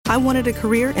I wanted a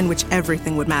career in which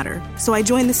everything would matter, so I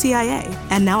joined the CIA,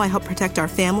 and now I help protect our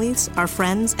families, our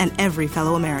friends, and every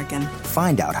fellow American.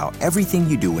 Find out how everything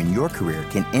you do in your career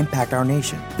can impact our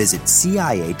nation. Visit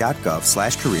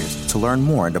cia.gov/careers to learn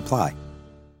more and apply.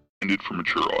 Intended for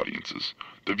mature audiences.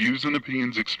 The views and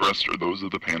opinions expressed are those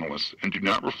of the panelists and do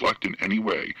not reflect in any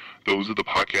way those of the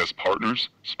podcast partners,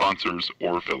 sponsors,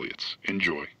 or affiliates.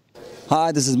 Enjoy.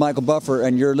 Hi, this is Michael Buffer,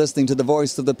 and you're listening to the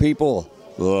Voice of the People.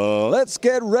 Let's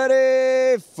get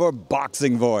ready for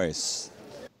Boxing Voice.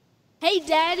 Hey,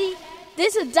 Daddy,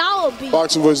 this is Dollar Beat.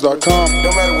 BoxingVoice.com.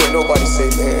 No matter what nobody say,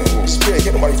 man, Spirit,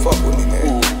 can't nobody fuck with me,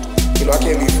 man. You know, I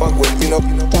can't be fucked with, you know.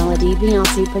 Dollar D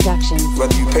Beyonce Productions.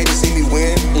 Whether you pay to see me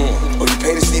win or you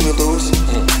pay to see me lose,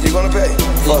 you're gonna pay.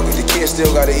 Fuck it, the kids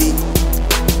still gotta eat.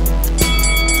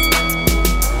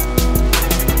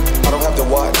 I don't have to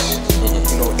watch,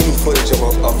 you know, any footage of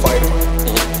a fighter.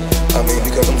 I mean,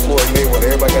 because I'm Floyd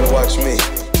Mayweather, everybody gotta watch me.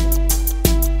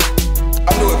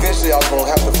 I knew eventually I was gonna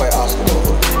have to fight Oscar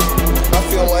Nova. I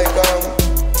feel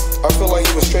like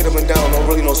he was straight up and down,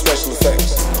 no special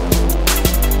effects.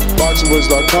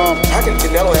 BoxingVoice.com. How can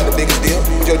Canelo have the biggest deal?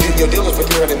 Your deal is for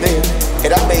 $300 million,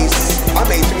 and I made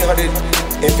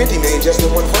 $350 million just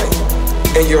in one fight.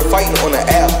 And you're fighting on an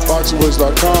app.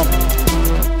 BoxingVoice.com.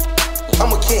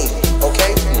 I'm a king,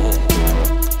 okay?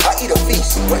 I eat a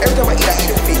feast. Every time I eat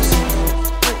a feast.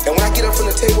 And when I get up from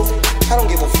the table, I don't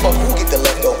give a fuck who get the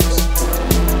leftovers.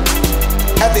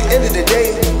 At the end of the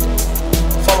day,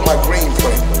 follow my green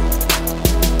print.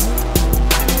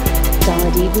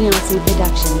 Dollar D Beyonce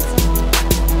Productions.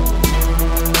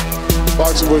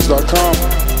 BoxingVoice.com.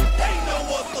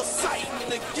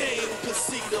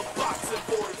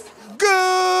 Good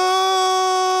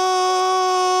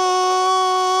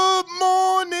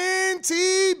morning,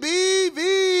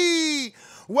 TBV.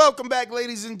 Welcome back,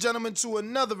 ladies and gentlemen, to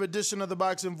another edition of the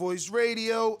Boxing Voice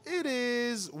Radio. It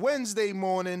is Wednesday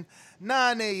morning,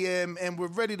 9 a.m., and we're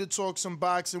ready to talk some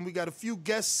boxing. We got a few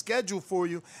guests scheduled for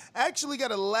you. Actually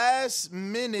got a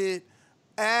last-minute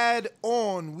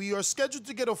add-on. We are scheduled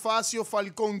to get Ofacio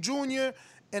Falcon Jr.,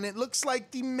 and it looks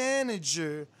like the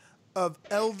manager of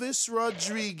Elvis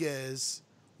Rodriguez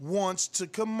wants to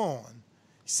come on.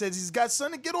 He says he's got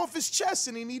something to get off his chest,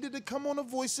 and he needed to come on the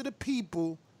Voice of the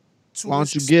People. Why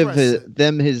don't you give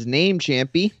them his name,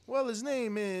 Champy? Well, his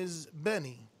name is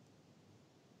Benny.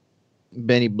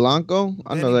 Benny Blanco?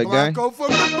 I know that guy. Blanco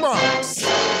from the Bronx.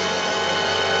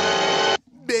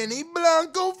 Benny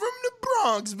Blanco from the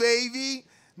Bronx, baby.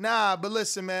 Nah, but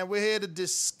listen, man, we're here to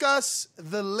discuss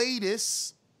the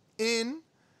latest in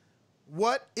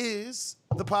what is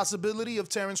the possibility of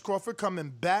Terrence Crawford coming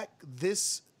back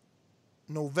this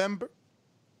November.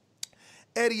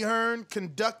 Eddie Hearn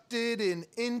conducted an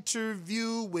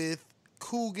interview with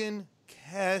Kugan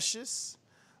Cassius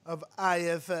of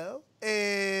IFL,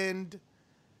 and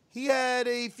he had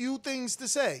a few things to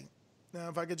say. Now,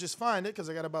 if I could just find it, because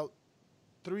I got about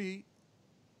 3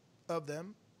 of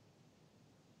them.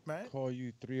 Right? Call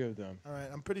you 3 of them. All right,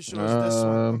 I'm pretty sure it's this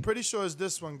one. I'm pretty sure it's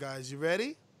this one, guys. You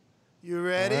ready? You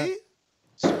ready?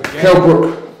 Kell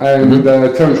Brook and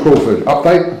Terrence Crawford.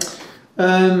 Update?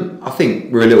 I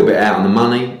think we're a little bit out on the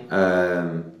money.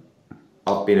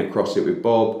 I've been across it with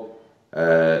Bob,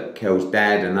 Kell's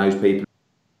dad, and those people.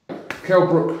 Kell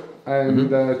Brook and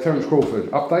Terrence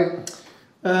Crawford. Update?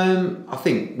 I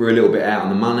think we're a little bit out on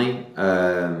the money.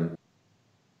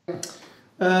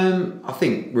 I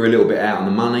think we're a little bit out on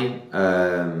the money.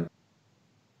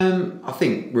 I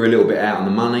think we're a little bit out on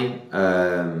the money.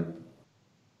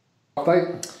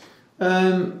 Update?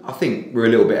 I think we're a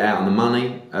little bit out on the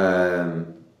money.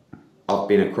 I've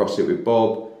been across it with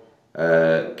Bob,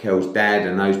 Kell's dad,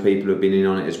 and those people have been in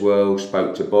on it as well.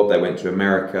 Spoke to Bob. They went to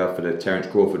America for the Terrence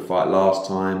Crawford fight last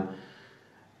time.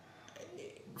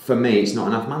 For me, it's not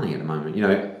enough money at the moment. You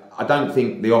know, I don't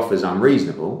think the offer's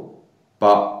unreasonable,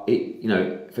 but it, you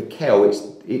know, for Kell,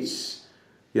 it's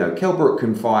you know, Kell Brook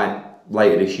can fight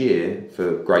later this year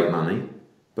for great money,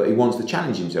 but he wants to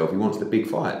challenge himself. He wants the big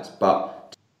fights, but.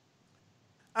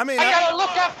 I mean, I gotta look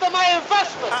after my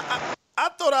investment. I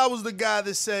thought I was the guy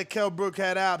that said Kell Brook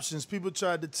had options. People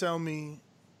tried to tell me,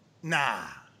 nah.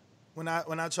 When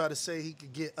I tried to say he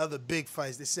could get other big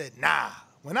fights, they said, nah.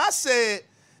 When I said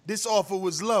this offer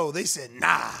was low, they said,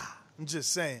 nah. I'm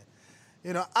just saying.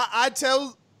 You know, I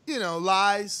tell, you know,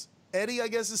 lies. Eddie, I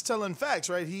guess, is telling facts,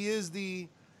 right? He is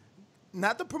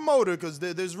not the promoter, because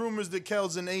there's rumors that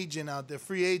Kell's an agent out there,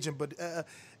 free agent, but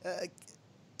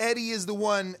Eddie is the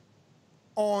one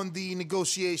on the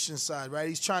negotiation side, right?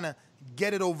 He's trying to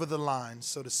get it over the line,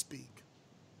 so to speak.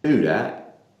 Do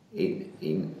that, you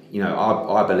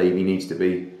know, I believe he needs to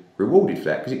be rewarded for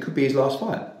that, because it could be his last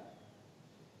fight.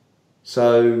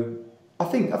 So I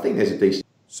think there's a decent.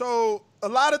 So a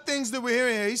lot of things that we're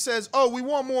hearing here. He says, "Oh, we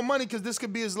want more money because this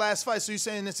could be his last fight." So you're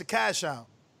saying it's a cash out.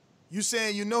 You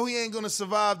saying he ain't gonna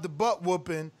survive the butt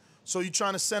whooping, so you're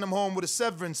trying to send him home with a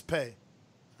severance pay.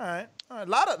 All right. A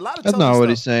lot of. That's not what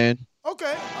he's saying.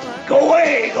 Okay. All right. Go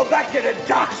away. Go back to the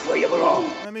docks where you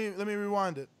belong. Let me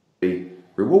rewind it. Be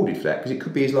rewarded for that because it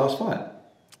could be his last fight.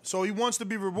 So he wants to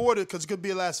be rewarded because it could be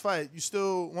a last fight. You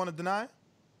still want to deny?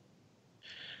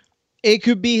 It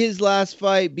could be his last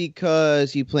fight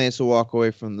because he plans to walk away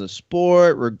from the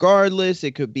sport regardless.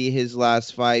 It could be his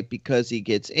last fight because he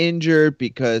gets injured,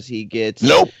 because he gets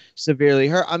severely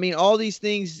hurt. I mean, all these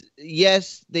things,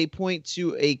 yes, they point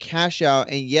to a cash out,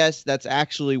 and yes, that's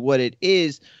actually what it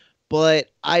is. But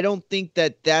I don't think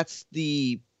that that's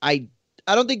the I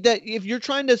don't think that if you're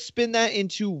trying to spin that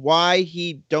into why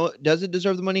he doesn't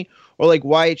deserve the money or like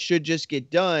why it should just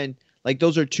get done, like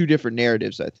those are two different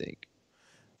narratives, I think.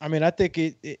 I mean, I think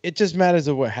it just matters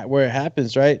of where it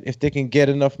happens, right? If they can get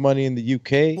enough money in the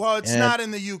UK. Well, it's not in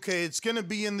the UK. It's going to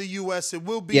be in the US. It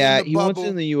will be in the bubble. Yeah, he wants it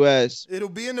in the US. It'll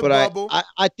be in the bubble.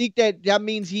 I think that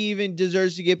means he even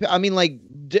deserves to get paid. I mean, like,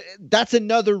 that's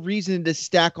another reason to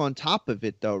stack on top of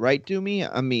it, though, right, Doomy?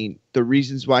 I mean, the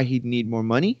reasons why he'd need more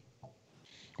money.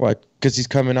 What? Because he's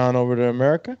coming on over to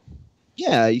America?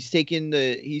 Yeah, he's taking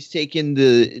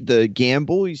the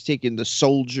gamble. He's taking the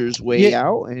soldier's way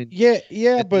out. And but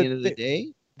at the end of the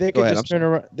day, they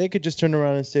could just turn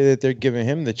around and say that they're giving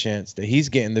him the chance, that he's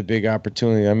getting the big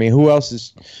opportunity. I mean, who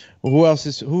else?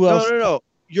 No.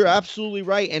 You're absolutely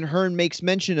right. And Hearn makes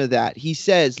mention of that. He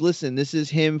says, listen, this is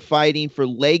him fighting for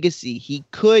legacy. He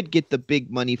could get the big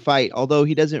money fight, although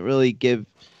he doesn't really give,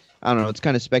 I don't know, it's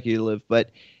kind of speculative, but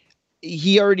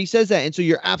he already says that. And so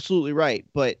you're absolutely right.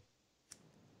 But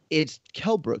it's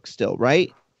Kell Brook still,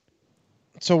 right?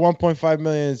 So 1.5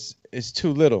 million is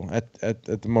too little at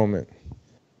the moment.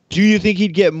 Do you think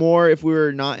he'd get more if we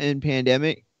were not in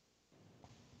pandemic?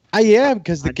 Yeah,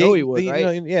 because the gate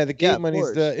money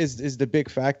is the big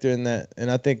factor in that,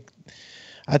 and I think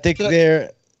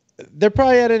they're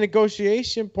probably at a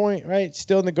negotiation point, right?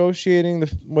 Still negotiating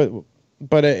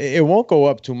but it won't go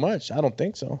up too much. I don't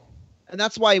think so. And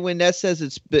that's why when Ness says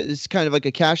it's kind of like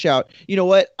a cash out, you know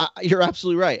what? You're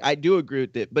absolutely right. I do agree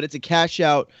with it, but it's a cash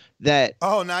out that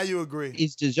now you agree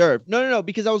is deserved. No,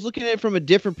 because I was looking at it from a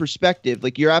different perspective.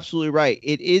 Like, you're absolutely right.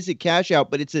 It is a cash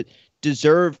out, but it's a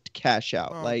deserved cash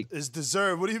out. It's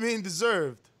deserved. What do you mean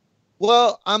deserved?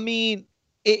 Well, I mean,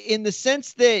 in the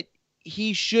sense that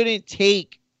he shouldn't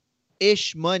take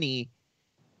ish money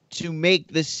to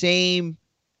make the same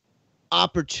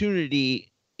opportunity.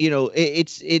 You know,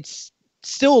 it's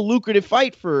still a lucrative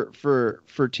fight for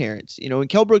Terrence, you know, and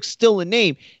Kell Brook's still a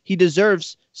name. He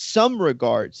deserves some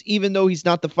regards, even though he's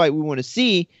not the fight we want to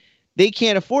see. They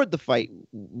can't afford the fight,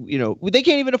 you know, they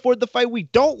can't even afford the fight we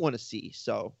don't want to see.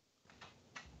 So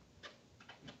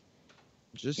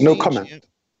no comment. Yeah.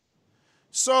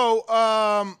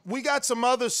 So we got some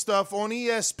other stuff on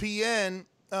ESPN.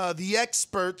 The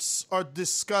experts are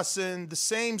discussing the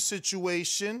same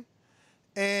situation.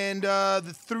 And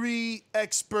the three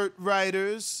expert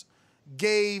writers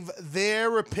gave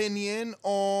their opinion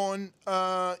on,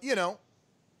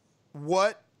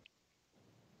 what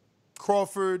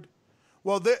Crawford.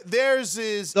 Well, theirs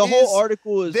is the whole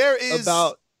article is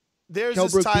about Kell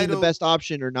Brook being the best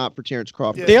option or not for Terrence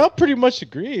Crawford. Yeah. They all pretty much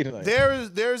agreed. Like.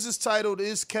 Theirs is titled,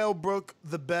 "Is Kell Brook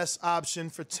the best option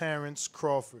for Terrence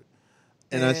Crawford?"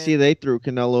 And I see they threw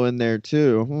Canelo in there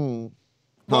too.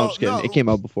 No, I'm just kidding. It came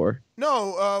out before.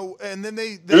 No, and then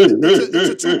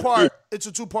it's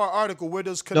a two-part article. Where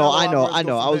does Canelo? No, I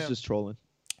know. I was just trolling.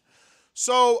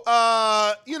 So,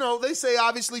 they say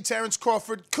obviously Terrence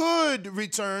Crawford could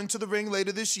return to the ring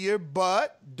later this year,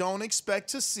 but don't expect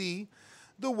to see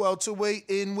the welterweight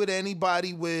in with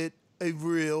anybody with a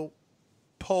real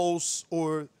pulse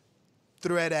or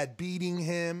threat at beating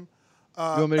him. You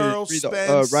want me to Earl read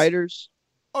Spence. the writers?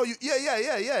 Oh,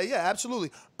 yeah,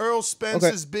 absolutely. Earl Spence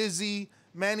is busy.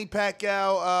 Manny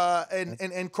Pacquiao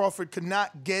and Crawford could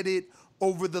not get it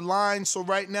over the line. So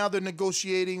right now they're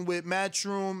negotiating with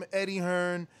Matchroom, Eddie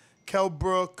Hearn, Kell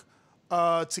Brook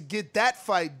to get that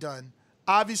fight done.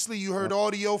 Obviously, you heard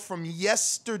audio from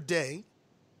yesterday,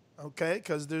 okay,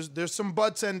 because there's some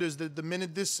budtenders that the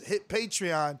minute this hit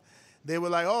Patreon, they were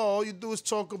like, oh, all you do is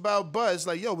talk about Bud. It's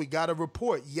like, yo, we got a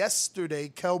report. Yesterday,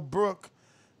 Kell Brook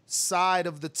side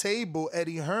of the table,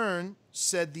 Eddie Hearn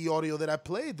said the audio that I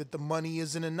played that the money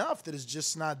isn't enough, that it's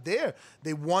just not there.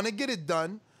 They want to get it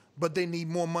done, but they need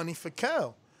more money for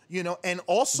Kell. You know, and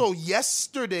also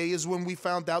yesterday is when we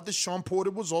found out that Sean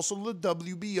Porter was also the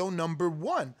WBO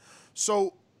 #1.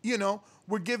 So,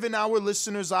 we're giving our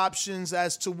listeners options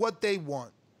as to what they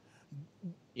want.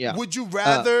 Yeah. Would you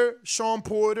rather Sean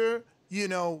Porter,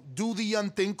 do the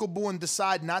unthinkable and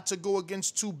decide not to go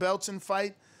against two belts and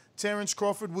fight Terrence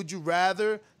Crawford? Would you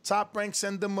rather Top Rank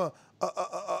send them a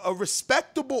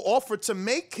respectable offer to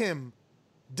make him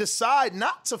decide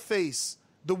not to face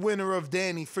the winner of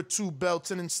Danny for two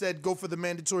belts and instead go for the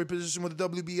mandatory position with the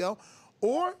WBL,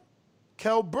 or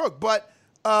Kell Brook? But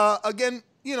again,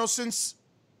 since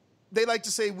they like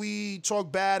to say we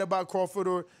talk bad about Crawford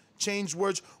or change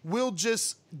words, we'll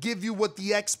just give you what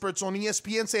the experts on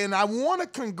ESPN say. And I want to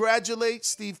congratulate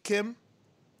Steve Kim,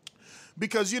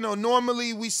 because,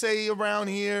 normally we say around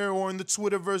here or in the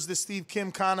Twitterverse that Steve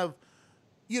Kim kind of,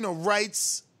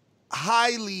 writes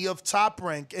highly of Top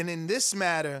Rank. And in this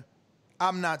matter,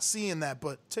 I'm not seeing that.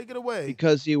 But take it away.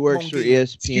 Because he works for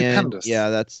ESPN. Yeah,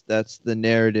 that's the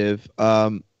narrative.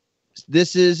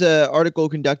 This is an article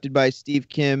conducted by Steve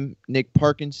Kim, Nick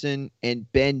Parkinson, and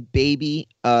Ben Baby.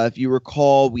 If you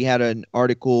recall, we had an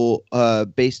article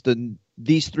based on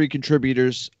these three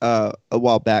contributors a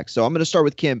while back. So I'm going to start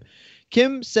with Kim.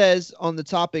 Kim says on the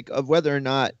topic of whether or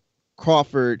not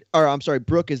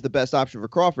Brook is the best option for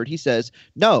Crawford, he says,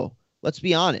 no, let's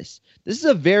be honest. This is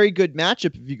a very good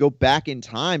matchup if you go back in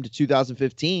time to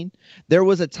 2015. There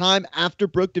was a time after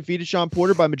Brook defeated Sean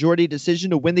Porter by majority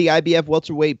decision to win the IBF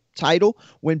welterweight title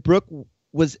when Brook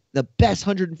was the best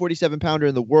 147-pounder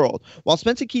in the world, while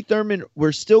Spence and Keith Thurman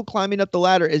were still climbing up the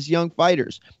ladder as young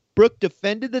fighters. Brook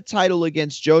defended the title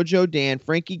against Jojo Dan,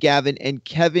 Frankie Gavin, and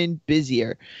Kevin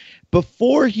Bizier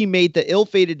before he made the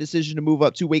ill-fated decision to move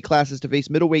up 2 weight classes to face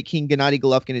middleweight king Gennady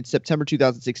Golovkin in September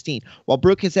 2016. While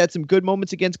Brook has had some good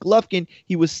moments against Golovkin,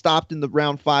 he was stopped in the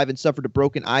round 5 and suffered a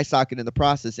broken eye socket in the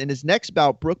process. In his next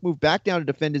bout, Brook moved back down to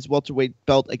defend his welterweight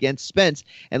belt against Spence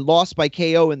and lost by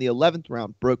KO in the 11th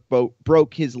round. Brook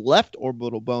broke his left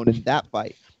orbital bone in that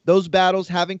fight. Those battles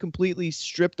haven't completely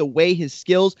stripped away his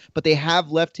skills, but they have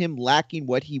left him lacking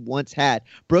what he once had.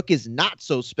 Brook is not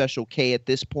so special K at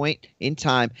this point in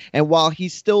time, and while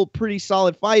he's still a pretty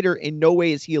solid fighter, in no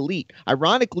way is he elite.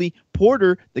 Ironically,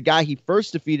 Porter, the guy he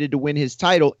first defeated to win his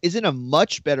title, is in a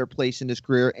much better place in his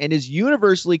career and is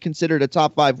universally considered a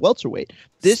top 5 welterweight.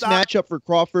 This matchup for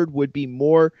Crawford would be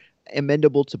more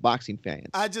amenable to boxing fans.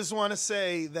 I just want to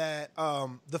say that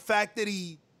the fact that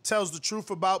he tells the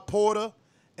truth about Porter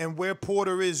and where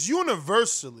Porter is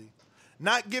universally,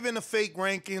 not giving a fake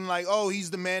ranking like, oh,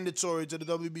 he's the mandatory to the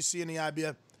WBC and the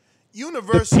IBF.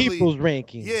 Universally, the people's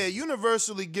ranking. Yeah,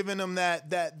 universally giving him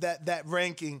that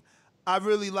ranking. I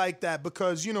really like that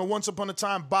because, once upon a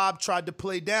time, Bob tried to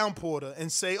play down Porter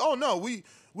and say, oh, no,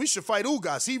 we should fight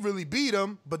Ugas. He really beat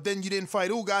him, but then you didn't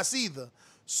fight Ugas either.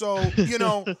 So,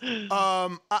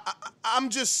 I'm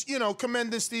just,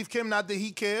 commending Steve Kim, not that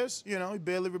he cares. He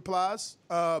barely replies.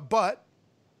 But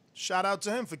shout out to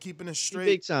him for keeping it straight.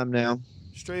 Big time now.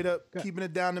 Straight up, keeping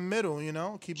it down the middle,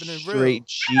 keeping it real. Straight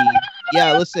G.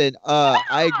 Yeah, listen,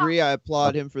 I agree. I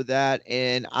applaud him for that.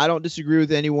 And I don't disagree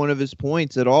with any one of his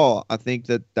points at all. I think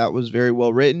that was very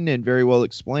well written and very well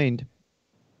explained.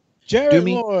 Jared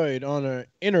Lloyd on an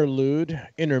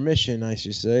intermission, I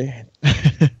should say.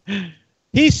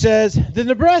 He says, the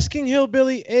Nebraskan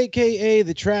hillbilly, a.k.a.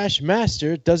 the trash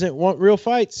master, doesn't want real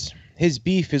fights. His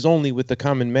beef is only with the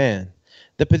common man.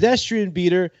 The pedestrian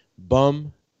beater,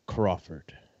 Bum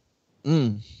Crawford.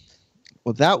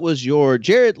 Well, that was your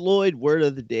Jared Lloyd word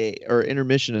of the day, or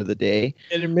intermission of the day.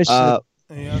 Intermission.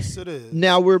 Yes, it is.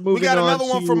 Now we're moving on. We got another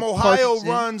one from Ohio Parkinson.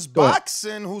 Runs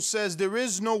Boxing, who says there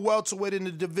is no welterweight in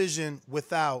the division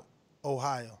without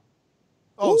Ohio.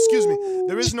 Oh, excuse me.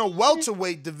 There is no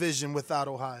welterweight division without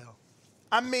Ohio.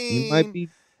 I mean,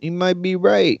 he might be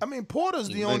right. I mean, Porter's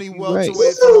the only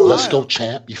welterweight from Ohio. Let's go,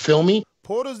 champ. You feel me?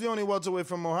 Porter's the only welterweight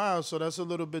from Ohio, so that's a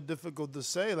little bit difficult to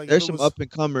say. Like, there's some up and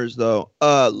comers though.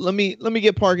 Let me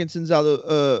get Parkinson's out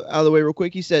of the way real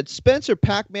quick. He said Spence or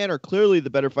Pac-Man are clearly the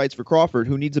better fights for Crawford,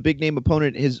 who needs a big name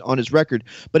opponent on his record.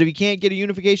 But if he can't get a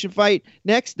unification fight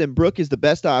next, then Brook is the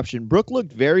best option. Brook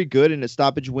looked very good in a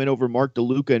stoppage win over Mark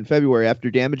DeLuca in February after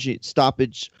damaging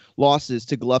stoppage losses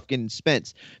to Golovkin and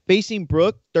Spence. Facing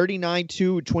Brook,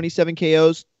 39-2, 27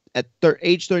 KOs. At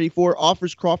age 34,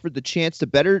 offers Crawford the chance to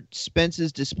better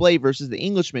Spence's display versus the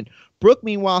Englishman. Brook,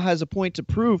 meanwhile, has a point to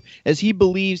prove, as he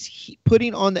believes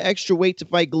putting on the extra weight to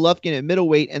fight Golovkin at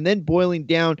middleweight and then boiling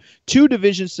down 2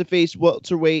 divisions to face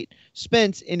welterweight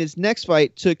Spence in his next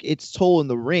fight took its toll in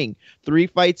the ring. 3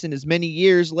 fights in as many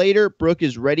years later, Brook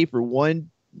is ready for one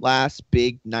last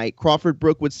big night. Crawford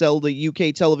Brook would sell the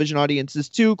UK television audiences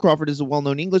too. Crawford is a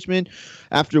well-known Englishman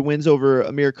after wins over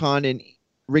Amir Khan and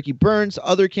Ricky Burns.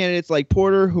 Other candidates like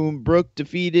Porter, whom Brook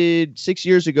defeated 6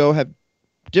 years ago, have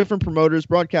different promoters,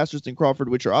 broadcasters than Crawford,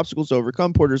 which are obstacles to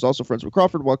overcome. Porter is also friends with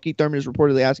Crawford, while Keith Thurman is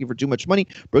reportedly asking for too much money.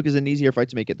 Brooke is an easier fight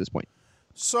to make at this point.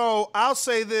 So I'll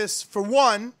say this. For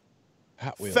one,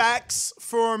 facts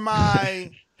for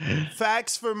my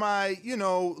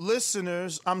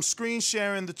listeners. I'm screen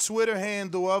sharing the Twitter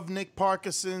handle of Nick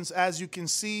Parkinson's. As you can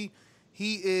see,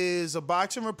 he is a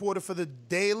boxing reporter for the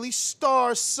Daily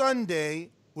Star Sunday,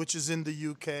 which is in the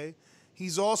UK.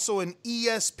 He's also an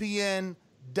ESPN.co.uk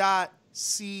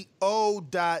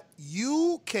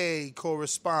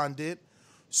correspondent.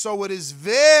 So it is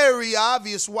very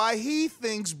obvious why he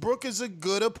thinks Brooke is a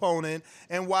good opponent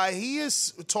and why he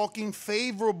is talking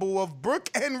favorable of Brooke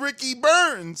and Ricky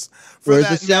Burns. Where's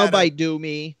the soundbite, do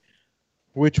me?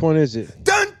 Which one is it?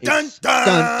 Dun, dun, dun.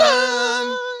 Dun,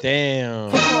 dun.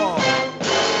 Damn. Come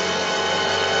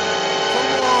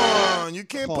on. You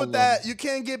can't put that. You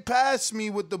can't get past me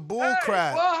with the bull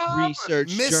crap. Research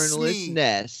journalist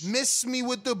Ness. Miss me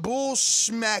with the bull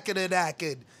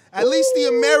schmackadadakad. At least the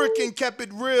American kept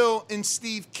it real in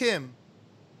Steve Kim.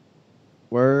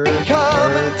 Word.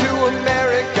 Coming to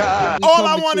America. All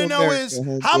I want to know is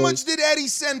how much did Eddie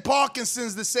send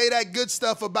Parkinson's to say that good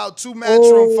stuff about two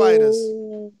matchroom fighters?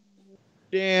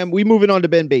 Damn, we moving on to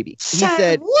Ben Baby. He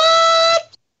said,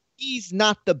 "What? He's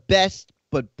not the best,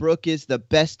 but Brooke is the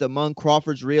best among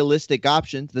Crawford's realistic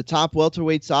options. The top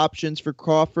welterweights options for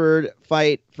Crawford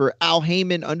fight for Al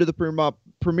Heyman under the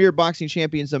Premier Boxing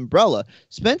Champions umbrella.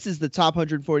 Spence is the top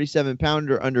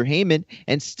 147-pounder under Heyman,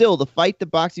 and still the fight the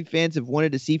boxing fans have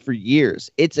wanted to see for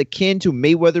years. It's akin to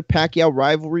Mayweather-Pacquiao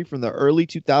rivalry from the early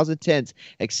 2010s,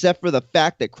 except for the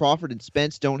fact that Crawford and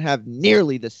Spence don't have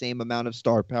nearly the same amount of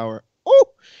star power. Oh,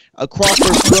 a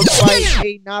Crawford-Brooke fight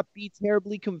may not be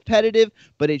terribly competitive,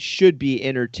 but it should be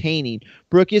entertaining.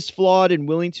 Brooke is flawed and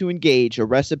willing to engage, a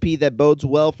recipe that bodes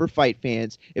well for fight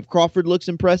fans. If Crawford looks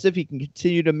impressive, he can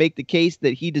continue to make the case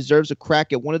that he deserves a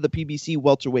crack at one of the PBC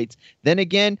welterweights. Then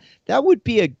again, that would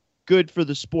be a good for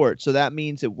the sport, so that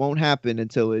means it won't happen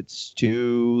until it's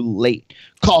too late.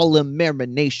 Call him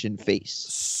Marination Face."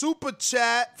 Super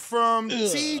chat from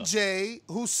TJ,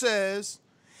 who says,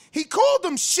 he called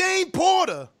him Shane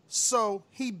Porter, so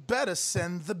he better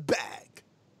send the bag.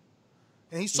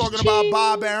 And he's talking about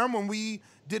Bob Arum. When we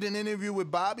did an interview with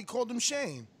Bob, he called him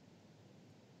Shane.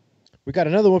 We got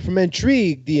another one from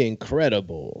Intrigue. The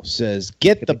Incredible says,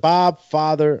 "Get the Bob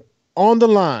father on the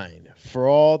line for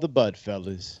all the Bud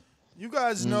fellas." You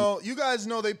guys know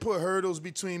they put hurdles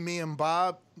between me and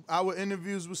Bob. Our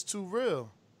interviews was too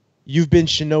real. You've been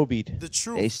shinobied. The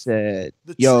truth. They said,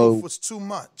 the "Yo, truth was too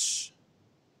much."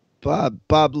 Bob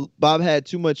had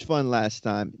too much fun last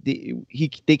time.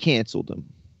 They canceled him.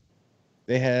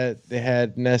 They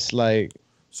had Ness like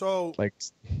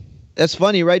that's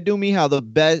funny, right, Doomy? How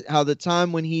the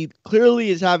time when he clearly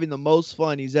is having the most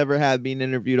fun he's ever had being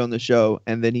interviewed on the show,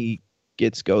 and then he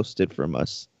gets ghosted from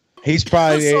us. He's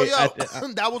probably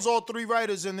that was all three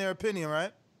writers in their opinion,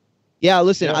 right? Yeah,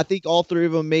 listen, I think all three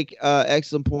of them make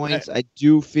excellent points. I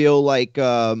do feel like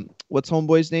what's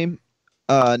Homeboy's name?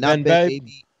 Not Ben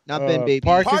Baby. Not Ben Baby.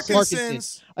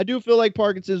 Parkinson's. I do feel like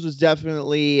Parkinson's was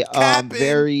definitely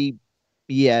very.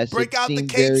 Yes. Break out the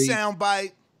cake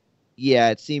soundbite.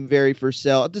 Yeah, it seemed very for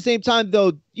sale. At the same time,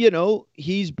 though,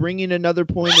 he's bringing another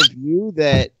point of view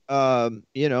that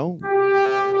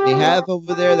they have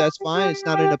over there. That's fine. It's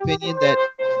not an opinion that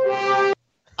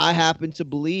I happen to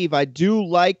believe. I do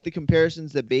like the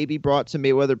comparisons that Baby brought to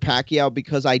Mayweather-Pacquiao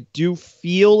because I do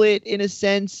feel it in a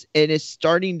sense, and it's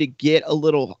starting to get a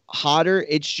little hotter.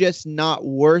 It's just not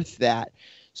worth that.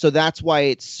 So that's why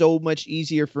it's so much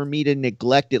easier for me to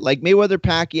neglect it. Like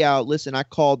Mayweather-Pacquiao, listen, I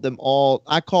called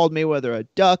Mayweather a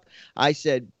duck. I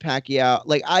said Pacquiao.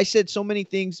 Like I said so many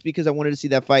things because I wanted to see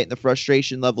that fight, and the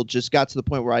frustration level just got to the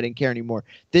point where I didn't care anymore.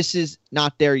 This is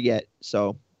not there yet,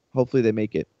 so hopefully they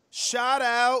make it. Shout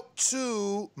out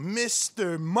to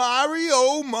Mr.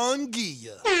 Mario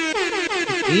Munguia.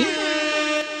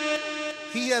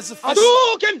 He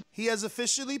has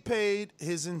officially paid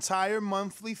his entire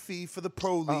monthly fee for the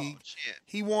Pro League.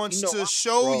 He wants to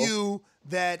show you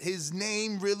that his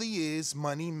name really is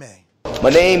Money May. My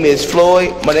name is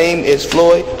Floyd. My name is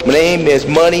Floyd. My name is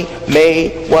Money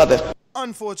Mayweather.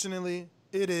 Unfortunately,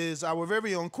 it is our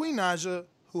very own Queen Naja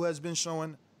who has been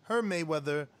showing her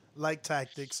Mayweather-like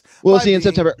tactics. We'll see in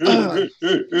September.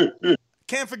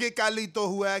 Can't forget Carlito,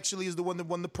 who actually is the one that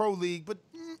won the Pro League. But,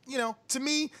 to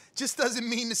me, just doesn't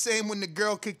mean the same when the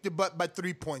girl kicked your butt by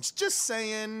 3 points. Just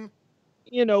saying.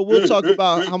 We'll talk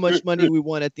about how much money we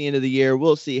won at the end of the year.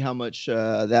 We'll see how much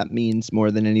that means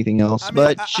more than anything else.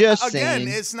 Again,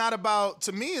 it's not about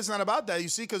that. You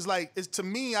see, because to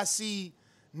me, I see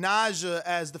Naja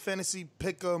as the fantasy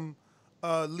pick'em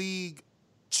league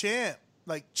champ.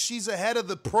 Like, she's ahead of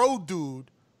the pro dude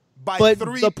by But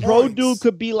 3 the points. pro dude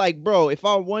could be like, bro, if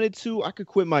I wanted to, I could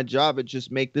quit my job and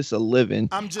just make this a living.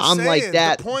 I'm like saying,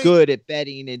 that the point- good at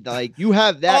betting, and like you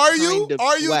have that. Are you kind of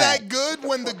are you swag. that good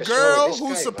when the girl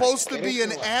who's supposed to be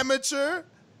an amateur?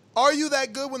 Are you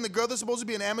that good when the girl that's supposed to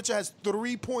be an amateur has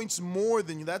 3 points more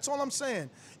than you? That's all I'm saying.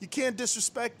 You can't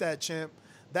disrespect that, champ.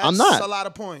 That's I'm not. a lot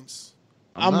of points.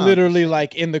 I'm literally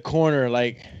like in the corner,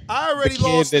 like I already the kid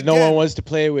lost that no again. one wants to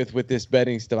play with this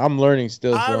betting stuff. I'm learning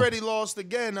still. I bro. already lost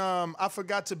again. I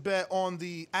forgot to bet on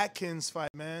the Atkins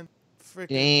fight, man. Freaking.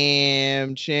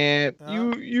 Damn, champ.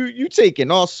 You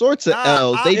taking all sorts of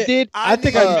L's. They did. I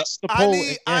think I missed the poll.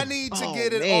 I need to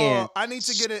get it. man. I need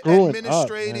to get it Screwing up,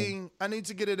 administrating. I need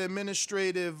to get it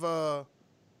administrative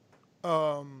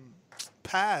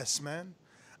pass, man.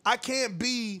 I can't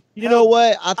be. You know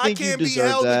what? I think can't you be deserve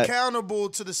held that. accountable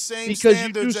to the same Because you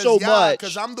standards do so as y'all, much.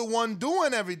 because I'm the one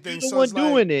doing everything. You're the so one it's like,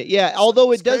 doing it. Yeah.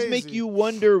 Although it's it does crazy. make you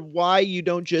wonder why you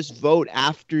don't just vote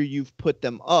after you've put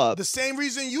them up. The same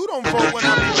reason you don't vote when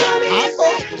I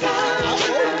vote.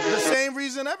 The same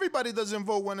reason everybody doesn't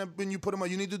vote when you put them up.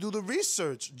 You need to do the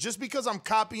research. Just because I'm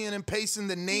copying and pasting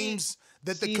the names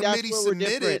that the See, committee that's where we're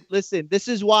submitted. different. Listen, this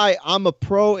is why I'm a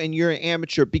pro and you're an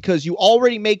amateur, because you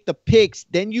already make the picks,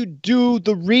 then you do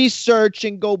the research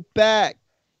and go back.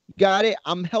 Got it?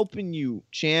 I'm helping you,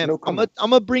 champ. I'm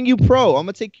gonna bring you pro. I'm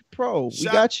gonna take you pro. We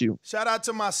got you. Shout out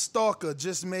to my stalker.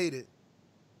 Just made it.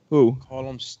 Who? Call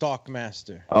him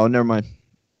Stockmaster. Oh, never mind.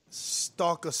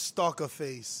 Stalker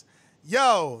face.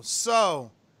 Yo, so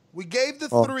we gave the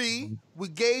 3. We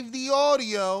gave the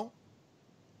audio.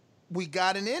 We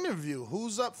got an interview.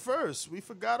 Who's up first? We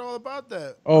forgot all about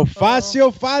that. Oh,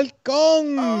 Facio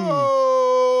Falcon.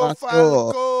 Oh,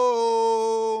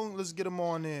 Falcon. Let's get him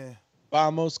on there.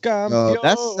 Vamos, campeón.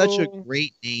 That's such a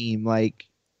great name. Like,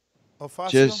 Ofacio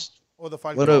just or the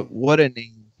Falcon? what a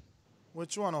name.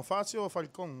 Which one, Ofacio or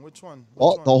Falcon? Which one? The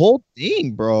whole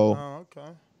thing, bro. Oh,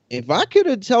 okay. If I could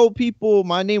have told people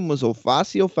my name was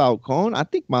Ofacio Falcon, I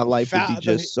think my life would be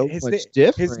just so much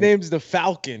different. His name's the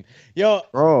Falcon. Yo,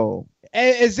 bro.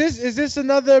 Is this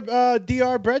another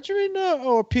DR brethren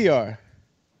or PR?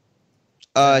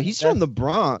 He's from the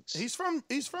Bronx. He's from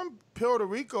Puerto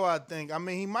Rico, I think. I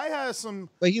mean, he might have some.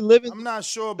 But he live in. I'm not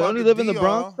sure about. Don't he the live in the DR.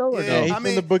 Bronx though? Or Yeah, no? He's I from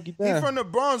mean, the Boogie Down. he's from the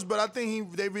Bronx, but I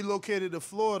think they relocated to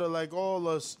Florida, like all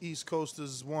us East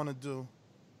Coasters want to do.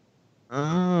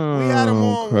 Oh, We had him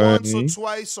on once or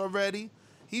twice already.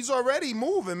 He's already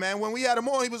moving, man. When we had him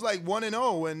on, he was like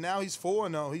 1-0, and now he's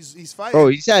 4-0. He's fighting. Bro,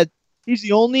 he's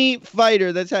the only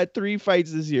fighter that's had 3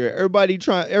 fights this year. Everybody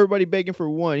begging for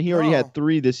 1. He already had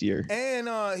 3 this year. And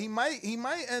he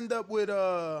might end up with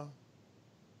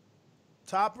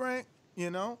Top Rank. You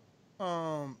know,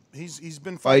 he's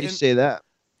been Why fighting. you say that?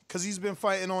 Because he's been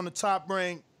fighting on the Top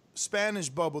Rank Spanish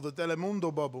bubble, the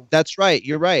Telemundo bubble. That's right.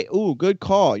 You're right. Ooh, good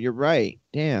call. You're right.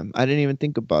 Damn, I didn't even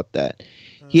think about that.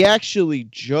 He actually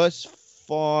just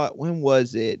fought. When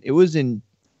was it? It was in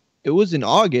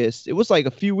August. It was like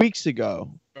a few weeks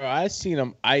ago. Bro, I seen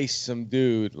him ice some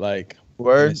dude like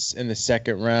Word? in the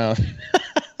second round.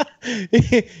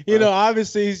 You know,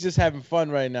 obviously he's just having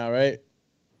fun right now, right?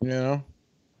 You know?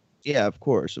 Yeah, of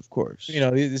course. You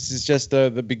know, this is just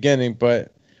the beginning,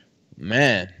 but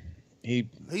man,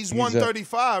 he's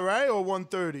 135, right? Or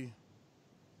 130?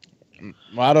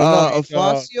 Well, I don't know.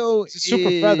 Ofacio it's a super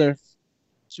feather.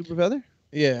 Super feather?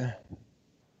 Yeah.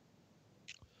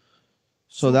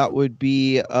 So that would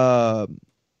be call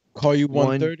you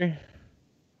 130?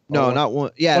 No, not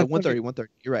one. Yeah, 130.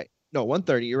 130. You're right. No,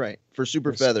 130. You're right. For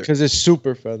super feather. Because it's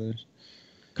super feathers.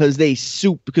 Because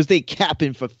they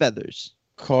capping for feathers.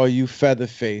 Call you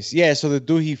Featherface. Yeah, so the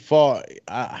dude he fought,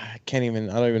 I don't even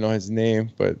know his name,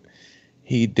 but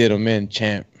he did him in,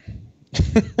 champ.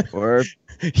 Or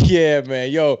yeah,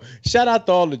 man. Yo, shout out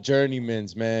to all the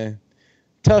journeymans, man.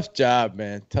 Tough job,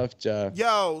 man. Tough job.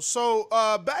 Yo, so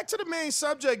back to the main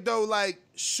subject though. Like,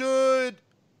 should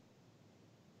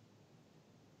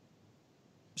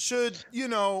you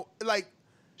know, like,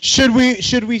 should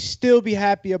we still be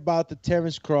happy about the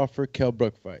Terrence Crawford Kell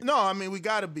Brook fight? No, I mean we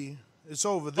gotta be. It's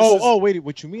over. Wait,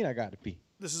 what you mean I gotta be?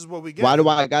 This is what we get. Why do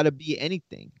I gotta be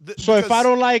anything? So if I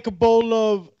don't like a bowl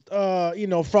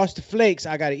of Frosted Flakes,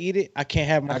 I gotta eat it. I can't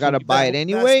have my. I gotta buy it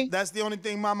anyway. That's the only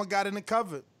thing Mama got in the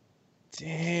cupboard.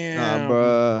 Damn.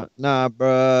 Nah,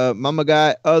 bruh. Mama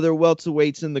got other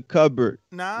welterweights in the cupboard.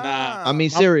 Nah. I mean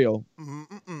cereal.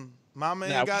 Mama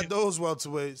ain't got those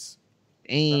welterweights.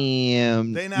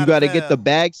 Damn. They You not gotta fair. get the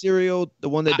bag cereal, the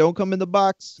one that don't come in the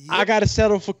box. I gotta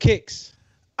settle for kicks.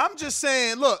 I'm just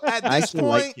saying, look, I actually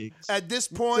like kicks. at this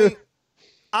point,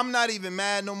 I'm not even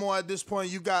mad no more at this point.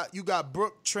 You got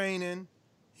Brook training.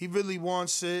 He really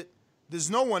wants it. There's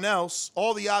no one else.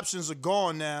 All the options are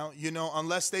gone now,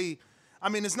 unless they – I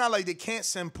mean, it's not like they can't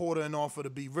send Porter an offer, to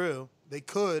be real. They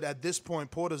could. At this point,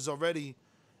 Porter's already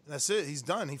 – that's it. He's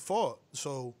done. He fought.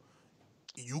 So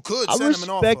you could send him an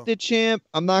offer. I respect the champ.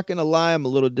 I'm not going to lie. I'm a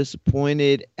little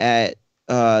disappointed at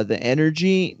the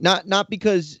energy. Not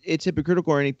because it's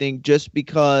hypocritical or anything, just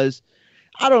because –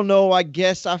 I don't know. I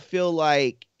guess I feel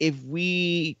like if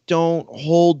we don't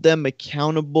hold them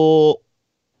accountable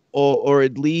or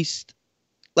at least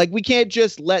like we can't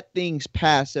just let things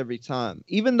pass every time,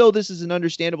 even though this is an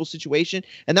understandable situation.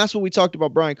 And that's what we talked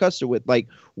about Brian Custer with. Like,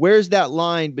 where's that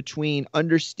line between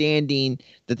understanding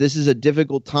that this is a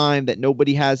difficult time that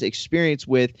nobody has experience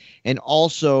with and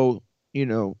also,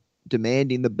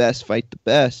 demanding the best fight the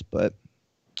best. But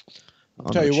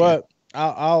I'll tell you what,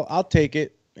 I'll take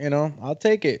it. I'll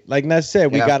take it. Like Ness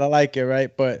said, we gotta like it,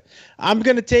 right? But I'm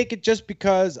gonna take it just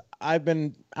because I've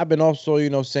been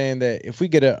also, saying that if we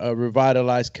get a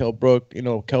revitalized Kell Brook,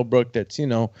 Kell Brook that's,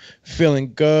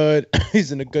 feeling good,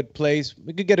 he's in a good place,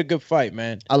 we could get a good fight,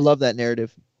 man. I love that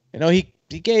narrative.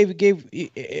 He gave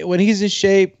when he's in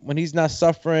shape, when he's not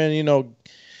suffering,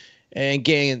 and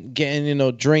getting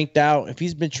drinked out. If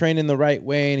he's been training the right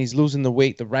way and he's losing the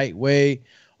weight the right way.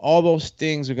 All those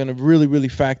things are going to really, really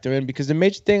factor in because the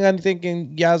major thing I think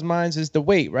in Yaz's minds is the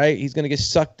weight, right? He's going to get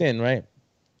sucked in, right?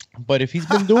 But if he's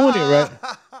been doing it right,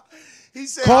 he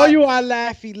said, call you I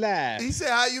laughy laugh. He said,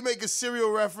 how you make a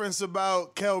serial reference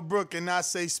about Kell Brook and not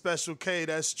say Special K?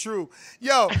 That's true.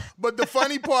 Yo, but the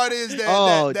funny part is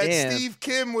that, that Steve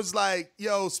Kim was like,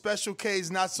 yo, Special K is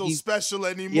not so special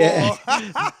anymore.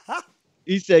 Yeah.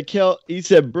 He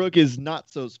said Brook is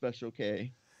not so Special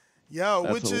K.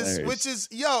 Yo, which is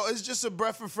it's just a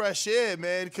breath of fresh air,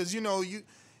 man. Because you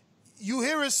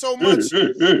hear it so much.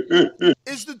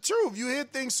 It's the truth. You hear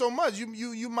things so much.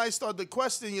 You might start to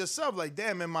question yourself, like,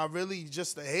 damn, am I really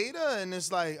just a hater? And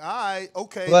it's like, all right,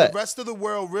 okay. The rest of the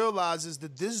world realizes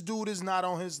that this dude is not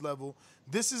on his level.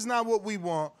 This is not what we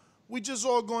want. We just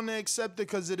all going to accept it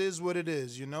because it is what it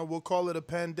is. We'll call it a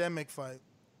pandemic fight.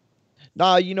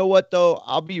 Nah, you know what though?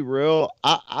 I'll be real.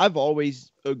 I've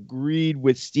always agreed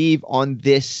with Steve on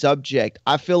this subject.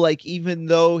 I feel like even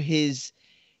though his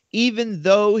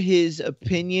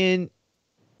opinion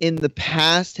in the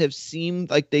past have seemed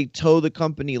like they toe the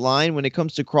company line, when it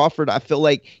comes to Crawford, I feel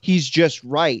like he's just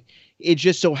right. It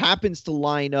just so happens to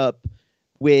line up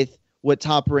with what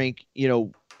Top Rank,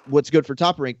 what's good for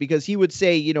Top Rank, because he would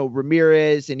say,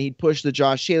 Ramirez, and he'd push the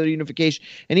Josh Taylor unification,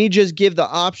 and he'd just give the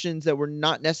options that were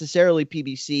not necessarily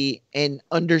PBC and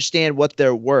understand what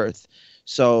they're worth.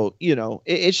 So,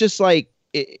 it's just like,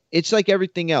 it's like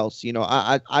everything else.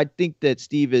 I think that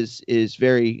Steve is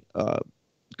very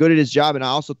good at his job, and I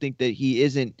also think that he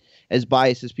isn't as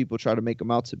biased as people try to make him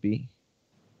out to be.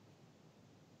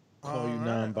 Call you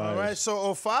non-biased. All right, so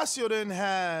Ofacio didn't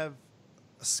have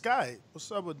Skype.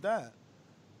 What's up with that?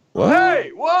 What?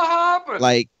 Hey, what happened?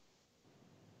 Like,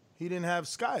 he didn't have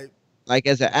Skype. Like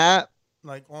as an app?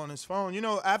 Like on his phone.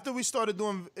 After we started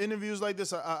doing interviews like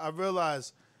this, I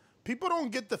realized people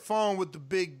don't get the phone with the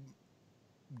big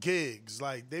gigs.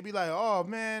 Like, they be like, oh,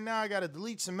 man, now I got to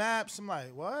delete some apps. I'm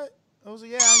like, what? I was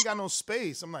like, yeah, I ain't got no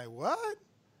space. I'm like, what?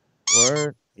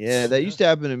 Word. Yeah, that used to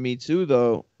happen to me too,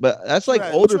 though. But that's like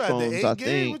older phones, I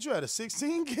think. What you had, a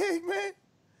 16 gig, man?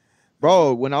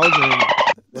 Bro, when I was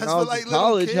in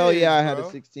college, kids, hell yeah, I had a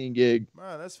 16 gig.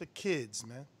 Bro, that's for kids,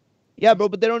 man. Yeah, bro,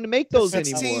 but they don't make those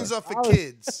 16s anymore. 16s are for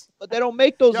kids. But they don't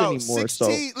make those anymore.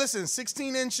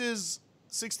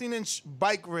 16-inch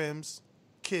bike rims,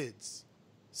 kids.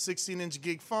 16-inch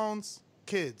gig phones,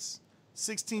 kids.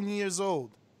 16 years old,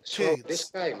 kids. This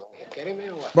guy, kidding me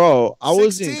or what? Bro, I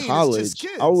was in college.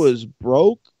 I was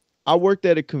broke. I worked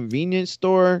at a convenience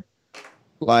store.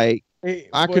 Like,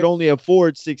 I could only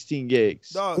afford 16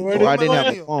 gigs. Or I didn't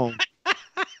have a phone.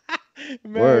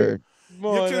 Word.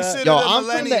 Yo, I'm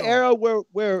from the era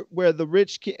where the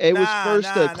rich kid, it was first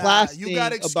a class thing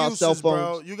about cell phones.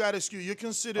 Bro. You got excuse. You're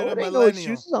considered a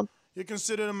millennial. You're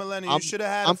considered a millennial. You should have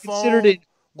had a phone. I'm considered an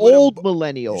old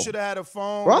millennial. You should have had a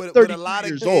phone with a lot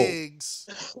of gigs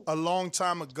a long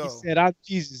time ago. He said, I'm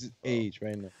Jesus' age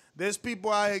right now. There's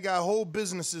people out here got whole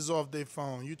businesses off their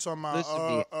phone. You talking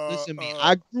about? Listen to me.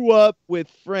 I grew up with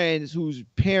friends whose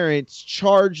parents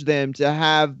charged them to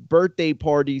have birthday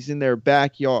parties in their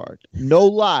backyard. No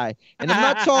lie. And I'm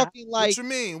not talking like. What you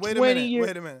mean? Wait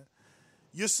a minute.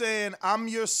 You're saying I'm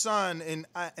your son and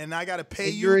I gotta pay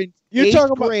you. You're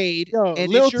talking grade, about and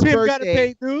Lil it's your Tim birthday, gotta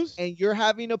pay dues, and you're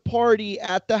having a party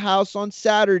at the house on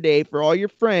Saturday for all your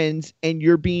friends, and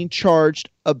you're being charged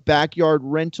a backyard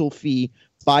rental fee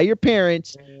by your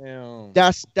parents. Damn.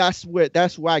 That's where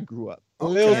I grew up.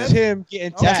 Lil Tim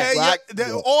getting taxed.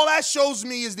 Okay, all that shows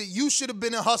me is that you should have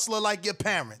been a hustler like your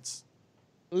parents.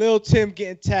 Lil Tim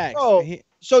getting taxed. Oh,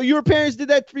 so your parents did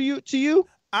that to you?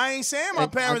 I ain't saying my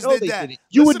parents did that.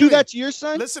 You would do that to your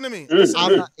son? Listen to me.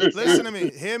 Listen to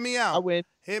me. Hear me out. I win.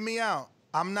 Hear me out.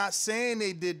 I'm not saying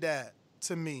they did that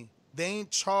to me. They ain't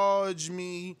charged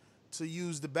me to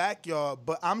use the backyard,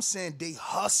 but I'm saying they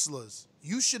hustlers.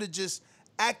 You should have just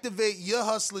activate your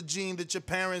hustler gene that your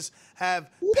parents have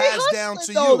passed down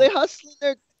to you. They hustling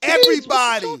their kids.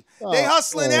 Everybody. They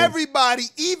hustling everybody,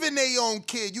 even their own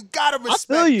kid. You gotta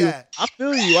respect that. I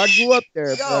feel you. I grew up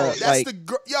there, bro.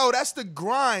 That's the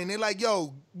grind. They're like,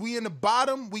 yo, we in the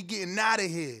bottom, we getting out of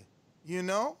here. You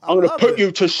know? I'm gonna put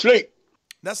you to sleep.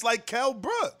 That's like Kell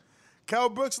Brook. Kell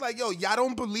Brook's like, yo, y'all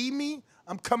don't believe me?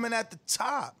 I'm coming at the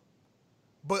top.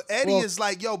 But Eddie is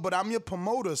like, yo, but I'm your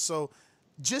promoter, so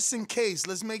just in case,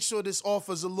 let's make sure this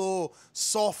offer's a little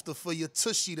softer for your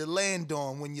tushy to land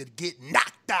on when you get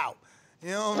knocked out.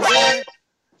 You know what I'm saying?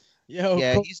 Yo,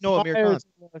 yeah, he's no American.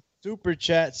 Super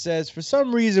chat says, for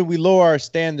some reason, we lower our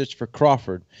standards for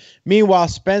Crawford. Meanwhile,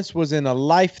 Spence was in a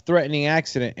life-threatening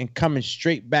accident and coming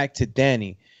straight back to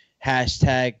Danny.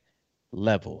 #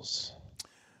 levels.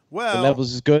 Well, the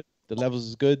levels is good. The levels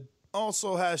is good.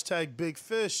 Also, # big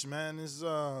fish, man, is,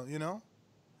 you know,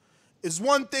 it's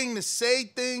one thing to say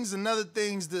things, another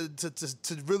thing's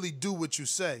to really do what you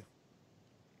say.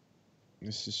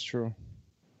 This is true.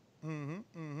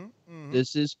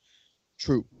 This is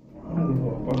true.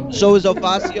 So is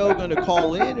Ofacio going to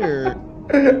call in, or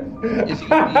is he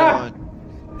going to be on?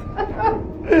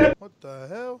 What the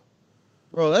hell?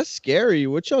 Bro, that's scary.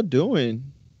 What y'all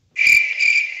doing?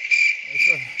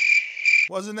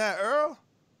 Wasn't that Earl?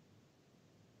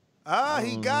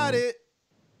 He got it.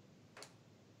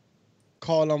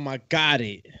 Call him, I got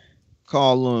it.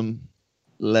 Call him,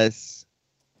 let's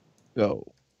go.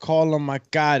 Call him, I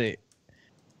got it.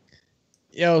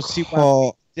 Yo, see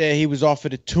why he was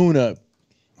offered a tune-up.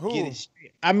 Who?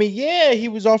 I mean, yeah, he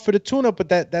was offered a tune-up, but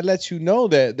that lets you know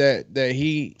that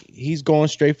he's going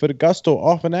straight for the gusto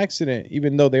off an accident,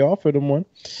 even though they offered him one.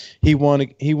 He want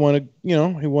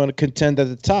to contend at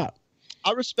the top.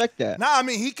 I respect that. Nah, I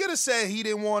mean, he could have said he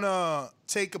didn't want to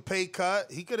take a pay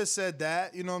cut. He could have said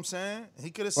that. You know what I'm saying? He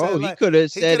could have said. He could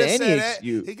have said any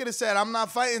excuse. He could have said, "I'm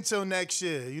not fighting till next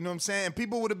year." You know what I'm saying? And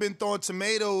people would have been throwing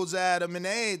tomatoes at him and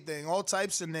anything, all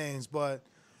types of names. But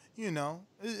you know,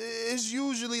 it's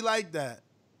usually like that.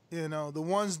 You know, the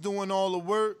ones doing all the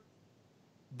work,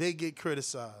 they get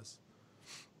criticized.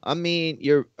 I mean,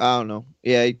 I don't know.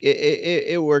 Yeah,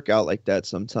 it work out like that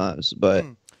sometimes, but.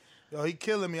 Yo, he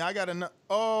killing me. I got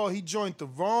he joined the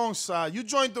wrong side. You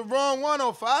joined the wrong one,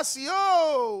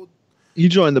 Ofacio. You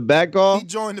joined the back call? He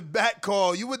joined the back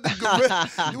call. You with the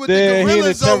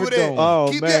gorillas over there.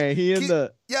 Oh, man.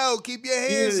 Keep your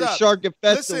hands up. Shark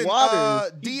infested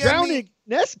waters. DM me.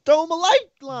 Let's throw him a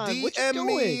lifeline. What you DM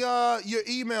doing? me your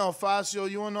email,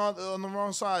 Facio. You on the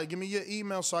wrong side. Give me your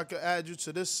email so I can add you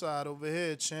to this side over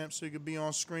here, champ, so you can be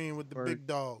on screen with the big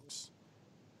dogs.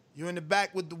 You in the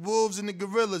back with the wolves and the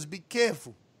gorillas. Be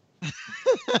careful.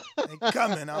 They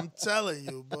coming. I'm telling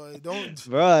you, boy. Don't.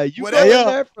 Bruh, you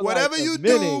whatever you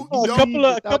do, a couple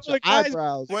of guys.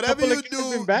 Eyebrows. Whatever you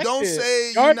do, don't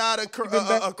say you're not a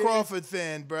Crawford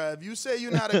fan, bruh. If you say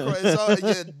you're not a Crawford,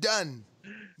 you're done.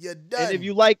 You're done. And if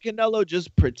you like Canelo,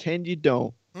 just pretend you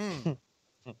don't. For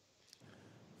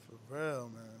real,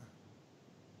 man.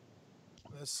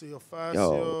 Let's see,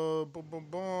 Ofacio, boom, boom,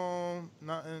 boom.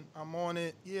 Nothing. I'm on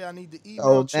it. Yeah, I need the email.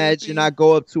 Oh, imagine I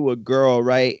go up to a girl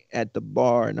right at the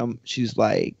bar, and she's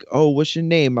like, "Oh, what's your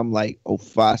name?" I'm like,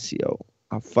 Ofacio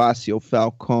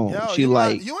Falcone. Yo, she you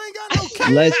like, you ain't got no kids.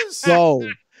 Let's go.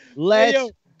 Let's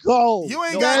go. You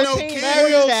ain't got no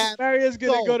kids. Mario's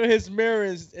gonna go to his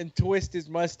mirror and twist his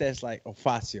mustache like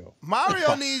Ofacio.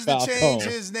 Mario needs to change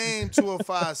his name to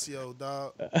Ofacio,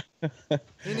 dog.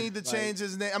 He need to change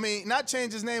his name. I mean, not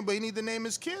change his name, but he need to name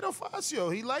his kid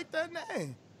Ofacio. He like that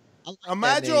name.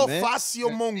 Imagine Ofacio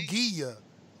Monguia.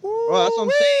 Well, that's what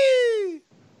I'm saying.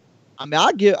 I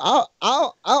mean,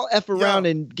 I'll F around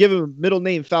and give him a middle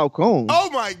name Falcone. Oh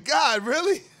my God,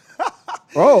 really?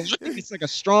 Bro, I think it's like a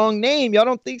strong name. Y'all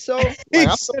don't think so?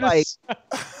 I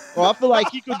feel like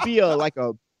he could be a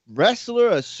wrestler,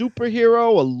 a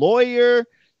superhero, a lawyer,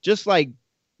 just like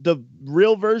the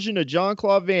real version of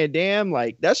Jean-Claude Van Damme.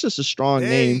 Like, that's just a strong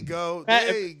name.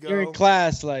 There you go. You're in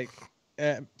class, like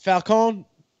Falcone.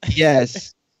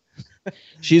 Yes.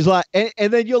 She's like,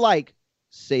 and then you're like,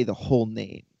 say the whole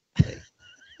name. Like,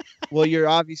 well, you're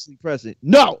obviously present.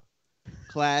 No.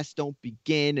 Class don't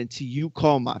begin until you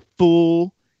call my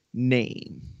full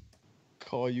name.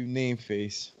 Call you name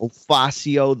face.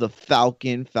 Ofacio the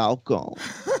Falcon Falcone.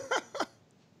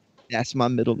 That's my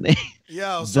middle name.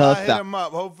 Yo, so I hit him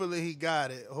up. Hopefully he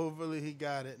got it. Hopefully he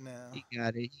got it now. He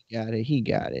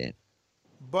got it.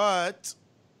 But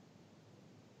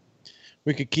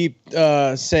we could keep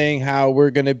saying how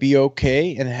we're gonna be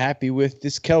okay and happy with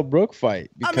this Kell Brook fight.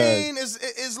 Because I mean,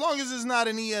 as long as it's not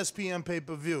an ESPN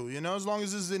pay-per-view, you know, as long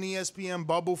as it's an ESPN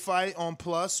bubble fight on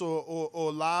Plus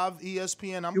or live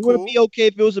ESPN, I'm cool. It would be okay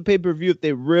if it was a pay-per-view if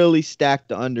they really stacked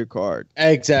the undercroard.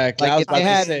 Exactly. Like if they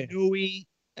had Nui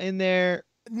in there.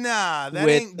 Nah,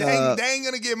 they ain't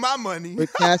gonna get my money.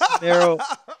 With Casemiro,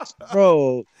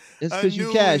 bro, it's because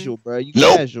you casual, bro. You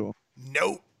casual.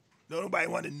 Nope. Don't nobody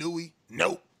want a Nui.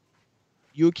 Nope.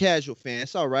 You a casual fan.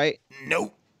 It's all right.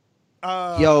 Nope.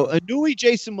 Yo, a Nui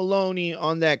Jason Maloney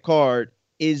on that card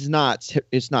is not.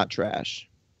 It's not trash.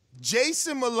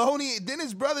 Jason Maloney, didn't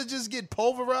his brother just get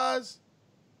pulverized?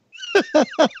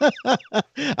 I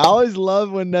always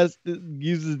love when that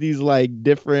uses these like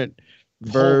different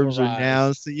verbs or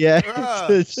nouns. So, yeah,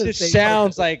 it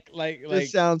sounds like it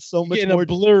sounds so much more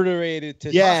obliterated. To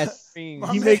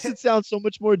he makes it sound so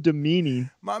much more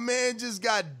demeaning. My man just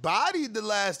got bodied the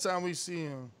last time we see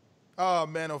him. Oh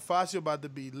man, Ofacio about to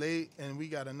be late, and we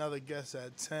got another guest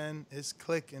at 10. It's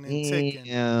clicking and ticking.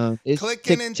 Yeah, it's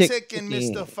clicking and ticking,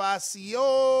 Mr.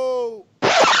 Facio.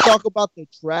 Talk about the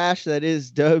trash that is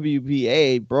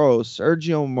WBA, bro.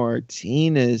 Sergio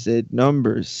Martinez at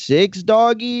number 6,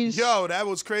 doggies. Yo, that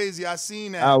was crazy. I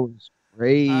seen that. That was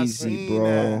crazy,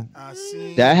 bro. I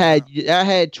seen that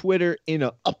had Twitter in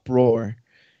an uproar.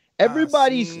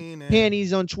 Everybody's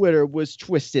panties on Twitter was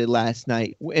twisted last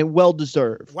night, and well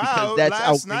deserved. Wow, that's last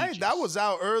outrageous. night that was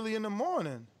out early in the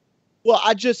morning. Well,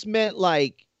 I just meant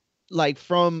like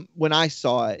from when I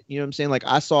saw it. You know what I'm saying? Like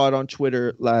I saw it on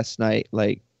Twitter last night.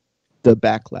 Like the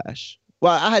backlash.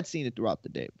 Well, I had seen it throughout the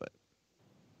day, but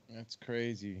that's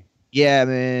crazy. Yeah,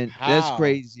 man, that's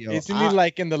crazy. Yo. Isn't he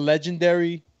like in the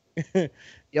legendary?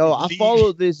 Yo, I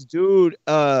follow this dude,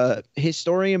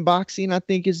 Historian Boxing, I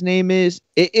think his name is.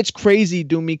 It's crazy,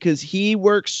 Doomy, because he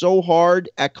works so hard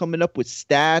at coming up with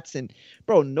stats. And,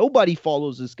 bro, nobody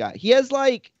follows this guy. He has,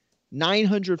 like,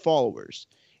 900 followers.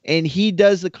 And he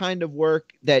does the kind of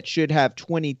work that should have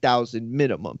 20,000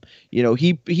 minimum. You know,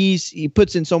 he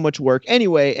puts in so much work.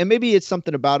 Anyway, and maybe it's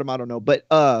something about him, I don't know. But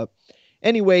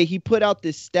anyway, he put out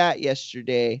this stat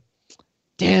yesterday.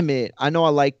 Damn it. I know I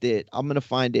liked it. I'm going to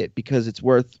find it because it's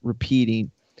worth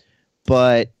repeating.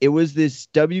 But it was this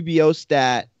WBO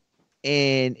stat,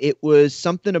 and it was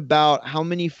something about how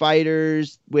many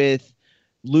fighters with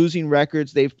losing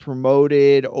records they've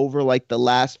promoted over like the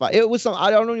last fight. It was some,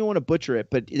 I don't even want to butcher it,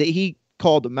 but he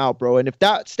called them out, bro. And if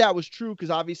that stat was true,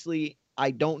 because obviously I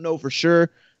don't know for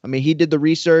sure. I mean, he did the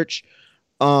research.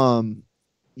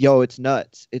 Yo, it's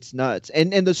nuts. It's nuts.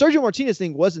 And the Sergio Martinez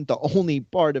thing wasn't the only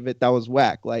part of it that was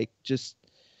whack. Like, just,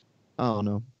 I don't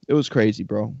know. It was crazy,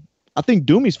 bro. I think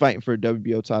Doomy's fighting for a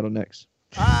WBO title next.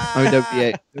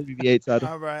 WBA title.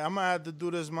 All right, I'm going to have to do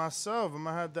this myself. I'm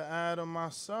going to have to add him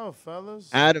myself, fellas.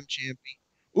 Adam Champion.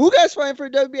 Ugas fighting for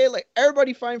a WBA? Like,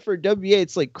 everybody fighting for a WBA.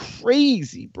 It's, like,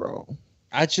 crazy, bro.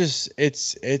 I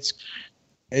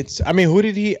mean, who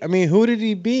did he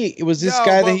beat? It was this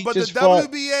guy that he just fought.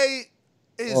 But the WBA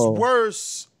is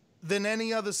worse than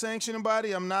any other sanctioning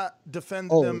body. I'm not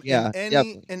defending them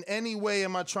in any way.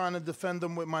 Am I trying to defend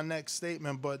them with my next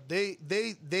statement? But they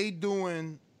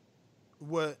doing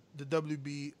what the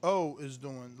WBO is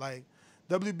doing. Like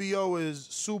WBO is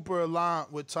super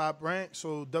aligned with Top Rank,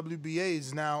 so WBA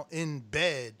is now in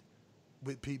bed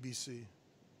with PBC.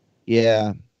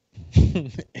 Yeah. You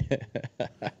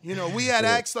know, we had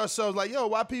asked ourselves like, yo,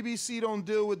 why PBC don't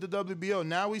deal with the WBO?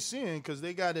 Now we seeing because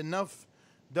they got enough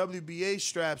WBA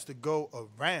straps to go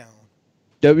around.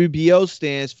 WBO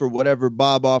stands for whatever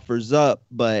Bob offers up,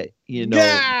 but you know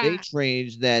they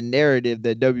changed that narrative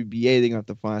that WBA they're gonna have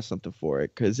to find something for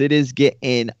it because it is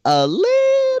getting a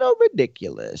little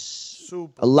ridiculous.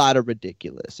 Super. A lot of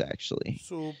ridiculous, actually.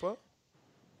 Super.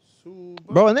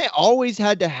 Bro, and they always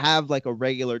had to have like a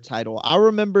regular title. I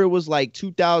remember it was like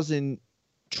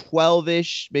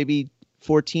 2012-ish, maybe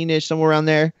 14-ish, somewhere around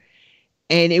there.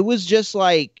 And it was just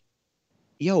like,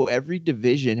 yo, every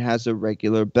division has a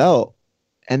regular belt.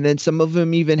 And then some of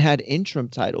them even had interim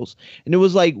titles. And it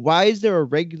was like, why is there a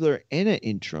regular and an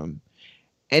interim?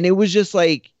 And it was just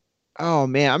like, oh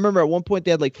man, I remember at one point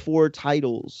they had like 4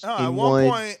 titles. At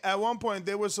one point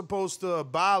they were supposed to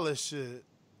abolish it.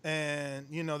 And,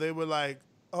 you know, they were like,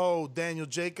 oh, Daniel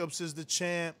Jacobs is the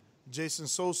champ. Jason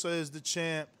Sosa is the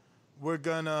champ. We're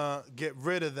going to get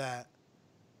rid of that.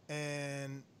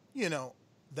 And, you know,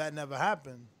 that never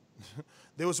happened.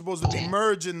 They were supposed to be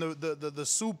merging the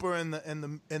super and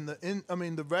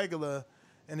the regular,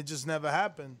 and it just never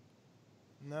happened.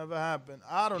 Never happened.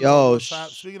 I don't know what's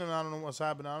happening. Speaking of I don't know what's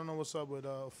happening, I don't know what's up with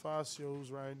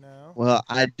Fascios right now. Well,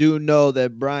 I do know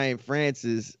that Brian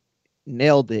Francis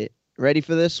nailed it. Ready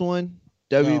for this one?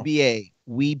 WBA,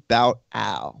 We Bout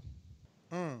Al.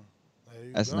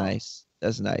 That's nice.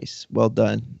 That's nice. Well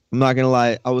done. I'm not going to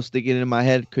lie. I was thinking in my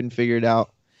head, couldn't figure it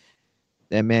out.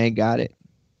 That man got it.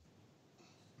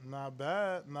 Not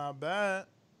bad. Not bad.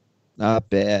 Not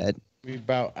bad. We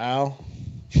Bout Al.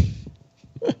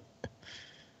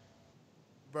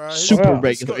 Bro, super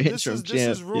regular interim champ. This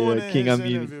is ruining King his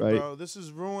Unmuted, interview, right? bro. This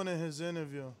is ruining his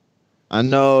interview. I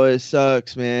know it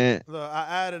sucks, man. Look, I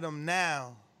added him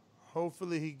now.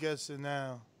 Hopefully he gets it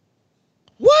now.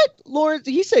 What? Lawrence,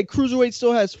 he said Cruiserweight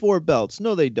still has 4 belts.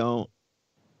 No, they don't.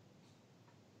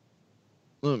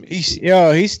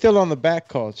 He's still on the back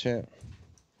call, champ.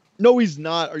 No, he's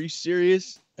not. Are you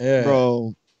serious? Yeah.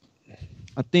 Bro,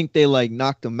 I think they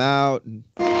knocked him out and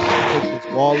took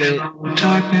his wallet.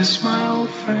 Darkness, my old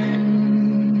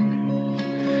friend.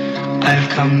 I've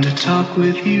come to talk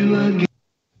with you again.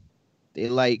 They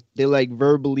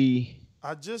verbally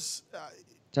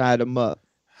tied him up.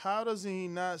 How does he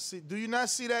not see? Do you not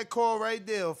see that call right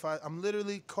there? If I'm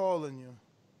literally calling you.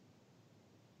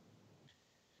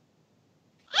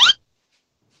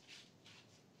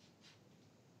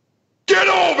 Get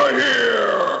over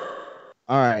here!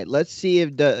 All right, let's see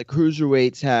if the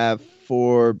cruiserweights have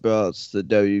 4 belts, the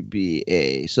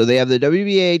WBA. So they have the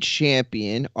WBA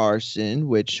champion, Arson,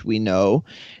 which we know.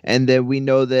 And then we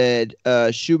know that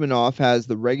Shumanov has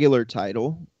the regular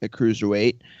title at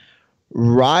cruiserweight.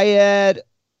 Riyad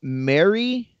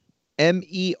Mary,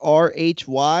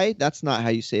 Merhy. That's not how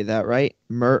you say that, right?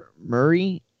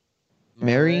 Murray,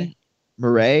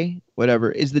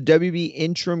 whatever, is the WB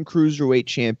interim cruiserweight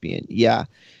champion. Yeah,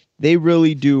 they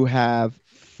really do have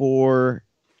 4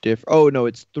 different. Oh no,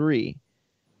 it's 3.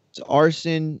 It's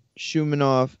Arson,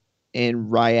 Shumanov,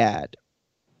 and Riyad.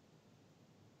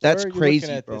 That's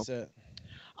crazy, bro.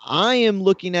 I am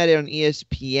looking at it on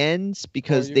ESPN's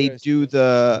because they do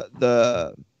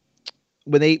the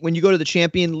when you go to the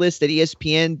champion list at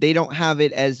ESPN, they don't have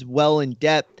it as well in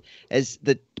depth as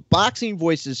the Boxing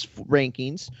Voices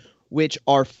rankings, which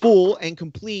are full and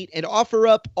complete and offer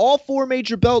up all 4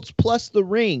 major belts plus the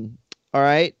ring. All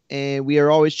right. And we are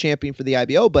always championing for the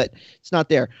IBO, but it's not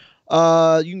there.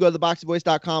 You can go to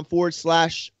theboxingvoice.com /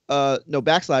 backslash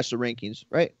the rankings,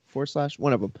 right? /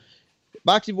 one of them.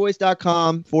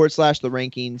 boxingvoice.com / the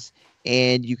rankings.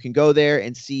 And you can go there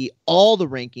and see all the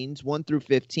rankings 1 through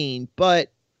 15.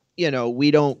 But, we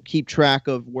don't keep track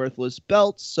of worthless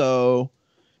belts. So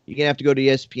you're going to have to go to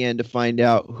ESPN to find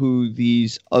out who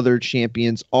these other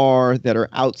champions are that are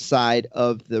outside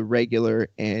of the regular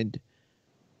and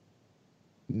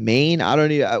main. I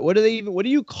don't know. What do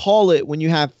you call it when you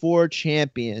have 4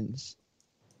 champions?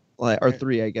 Or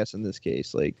 3, I guess, in this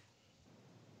case.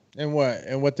 And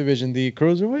what division? The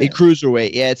cruiserweight? A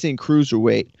cruiserweight. Yeah, it's in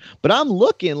cruiserweight. But I'm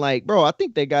looking bro, I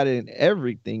think they got it in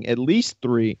everything. At least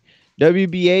 3.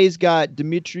 WBA's got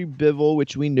Dimitri Bivol,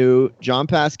 which we knew. John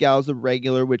Pascal's the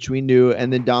regular, which we knew.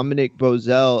 And then Dominic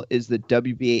Bozell is the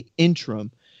WBA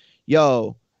interim.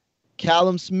 Yo,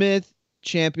 Callum Smith,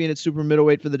 champion at super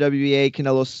middleweight for the WBA.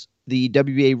 Canelo's the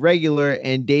WBA regular.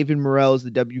 And David Morrell is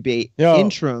the WBA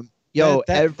interim. Yo,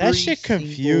 that shit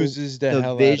confuses the hell out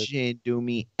of division,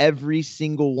 Doomy. Every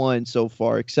single one so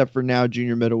far, except for now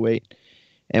junior middleweight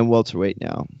and welterweight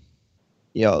now.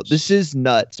 Yo, this is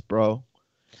nuts, bro.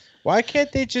 Why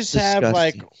can't they just have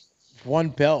 1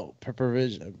 belt per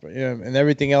provision, and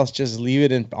everything else just leave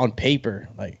it on paper?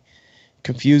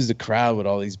 Confuse the crowd with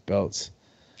all these belts.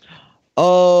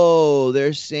 Oh,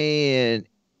 they're saying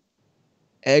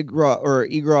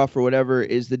Egroff or whatever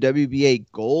is the WBA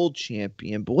gold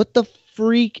champion, but what the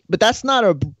freak? But that's not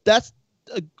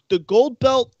the gold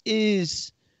belt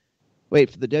is.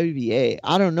 Wait, for the WBA,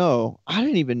 I don't know. I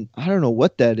don't know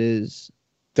what that is.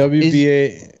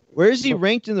 WBA. Where is he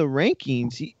ranked in the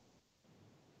rankings?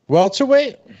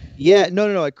 Welterweight? Yeah,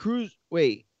 no. At cruise.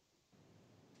 Wait.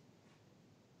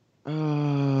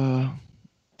 Damn.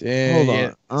 Hold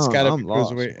on. It's gotta be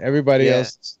cruiserweight. Everybody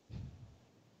else.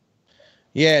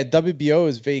 Yeah, WBO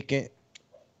is vacant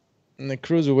in the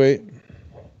cruiserweight.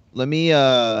 Let me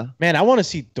man, I want to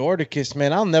see Dorticus,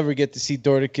 man. I'll never get to see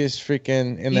Dorticus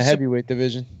freaking in the heavyweight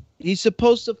division. He's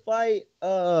supposed to fight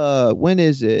when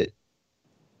is it?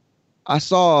 I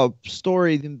saw a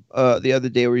story the other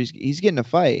day where he's getting a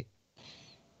fight.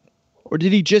 Or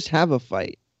did he just have a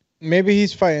fight? Maybe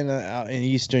he's fighting out in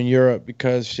Eastern Europe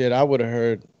because I would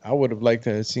have liked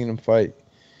to have seen him fight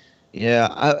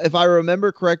Yeah, if I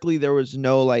remember correctly, there was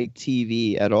no like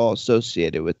TV at all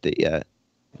associated with it yet.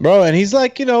 Bro, and he's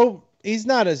like, he's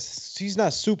not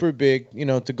super big,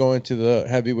 to go into the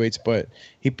heavyweights, but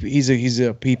he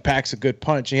packs a good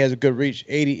punch. He has a good reach,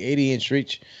 80-inch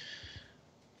reach.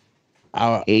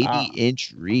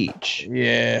 80-inch reach.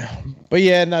 Yeah. But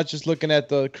yeah, not just looking at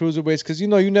the cruiserweights, because you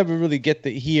never really get to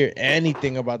hear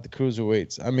anything about the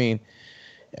cruiserweights. I mean,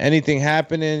 anything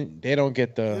happening, they don't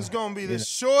get the. It's gonna be the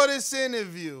shortest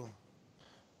interview.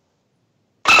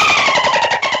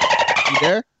 You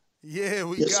there? Yeah,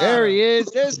 we got there. him. He is.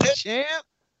 There's the champ.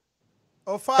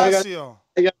 Ofacio.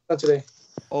 How you guys doing today?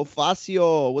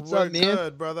 Ofacio, what's up, man? We're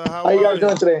good, brother. How you guys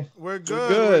doing today? We're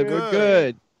good. We're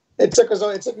good. It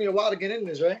took me a while to get in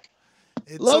this, right?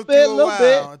 It little took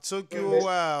bit. It took you a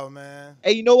while, man.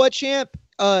 Hey, you know what, champ?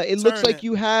 It looks like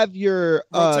you have your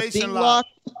Rotation thing lock.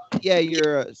 Yeah,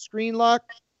 your screen lock.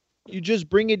 You just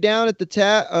bring it down at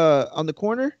the on the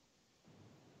corner.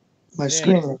 My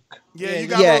screen lock. Yeah, you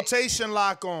got rotation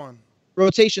lock on.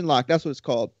 Rotation lock. That's what it's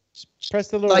called. Press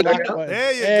the little button.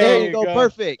 There you go.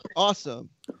 Perfect. Awesome.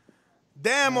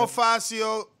 Damn,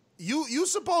 Ofacio, you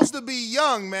supposed to be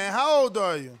young, man. How old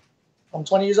are you? I'm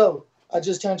 20 years old. I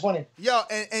just turned 20. Yo,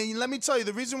 and let me tell you,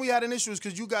 the reason we had an issue is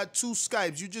because you got 2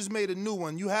 Skypes. You just made a new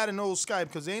one. You had an old Skype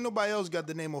because ain't nobody else got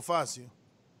the name Ofacio.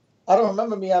 I don't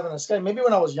remember me having a Skype. Maybe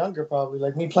when I was younger, probably.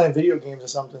 Like me playing video games or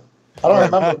something. I don't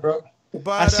remember, bro.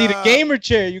 But I see the gamer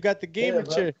chair. You got the gamer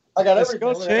chair. I got Let's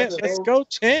everything. go, champ. Let's go,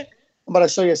 champ. I'm about to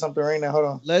show you something right now. Hold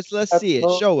on. Let's see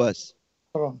it. Show us.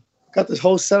 Hold on. Got this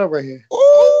whole setup right here.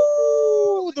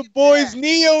 Ooh, the boy's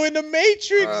Neo in the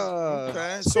Matrix.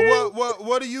 Okay. So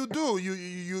what do?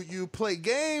 You play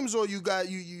games or you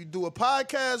do a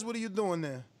podcast? What are you doing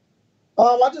there?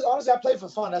 I play for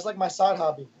fun. That's like my side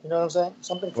hobby. You know what I'm saying?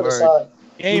 Something for the side.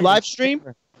 You live stream?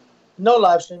 No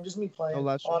live stream. Just me playing. No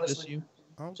live stream. Honestly. Just you.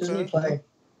 Okay. Just me playing.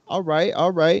 All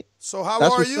right. So how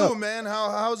That's are what's you, up. man?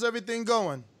 How's everything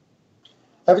going?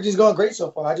 Everything's going great so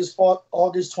far. I just fought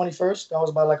August 21st. That was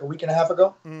about like a week and a half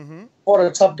ago. Mm-hmm. Fought a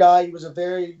tough guy. He was a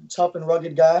very tough and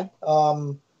rugged guy.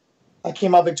 I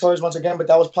came out victorious once again, but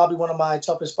that was probably one of my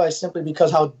toughest fights simply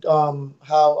because how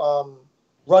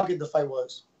rugged the fight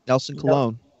was. Nelson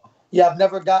Colon. Yeah, I've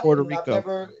never gotten Puerto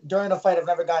Rico. During a fight, I've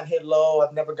never gotten hit low.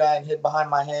 I've never gotten hit behind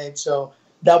my head. So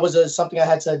that was something I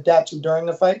had to adapt to during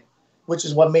the fight, which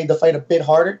is what made the fight a bit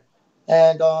harder.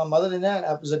 And other than that,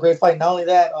 it was a great fight. Not only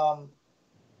that,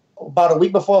 about a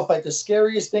week before a fight, the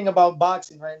scariest thing about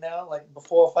boxing right now, like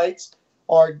before fights,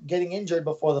 are getting injured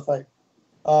before the fight.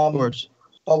 Of course.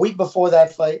 A week before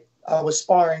that fight, I was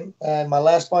sparring, and my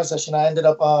last sparring session, I ended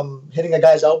up hitting a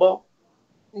guy's elbow.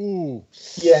 Ooh.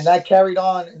 Yeah, and that carried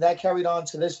on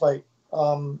to this fight.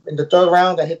 In the third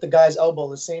round, I hit the guy's elbow,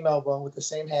 the same elbow with the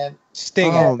same hand.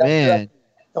 Sting. Oh, man.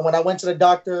 And when I went to the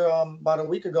doctor about a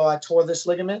week ago, I tore this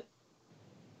ligament.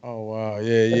 Oh, wow.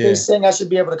 Yeah. They're saying I should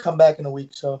be able to come back in a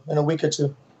week or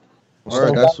two. All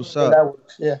right, that's what's up. That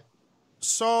works. Yeah.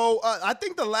 So I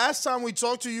think the last time we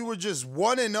talked to you, were just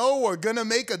 1-0 or gonna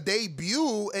make a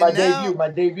debut. And My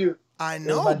debut. I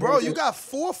know, bro. You got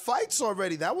 4 fights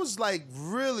already. That was like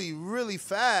really, really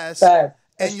fast.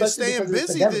 And you're staying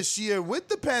busy this year with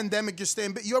the pandemic.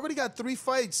 You already got 3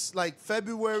 fights, like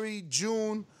February,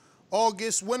 June,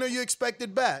 August. When are you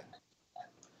expected back?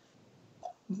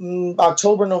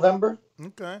 October, November.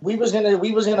 Okay. We was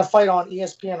gonna fight on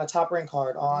ESPN, a Top Rank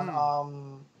card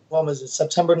on when was it?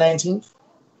 September 19th.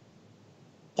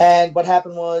 And what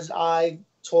happened was I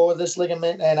tore this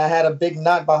ligament and I had a big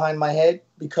knot behind my head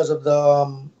because of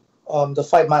the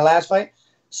fight, my last fight.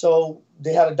 So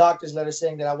they had a doctor's letter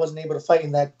saying that I wasn't able to fight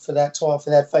for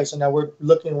that fight. So now we're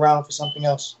looking around for something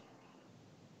else.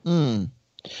 Man,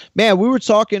 we were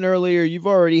talking earlier. You've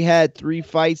already had 3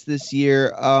 fights this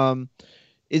year.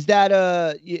 Is that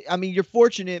I mean, you're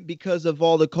fortunate because of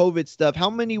all the COVID stuff. How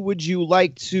many would you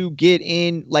like to get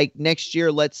in like next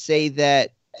year? Let's say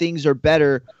that things are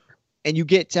better and you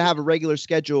get to have a regular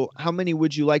schedule. How many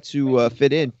would you like to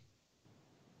fit in?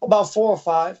 About 4 or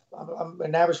 5. I'm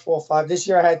an average 4 or 5. This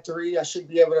year I had 3. I should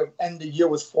be able to end the year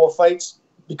with 4 fights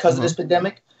because of this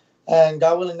pandemic. And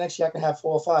God willing, next year I can have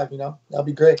 4 or 5, That'll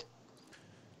be great.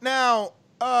 Now,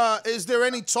 is there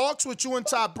any talks with you and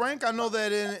Top Rank? I know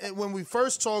that when we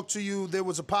first talked to you, there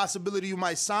was a possibility you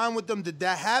might sign with them. Did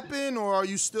that happen, or are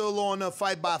you still on a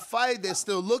fight-by-fight? They're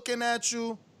still looking at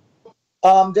you?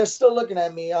 They're still looking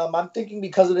at me. I'm thinking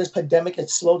because of this pandemic,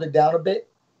 it slowed it down a bit,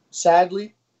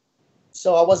 sadly.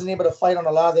 So I wasn't able to fight on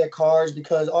a lot of their cards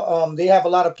because they have a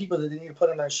lot of people that they need to put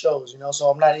on their shows, So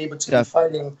I'm not able to be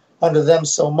fighting under them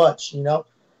so much,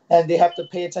 And they have to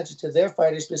pay attention to their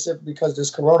fighters specifically because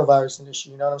there's coronavirus an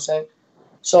issue, you know what I'm saying?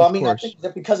 So, I mean, I think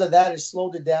that because of that, it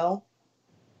slowed it down.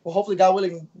 Well, hopefully, God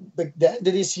willing, the end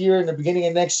of this year and the beginning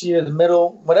of next year, the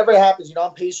middle, whatever it happens, you know,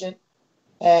 I'm patient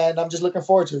and I'm just looking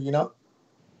forward to it, you know?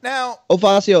 Now,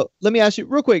 Ovacio, let me ask you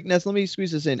real quick, Ness, let me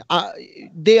squeeze this in.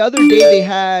 The other day they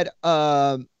had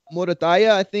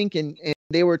Morataya, I think, and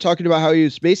they were talking about how he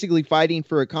was basically fighting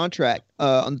for a contract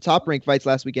on the Top Rank fights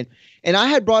last weekend. And I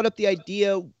had brought up the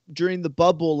idea during the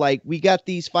bubble, like, we got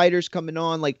these fighters coming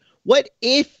on. Like, what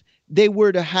if they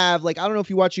were to have, like, I don't know if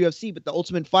you watch UFC, but the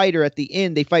Ultimate Fighter at the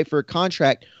end, they fight for a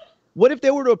contract. What if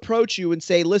they were to approach you and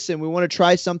say, listen, we want to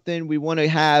try something. We want to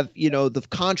have, you know, the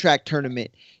contract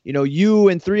tournament, you know, you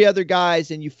and 3 other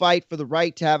guys, and you fight for the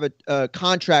right to have a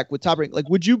contract with Top Rank. Like,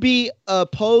 would you be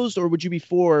opposed or would you be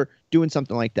for doing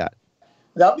something like that?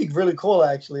 That'd be really cool,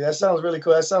 actually. That sounds really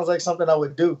cool. That sounds like something I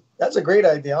would do. That's a great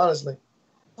idea, honestly.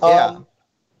 Yeah.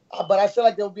 But I feel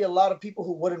like there'll be a lot of people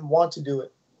who wouldn't want to do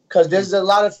it because there's a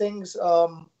lot of things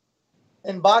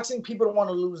in boxing. People don't want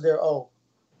to lose their O.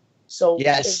 So in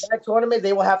that tournament,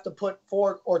 they will have to put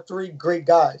 4 or 3 great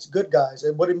guys, good guys.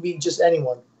 It wouldn't be just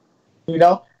anyone, you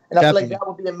know? And I feel like that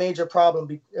would be a major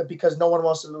problem because no one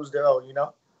wants to lose their O, you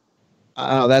know?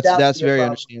 That's very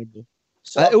understandable.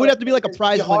 So it would have to be like a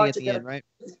prize money at the end, right?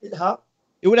 Huh?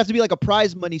 It would have to be like a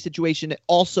prize money situation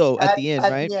also at the end,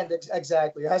 right? At the end,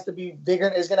 exactly. It has to be bigger.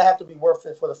 It's going to have to be worth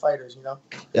it for the fighters, you know?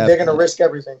 Definitely. They're going to risk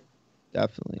everything.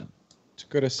 Definitely. It's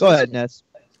good. Go ahead, Ness.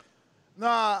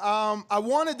 Nah, I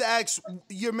wanted to ask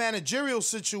your managerial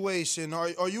situation.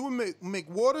 Are you with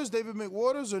McWaters, David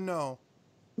McWaters, or no?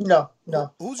 No.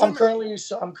 I'm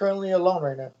currently alone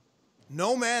right now.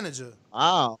 No manager.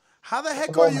 Wow. How the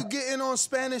heck are you getting on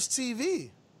Spanish TV?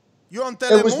 You're on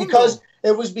Telemundo.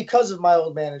 It was because of my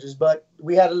old managers, but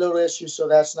we had a little issue, so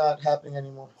that's not happening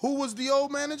anymore. Who was the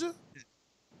old manager?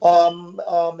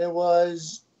 It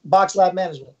was Box Lab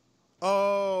Management.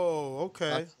 Oh,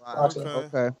 okay.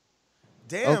 Okay.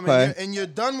 Damn, okay. And you're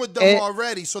done with them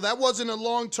already. So that wasn't a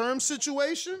long-term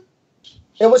situation?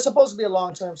 It was supposed to be a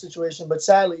long-term situation, but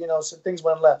sadly, you know, some things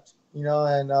went left, you know,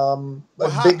 and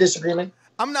a big disagreement.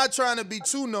 I'm not trying to be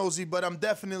too nosy, but I'm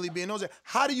definitely being nosy.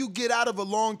 How do you get out of a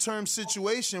long-term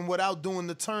situation without doing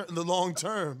the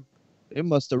long-term? It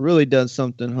must have really done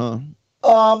something, huh?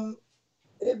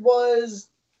 It was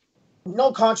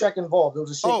no contract involved. It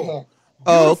was a shake hand.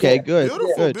 Oh, okay, good.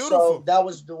 Beautiful. So that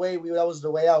was the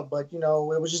way out. But you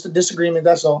know, it was just a disagreement.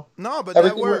 That's all. No, but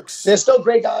that works. They're still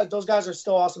great guys. Those guys are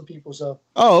still awesome people. So.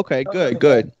 Oh, okay,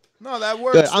 good. No, that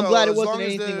works. Good. I'm glad it wasn't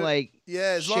anything like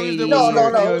shady.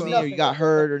 Or you got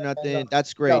hurt or nothing. No.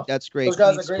 That's great. No. That's great. Those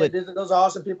guys are great. Those are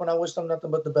awesome people, and I wish them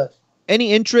nothing but the best.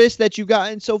 Any interest that you've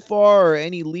gotten so far, or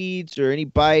any leads, or any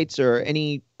bites, or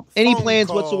any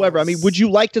plans whatsoever? I mean, would you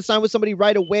like to sign with somebody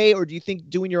right away, or do you think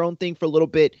doing your own thing for a little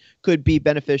bit could be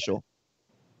beneficial?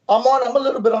 I'm a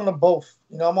little bit on the both.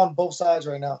 You know, I'm on both sides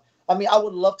right now. I mean, I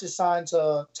would love to sign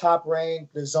to Top Rank,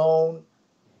 The Zone,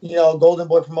 you know, Golden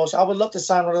Boy Promotion. I would love to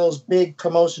sign one of those big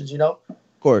promotions, you know?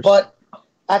 Of course. But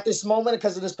at this moment,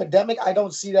 because of this pandemic, I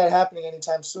don't see that happening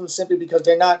anytime soon, simply because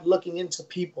they're not looking into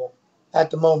people at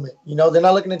the moment. You know, they're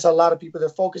not looking into a lot of people. They're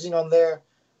focusing on their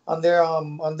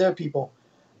people.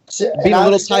 So, being a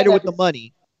little tighter with the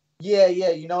money. Yeah,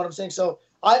 you know what I'm saying? So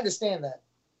I understand that.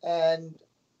 And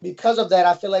because of that,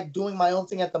 I feel like doing my own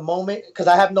thing at the moment, because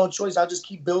I have no choice. I'll just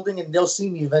keep building and they'll see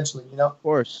me eventually, you know? Of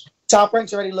course. Top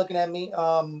Rank's already looking at me.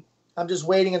 I'm just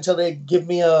waiting until they give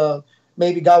me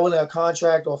maybe God willing, a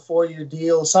contract or a 4-year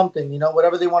deal, something, you know,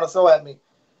 whatever they want to throw at me.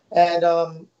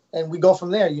 And we go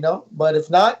from there, you know? But if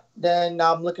not, then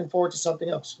I'm looking forward to something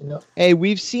else, you know? Hey,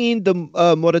 we've seen the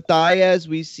Moratayas.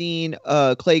 We've seen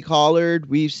Clay Collard.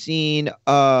 We've seen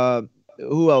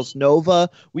who else? Nova.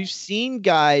 We've seen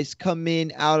guys come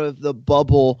in out of the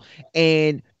bubble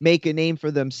and make a name for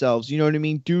themselves. You know what I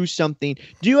mean? Do something.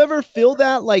 Do you ever feel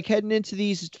that, like, heading into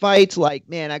these fights, like,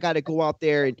 man, I got to go out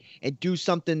there and do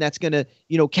something that's going to,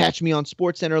 you know, catch me on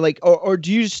SportsCenter? Like, or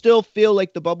do you still feel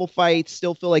like the bubble fights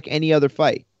still feel like any other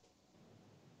fight?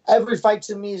 Every fight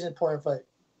to me is an important fight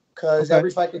because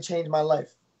every fight could change my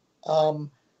life.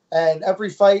 And every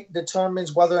fight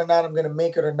determines whether or not I'm going to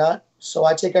make it or not. So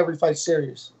I take every fight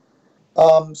serious.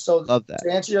 So love that.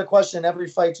 To answer your question, every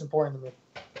fight's important to me.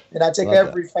 And I take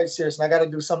every fight serious, and I got to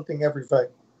do something every fight.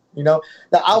 You know,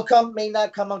 the outcome may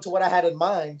not come up to what I had in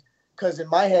mind because in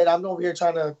my head, I'm over here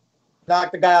trying to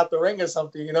knock the guy out the ring or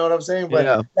something. You know what I'm saying?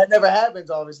 But that never happens,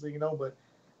 obviously, you know. But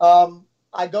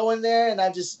I go in there and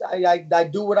I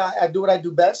do what I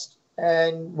do best,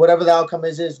 and whatever the outcome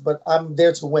is. But I'm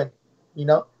there to win, you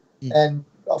know, and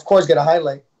of course get a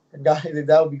highlight. And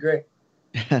that would be great.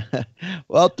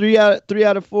 Well, three out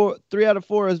of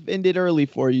four has ended early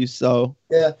for you, so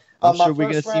yeah. I'm sure we're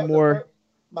gonna see more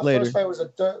my later. first fight was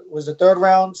the third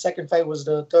round. Second fight was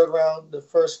the third round. The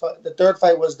third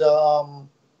fight was the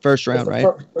First round, right?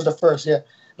 Was the first, yeah.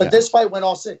 But this fight went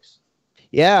all 6.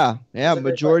 Yeah,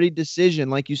 majority decision.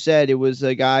 Like you said, it was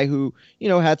a guy who,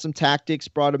 had some tactics,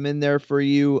 brought him in there for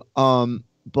you.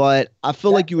 But I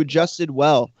feel like you adjusted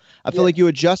well. I feel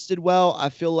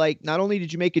like not only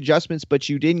did you make adjustments, but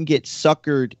you didn't get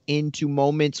suckered into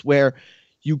moments where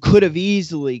you could have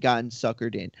easily gotten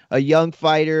suckered in. A young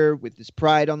fighter with his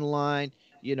pride on the line,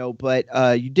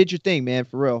 but you did your thing, man,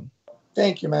 for real.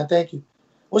 Thank you, man. Thank you.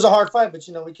 It was a hard fight, but,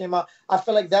 we came out. I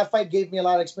feel like that fight gave me a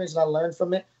lot of experience, and I learned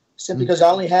from it simply because I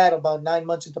only had about 9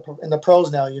 months in the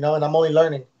pros now, and I'm only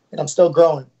learning, and I'm still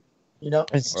growing,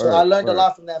 So I learned a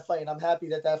lot from that fight, and I'm happy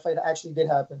that fight actually did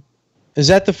happen. Is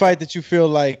that the fight that you feel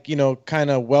like, kind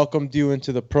of welcomed you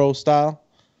into the pro style?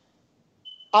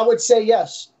 I would say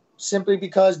yes, simply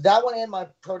because that one and my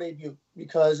pro debut.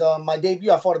 Because my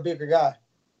debut, I fought a bigger guy.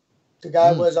 The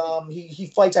guy was he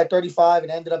fights at 35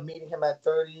 and ended up meeting him at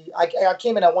 30. I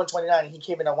came in at 129 and he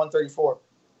came in at 134.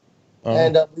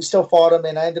 And we still fought him,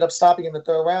 and I ended up stopping him in the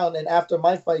third round. And after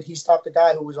my fight, he stopped the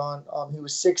guy who was on. He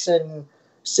was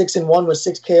 6-1 with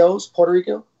 6 KOs, Puerto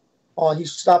Rico. He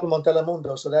stopped him on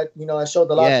Telemundo, so that that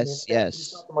showed a lot to me. Yes. He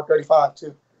stopped him on 35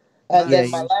 too. And then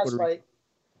my last fight,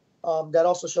 that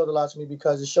also showed a lot to me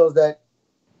because it shows that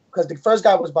because the first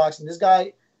guy was boxing, this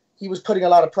guy he was putting a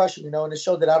lot of pressure, and it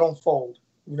showed that I don't fold.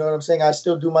 You know what I'm saying? I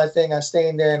still do my thing. I stay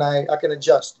in there and I can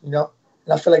adjust. And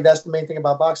I feel like that's the main thing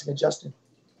about boxing, adjusting.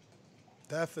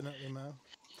 Definitely, man.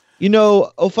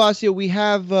 Ofacio, we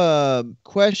have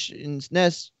questions.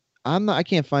 Ness, I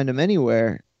can't find them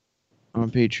anywhere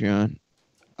on Patreon.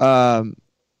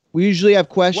 We usually have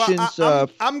questions. Well,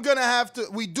 I'm gonna have to.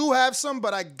 We do have some,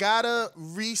 but I gotta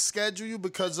reschedule you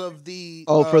because of the.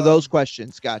 For those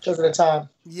questions, gotcha. Because of the time.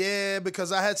 Yeah,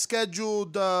 because I had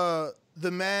scheduled the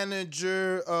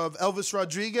manager of Elvis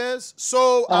Rodriguez,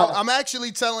 so I'm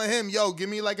actually telling him, "Yo, give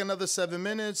me like another 7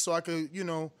 minutes so I could,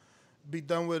 be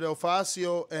done with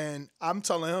Ofacio." And I'm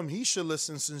telling him he should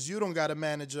listen since you don't got a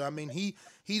manager. I mean,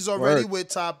 he's already with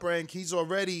Top Rank. He's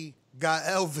already got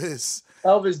Elvis.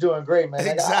 Elvis doing great, man.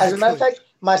 Exactly. As a matter of fact,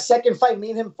 my second fight,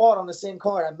 me and him fought on the same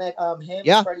card. I met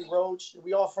him, Freddie Roach.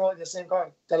 We all fought in the same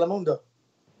card, Telemundo.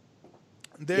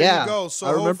 There you go. So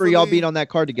I remember y'all being on that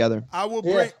card together. I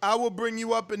will bring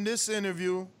you up in this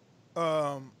interview,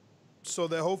 so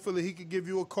that hopefully he could give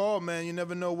you a call, man. You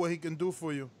never know what he can do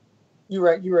for you. You're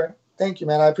right. Thank you,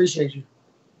 man. I appreciate you.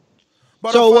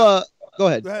 But go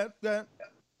ahead. Go ahead.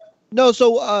 No,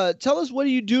 so tell us, what do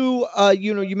you do?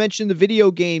 You mentioned the video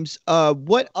games.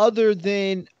 What other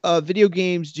than video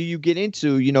games do you get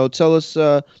into? Tell us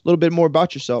a little bit more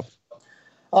about yourself.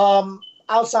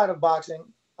 Outside of boxing,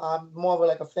 I'm more of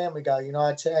like a family guy.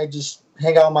 I just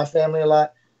hang out with my family a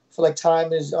lot. I feel like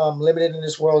time is limited in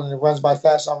this world and it runs by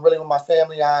fast. So I'm really with my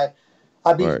family. I've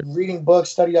been reading books,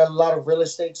 studied a lot of real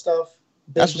estate stuff.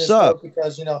 That's what's up.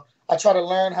 Because, I try to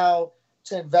learn how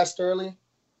to invest early.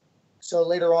 So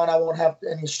later on, I won't have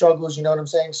any struggles, you know what I'm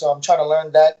saying? So I'm trying to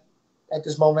learn that at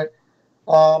this moment.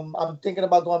 I'm thinking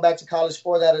about going back to college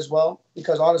for that as well,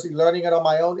 because honestly, learning it on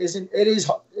my own is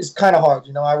kind of hard.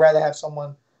 I'd rather have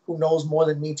someone who knows more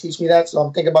than me teach me that. So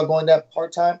I'm thinking about going that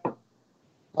part-time.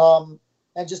 And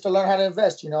just to learn how to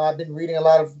invest. I've been reading a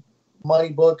lot of money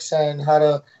books and how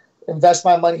to invest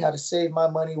my money, how to save my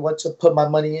money, what to put my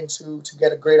money into to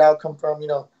get a great outcome from,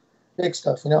 big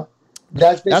stuff,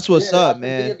 That's what's up,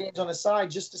 man. Video games on the side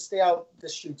just to stay out the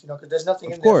streets, because there's nothing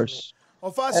in there. Of course.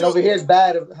 And over here is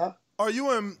bad, huh? Are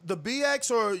you in the BX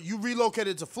or you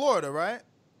relocated to Florida, right?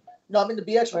 No, I'm in the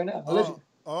BX right now. I live here.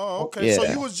 Oh, okay. Yeah. So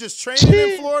you was just training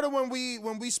in Florida when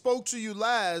we spoke to you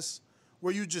last.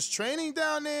 Were you just training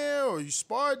down there, or you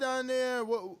sparred down there?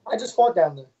 What? I just fought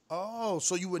down there. Oh,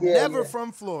 so you were never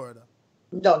from Florida?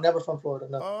 No, never from Florida.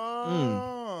 No.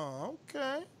 Oh,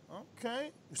 okay.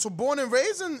 So born and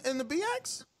raised in the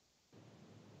BX?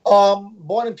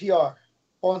 Born in PR,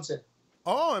 Ponce.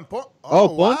 Oh,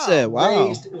 Ponce.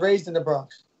 Wow. Raised in the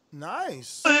Bronx.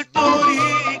 Nice.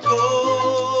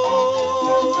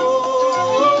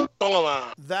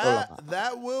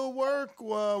 That will work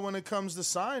when it comes to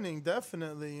signing,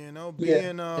 definitely.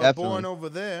 Being born over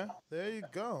there. There you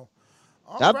go.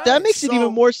 That makes it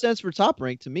even more sense for Top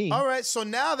Rank to me. All right, so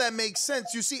now that makes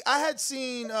sense. You see, I had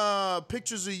seen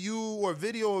pictures of you or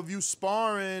video of you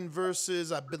sparring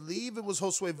versus, I believe it was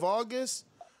Josue Vargas,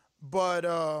 but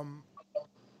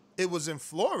it was in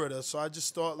Florida, so I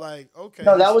just thought like, okay.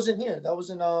 No, that was in here. That was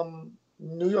in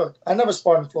New York. I never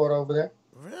sparred in Florida over there.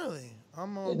 Really?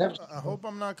 I hope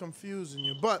I'm not confusing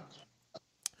you, but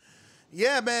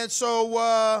yeah, man.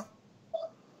 So,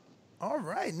 all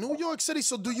right, New York City.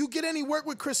 So, do you get any work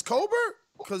with Chris Colbert?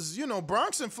 Because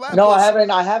Bronx and Flatbush. No, I haven't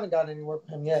gotten any work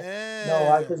with him yet. Yeah.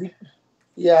 No,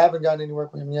 I haven't gotten any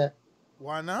work with him yet.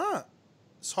 Why not?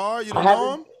 It's hard. You don't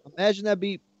know him. Imagine that'd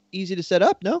be easy to set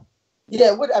up. No.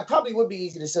 Yeah, it probably would be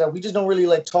easy to set up. We just don't really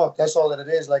talk. That's all that it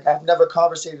is. I've never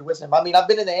conversated with him. I mean, I've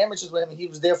been in the amateurs with him, and he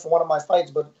was there for one of my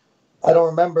fights, but I don't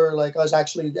remember us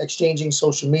actually exchanging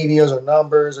social medias or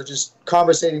numbers or just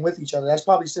conversating with each other. That's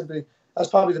probably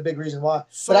the big reason why.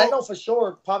 But I know for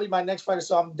sure, probably my next fighter,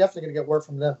 so I'm definitely gonna get work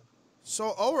from them.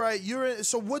 So all right,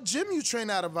 so what gym you train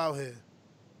out of out here?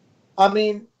 I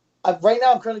mean, right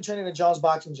now I'm currently training at John's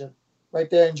Boxing Gym, right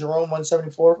there in Jerome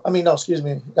 174. I mean, no, excuse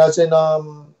me, that's in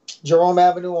Jerome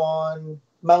Avenue on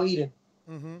Mount Eden.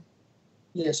 Mm-hmm.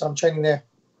 Yeah, so I'm training there.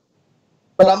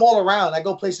 But I'm all around. I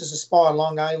go places to spar,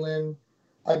 Long Island.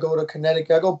 I go to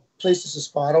Connecticut. I go places to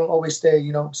spar. I don't always stay,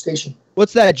 stationed.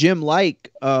 What's that gym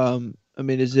like? I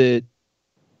mean, is it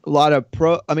a lot of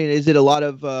is it a lot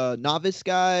of novice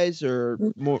guys or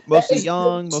mostly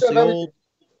young, mostly old?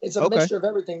 It's a mixture of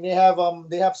everything. They have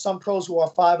some pros who are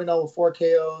 5-0 with 4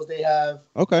 KOs. They have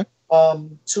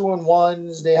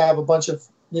 2-1s. They have a bunch of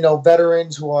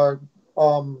veterans who are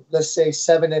let's say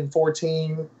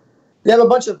 7-14. They have a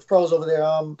bunch of pros over there.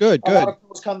 Good. A lot of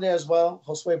pros come there as well.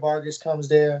 Josue Vargas comes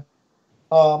there.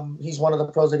 He's one of the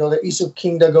pros that go there. Isu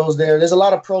Kingda goes there. There's a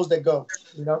lot of pros that go.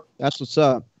 That's what's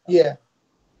up. Yeah.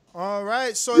 All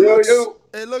right. So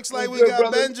it looks like we got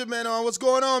brother? Benjamin on. What's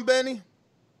going on, Benny?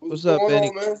 What's up,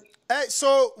 Benny? Hey,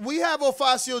 so we have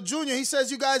Ofacio Jr. He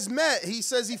says you guys met. He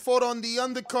says he fought on the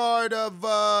undercard of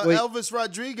Elvis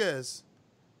Rodriguez.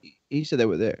 He said they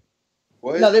were there.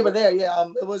 What? No, they were there. Yeah.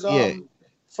 It was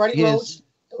Freddie Roach.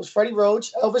 It was Freddie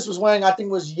Roach. Elvis was wearing, I think,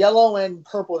 it was yellow and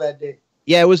purple that day.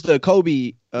 Yeah, it was the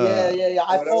Kobe. Yeah.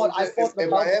 I fought the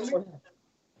Miami.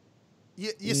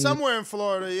 You're somewhere in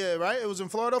Florida, yeah, right? It was in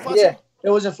Florida, Ofacio? Yeah, it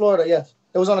was in Florida. Yes,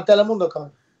 it was on a Telemundo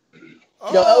card.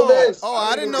 Elvis.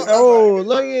 I didn't know. Oh,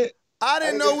 look at. I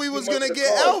didn't know we was gonna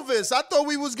get Elvis. I thought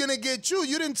we was gonna get you.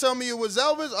 You didn't tell me it was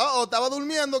Elvis. Estaba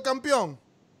durmiendo, campeón.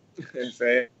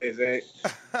 Sí.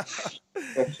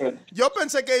 Yo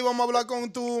pensé que íbamos a hablar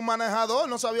con tu manejador.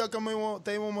 No sabía que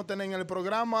te íbamos a tener en el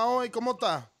programa hoy. ¿Cómo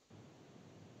está?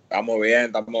 Estamos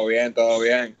bien, todo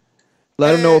bien.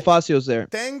 Let him know Ofacio's there.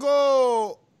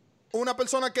 Tengo una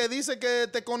persona que dice que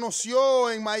te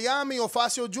conoció en Miami.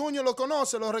 Ofacio Jr. ¿Lo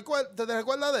conoce? ¿Te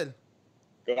recuerda de él?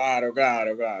 Claro.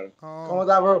 ¿Cómo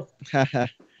está, bro?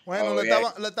 Bueno, le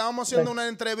estábamos haciendo una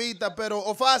entrevista, pero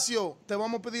Ofacio, te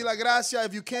vamos a pedir la gracia.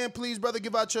 If you can, please, brother,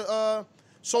 give out your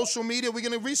social media. We're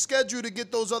going to reschedule to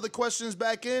get those other questions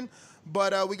back in,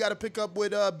 but we got to pick up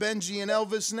with Benji and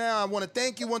Elvis now. I want to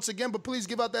thank you once again, but please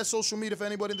give out that social media if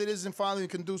anybody that isn't following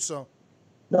can do so.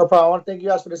 No problem. I want to thank you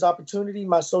guys for this opportunity.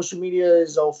 My social media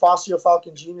is Ofacio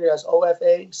Falcon Jr. That's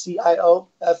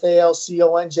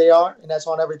OFACIOFALCON JR, and that's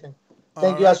on everything.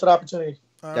 Thank you guys for the opportunity.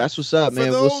 That's what's up, man.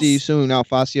 We'll see you soon,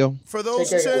 Alfacio. For those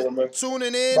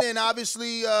tuning in and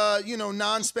obviously,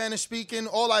 non-Spanish speaking,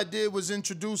 all I did was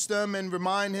introduce them and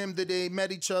remind him that they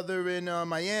met each other in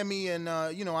Miami. And,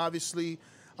 obviously,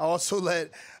 I also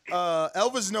let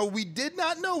Elvis know we did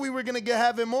not know we were going to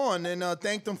have him on, and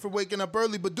thanked him for waking up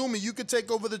early. But Dumi, you could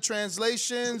take over the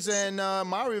translations. And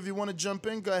Mario, if you want to jump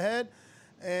in, go ahead.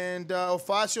 And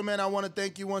Ofacio, man, I want to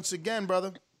thank you once again,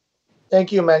 brother.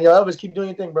 Thank you, man. Yo, Elvis, keep doing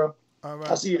your thing, bro. All right.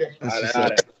 I'll see you there.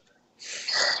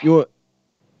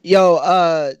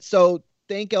 So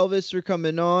thank Elvis for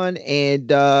coming on.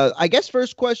 And I guess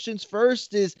first questions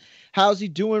first is, how's he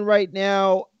doing right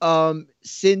now?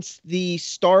 Since the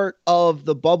start of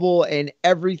the bubble and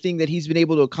everything that he's been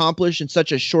able to accomplish in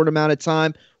such a short amount of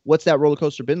time, what's that roller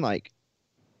coaster been like?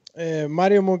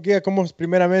 Mario Munguía,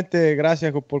 primeramente,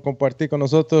 gracias por compartir con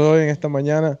nosotros hoy en esta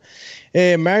mañana.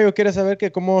 Mario quiere saber que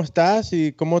cómo estás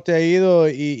y cómo te ha ido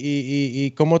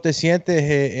y cómo te sientes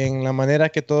en la manera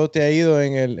que todo te ha ido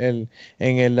en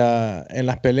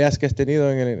las peleas que has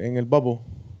tenido en el bubble.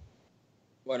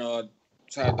 Bueno,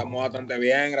 estamos bastante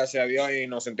bien, gracias a Dios, y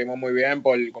nos sentimos muy bien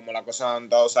por cómo las cosas han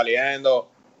estado saliendo,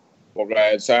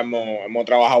 porque hemos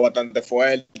trabajado bastante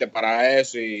fuerte para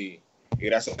eso y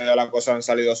gracias a Dios las cosas han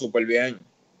salido súper bien.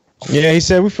 Yeah, he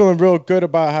said we're feeling real good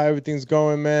about how everything's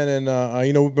going, man, and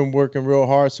we've been working real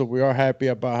hard, so we are happy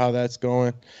about how that's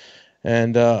going,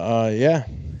 and yeah.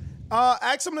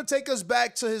 Ask him to take us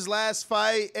back to his last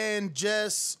fight and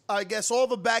just, I guess, all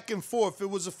the back and forth. It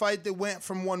was a fight that went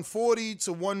from 140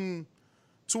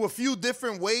 to a few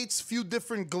different weights, few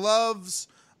different gloves.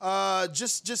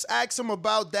 Just ask him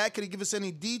about that. Could he give us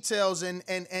any details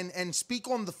and speak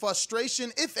on the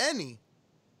frustration, if any?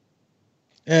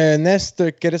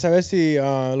 Néstor, ¿quieres saber si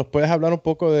los puedes hablar un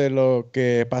poco de lo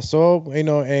que pasó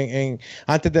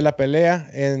antes de la pelea,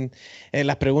 en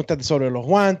las preguntas sobre los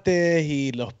guantes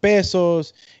y los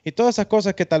pesos y todas esas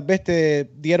cosas que tal vez te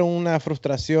dio una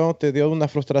frustración,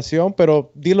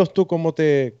 pero dilos tú cómo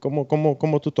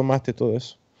tú tomaste todo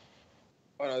eso?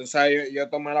 Bueno, o sea, yo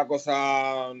tomé la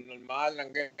cosa normal,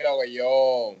 tranquilo, que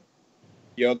yo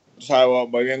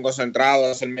voy bien concentrado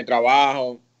a hacer mi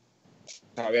trabajo.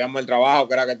 Sabíamos el trabajo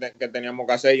que era que teníamos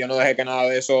que hacer. Yo no dejé que nada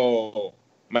de eso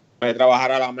me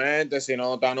trabajara la mente,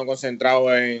 sino estábamos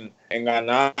concentrados en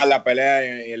ganar la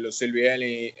pelea y en lucir bien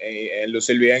y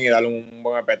darle un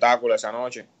buen espectáculo esa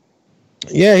noche.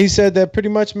 Yeah, he said that pretty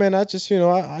much, man. I just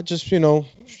ran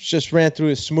through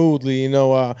it smoothly.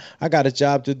 I got a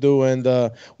job to do, and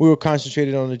we were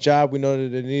concentrated on the job. We know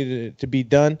that it needed to be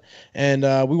done, and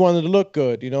we wanted to look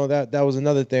good. That was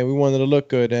another thing. We wanted to look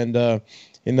good, and that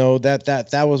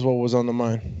was what was on the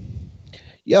mind.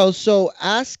 Yo, so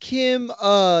ask him.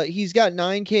 He's got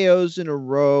 9 KOs in a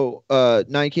row.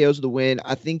 9 KOs to win.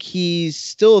 I think he's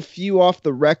still a few off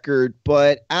the record,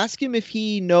 but ask him if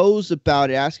he knows about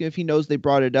it. Ask him if he knows they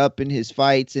brought it up in his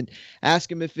fights, and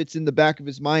ask him if it's in the back of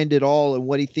his mind at all, and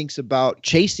what he thinks about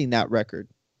chasing that record.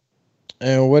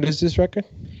 And what is this record?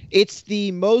 It's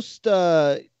the most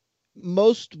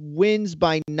wins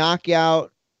by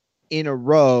knockout in a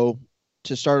row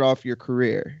to start off your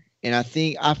career. And I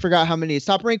forgot how many.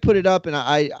 Top Rank put it up, and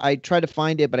I tried to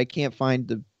find it, but I can't find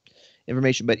the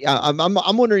information. But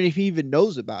I'm wondering if he even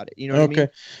knows about it. You know what I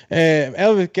mean?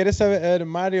 Elvis, ¿quieres saber,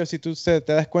 Mario, si tú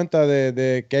te das cuenta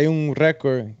de que hay un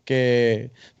récord que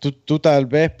tú tal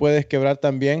vez puedes quebrar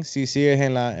también si sigues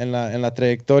en la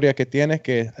trayectoria que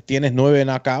tienes 9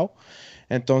 knockouts?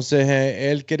 Entonces,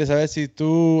 él quiere saber si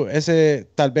ese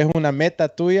tal vez una meta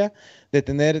tuya de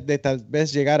tal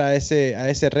vez llegar a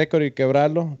ese récord y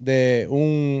quebrarlo, de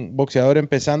un boxeador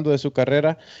empezando de su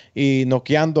carrera y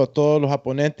noqueando a todos los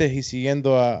oponentes y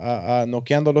siguiendo a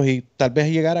noqueándolos y tal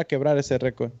vez llegar a quebrar ese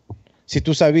récord. Si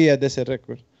tú sabías de ese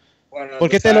récord. Bueno,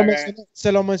 porque se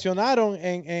lo mencionaron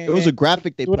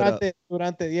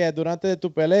durante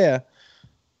tu pelea.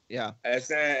 Yeah.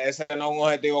 Ese no es un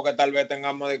objetivo que tal vez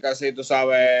tengamos de casi, tú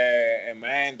sabes, en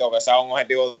mente, o que sea un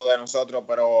objetivo de nosotros,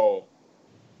 pero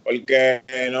porque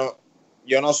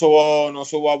yo no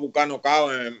subo a buscar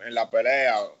knockout en la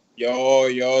pelea. Yo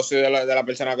soy de la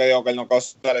persona que digo que el knockout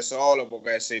sale solo,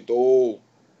 porque si tú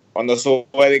cuando subes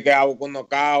a buscar un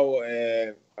knockout,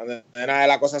 nada de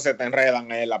las cosas se te enredan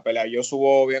en la pelea. Yo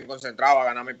subo bien concentrado a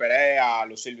ganar mi pelea, a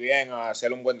lucir bien, a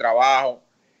hacer un buen trabajo.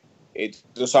 Y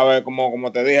tú sabes,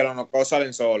 como te dije, los knockouts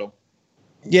salen solo.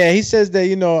 Yeah, he says that,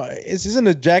 it's an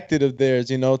objective of theirs,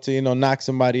 to, knock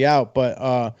somebody out.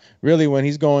 But really, when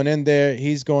he's going in there,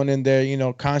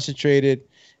 concentrated.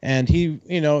 And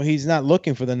he's not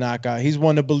looking for the knockout. He's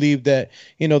one to believe that,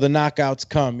 the knockouts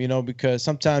come, because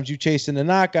sometimes you chasing the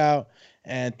knockout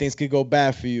and things could go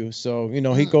bad for you. So,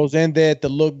 he goes in there to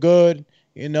look good,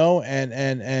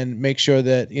 and make sure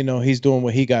that, he's doing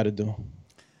what he got to do.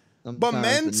 But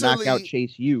mentally, knockout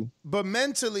chase you. But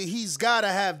mentally, he's got to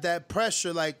have that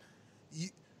pressure. Like,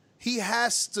 he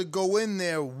has to go in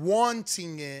there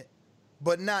wanting it,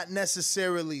 but not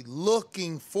necessarily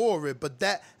looking for it. But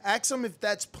ask him if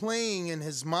that's playing in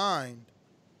his mind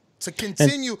to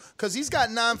continue, because he's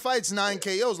got 9 fights, 9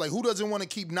 KOs. Like, who doesn't want to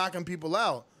keep knocking people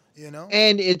out?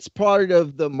 And it's part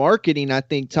of the marketing. I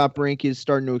think Top Rank is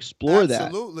starting to explore that.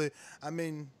 Absolutely. I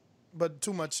mean, but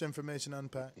too much information to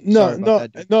unpack. No,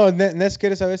 Nes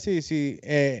quiere saber si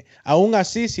aún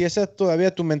así, si esa es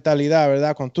todavía tu mentalidad,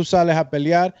 ¿verdad? Cuando tú sales a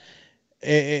pelear,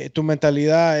 tu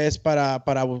mentalidad es para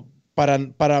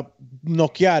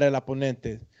noquear al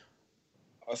oponente.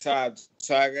 O sea, tú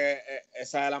sabes que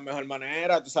esa es la mejor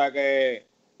manera. Tú sabes que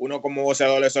uno como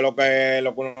boxeador, eso es lo que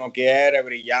uno quiere,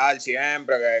 brillar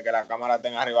siempre, que la cámara esté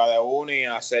arriba de uno y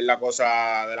hacer la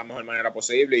cosa de la mejor manera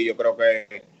posible. Y yo creo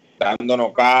que dando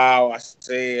knockout,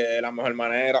 así es la mejor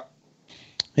manera.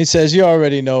 He says, you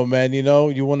already know, man.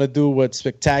 You want to do what's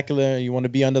spectacular. You want to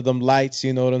be under them lights.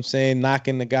 You know what I'm saying?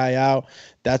 Knocking the guy out.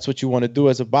 That's what you want to do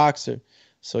as a boxer.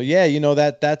 So yeah,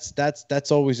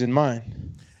 that's always in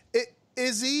mind.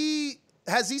 Has he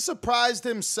surprised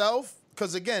himself?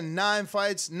 Because again, 9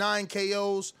 fights, 9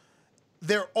 KOs.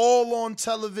 They're all on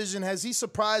television. Has he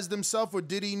surprised himself, or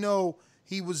did he know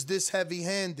he was this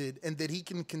heavy-handed and that he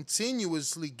can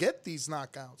continuously get these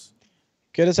knockouts?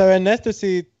 Quiero saber, Néstor,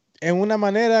 si en una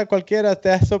manera cualquiera te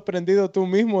has sorprendido tú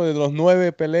mismo de los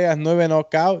 9 peleas, 9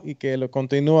 knockouts y que lo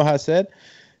continúas a hacer.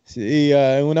 Sí,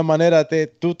 en una manera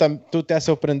tú te has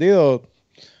sorprendido.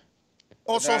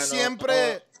 O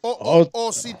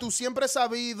si tú siempre has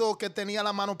sabido que tenía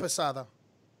la mano pesada.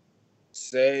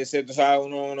 Sí, tú sabes,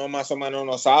 uno más o menos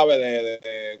no sabe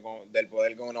del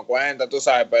poder que uno cuenta, tú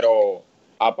sabes, pero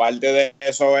aparte de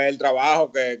eso es el trabajo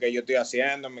que yo estoy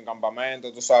haciendo en mi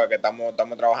campamento, tú sabes que estamos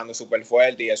trabajando súper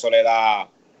fuerte y eso le da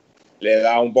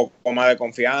un poco más de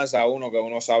confianza a uno, que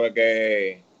uno sabe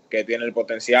que tiene el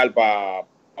potencial para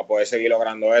poder seguir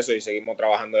logrando eso y seguimos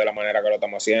trabajando de la manera que lo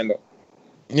estamos haciendo.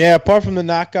 Yeah, apart from the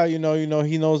knockout, he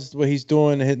knows what he's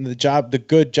doing, the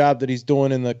good job that he's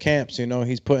doing in the camps.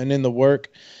 He's putting in the work,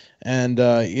 and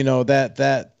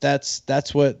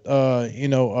that's what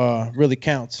really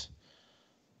counts.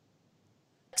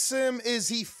 Is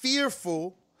he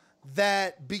fearful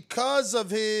that because of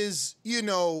his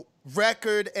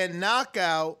record and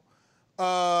knockout,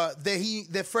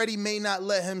 that Freddie may not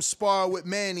let him spar with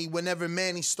Manny whenever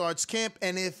Manny starts camp,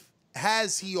 and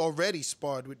has he already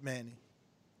sparred with Manny?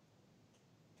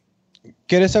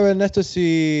 ¿Quieres saber, Ernesto,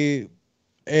 si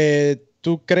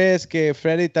tú crees que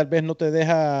Freddy tal vez no te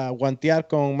deja guantear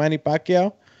con Manny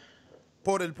Pacquiao?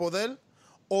 ¿Por el poder?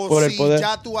 ¿O por si el poder.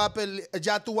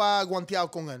 ya tú has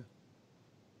guanteado con él?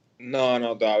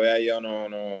 No, todavía yo no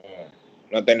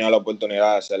he tenido la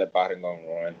oportunidad de hacerle sparring con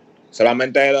él.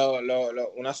 Solamente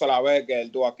una sola vez que él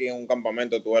estuvo aquí en un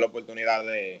campamento, tuve la oportunidad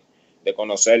de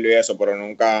conocerlo y eso, pero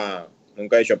nunca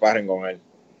he hecho sparring con él.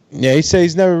 Yeah, he said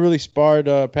he's never really sparred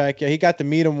Pacquiao. He got to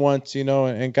meet him once,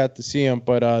 and got to see him,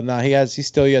 but he's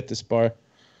still yet to spar.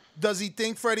 Does he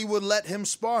think Freddie would let him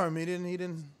spar him? He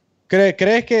didn't.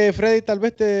 ¿Crees que Freddie tal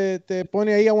vez te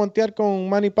pone ahí a guantear con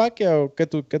Manny Pacquiao? ¿Qué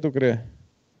tú crees?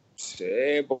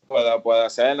 Sí, puede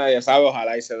ser, nadie sabe.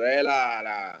 Ojalá y se dé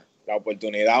la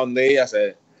oportunidad un día.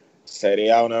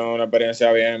 Sería una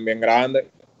experiencia bien grande.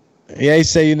 Yeah, he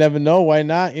said you never know. Why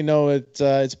not?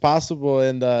 It's possible,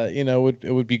 and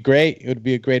it would be great. It would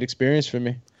be a great experience for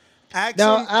me.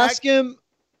 Ask him.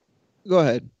 Go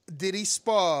ahead. Did he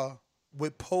spar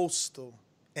with Postal,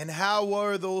 and how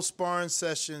were those sparring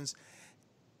sessions?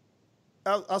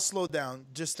 I'll slow down.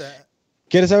 Just that.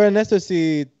 ¿Quieres saber, Ernesto,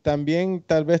 si también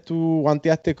tal vez tú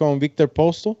guanteaste con Victor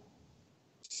Postal?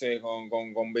 Sí,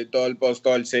 con Víctor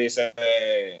Postal sí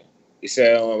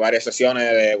hice varias sesiones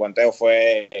de guanteo.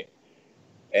 Fue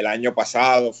el año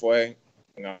pasado, fue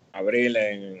en abril,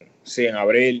 en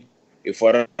abril, y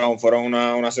fueron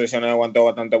unas sesiones de guanteo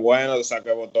bastante buenas. O sea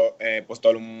que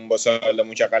Postal un boxeador de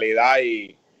mucha calidad,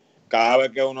 y cada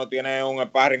vez que uno tiene un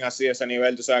sparring así de ese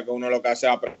nivel, tú sabes que uno lo que hace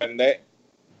es aprender.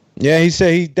 Yeah, he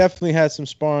said he definitely had some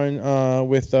sparring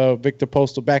with Victor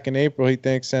Postal back in April, he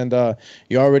thinks, and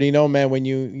you already know, man, when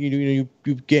you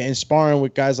get in sparring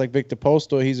with guys like Victor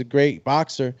Postal, he's a great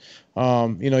boxer.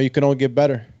 You can only get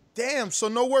better. Damn, so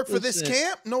no work for this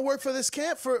camp? No work for this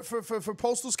camp? For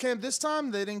Postal's camp this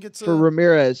time? They didn't get to... For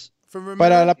Ramirez.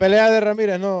 Para la pelea de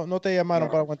Ramírez no te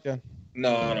llamaron para guantear.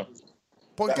 No.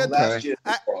 ¿Por qué?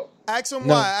 Ask him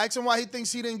why. Ask him why he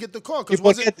thinks he didn't get the call.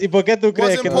 ¿Y por qué tú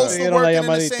crees que no te dieron la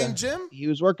llamadita? He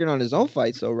was working on his own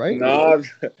fights, though, right? No.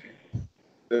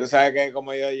 Tú sabes que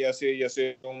como yo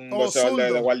soy un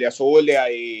boxeador de Guardia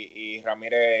Zulia y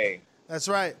Ramírez... That's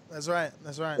right.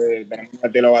 Tenemos un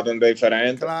estilo bastante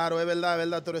diferente. Claro, es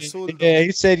verdad, tú eres zurdo. Yeah,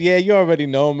 he said, yeah, you already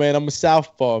know, man. I'm a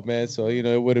southpaw, man. So, it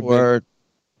would have been...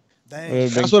 Dang.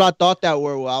 That's what I thought that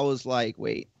word. I was like,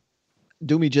 wait.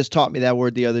 Doomy just taught me that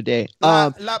word the other day.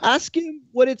 Ask him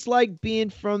what it's like being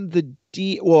from the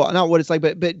well, not what it's like,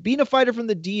 but being a fighter from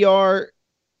the DR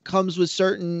comes with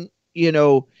certain,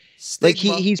 like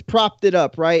he's propped it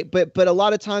up, right? But a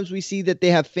lot of times we see that they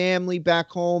have family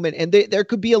back home, and there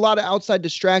could be a lot of outside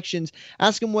distractions.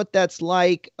 Ask him what that's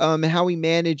like, how he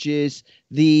manages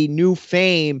the new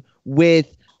fame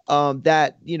with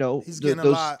that, those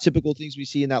typical things we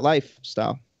see in that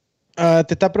lifestyle.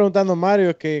 Te está preguntando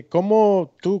Mario que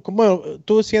cómo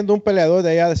tú siendo un peleador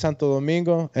de allá de Santo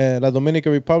Domingo, la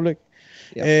Dominican Republic,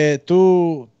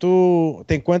 tú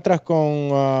te encuentras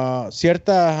con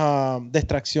ciertas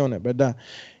distracciones, ¿verdad?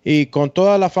 Y con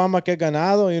toda la fama que has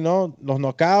ganado, los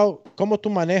knockouts, ¿cómo tú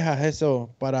manejas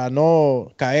eso para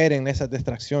no caer en esas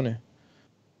distracciones?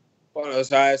 Bueno, o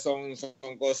sea, son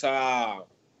cosas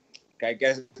que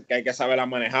hay que saberla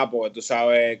manejar, porque tú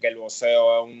sabes que el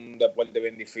boxeo es un deporte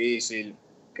bien difícil,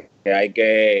 que hay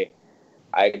que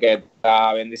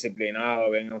estar bien disciplinado,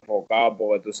 bien enfocado,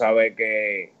 porque tú sabes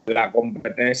que la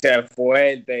competencia es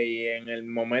fuerte, y en el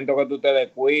momento que tú te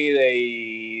descuides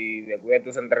y descuides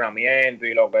tus entrenamientos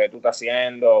y lo que tú estás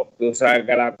haciendo, tú sabes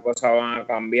que las cosas van a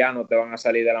cambiar, no te van a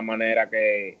salir de la manera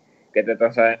que te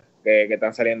que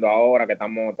están saliendo ahora, que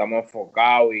estamos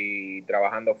enfocados y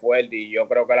trabajando fuerte, y yo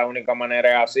creo que la única manera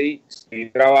es así,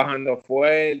 ir trabajando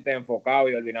fuerte, enfocado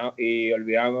y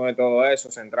olvidando de todo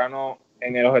eso, centrarnos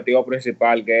en el objetivo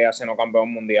principal, que es hacernos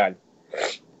campeón mundial.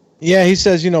 Yeah, he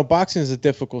says, boxing is a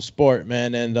difficult sport,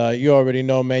 man, and you already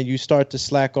know, man, you start to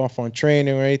slack off on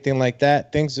training or anything like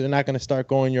that, things are not going to start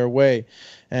going your way,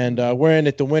 and we're in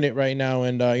it to win it right now,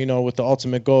 and, with the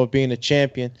ultimate goal of being a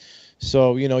champion.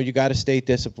 So, you got to stay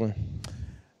disciplined.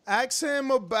 Ask him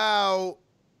about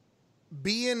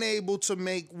being able to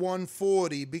make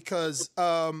 140 because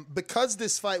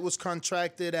this fight was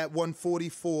contracted at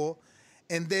 144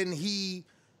 and then he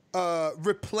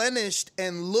replenished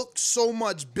and looked so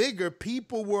much bigger.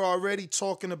 People were already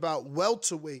talking about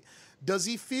welterweight. Does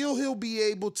he feel he'll be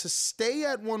able to stay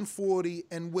at 140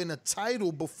 and win a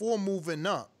title before moving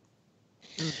up?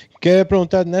 Quiero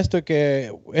preguntar, Néstor,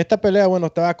 que esta pelea,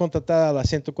 estaba contratada a las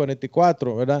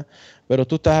 144, ¿verdad? Pero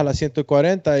tú estás a las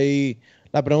 140 y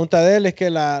la pregunta de él es que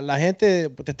la gente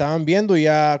te estaban viendo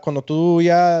ya cuando tú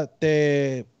ya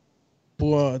te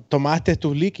tomaste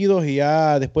tus líquidos y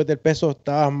ya después del peso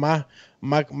estabas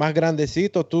más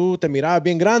grandecito, tú te mirabas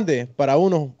bien grande para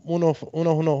unos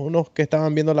que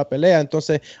estaban viendo la pelea,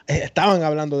 entonces estaban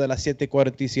hablando de las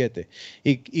 747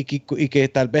 y que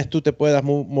tal vez tú te puedas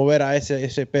mover a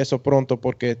ese peso pronto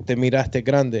porque te miraste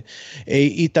grande,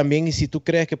 y también y si tú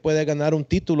crees que puedes ganar un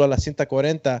título a las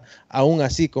 140 aún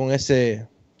así con ese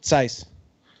size.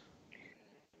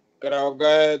 Creo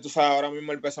que, tú sabes, ahora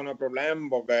mismo el peso no es problema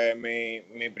porque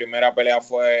mi primera pelea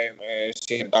fue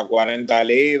 140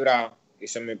 libras.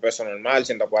 Hice mi peso normal,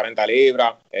 140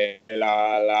 libras.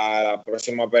 La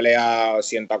próxima pelea,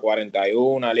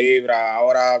 141 libras.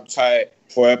 Ahora, ¿sabes?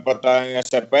 Fue para estar en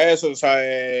ese peso,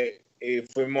 ¿sabes? Y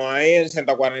fuimos ahí en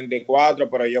 144,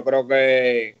 pero yo creo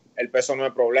que el peso no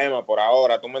es problema por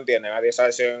ahora, ¿tú me entiendes? Nadie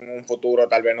sabe si en un futuro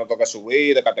tal vez no toque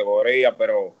subir de categoría,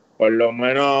 pero por lo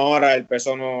menos ahora el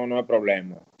peso no es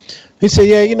problema. He said,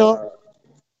 yeah,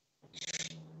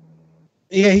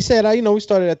 he said, we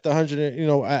started at the 100,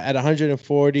 at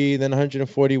 140, then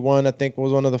 141, I think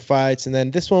was one of the fights. And then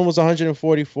this one was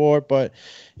 144. But,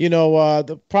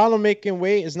 the problem making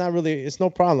weight is it's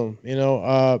no problem.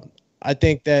 I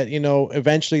think that,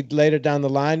 eventually later down the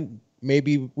line,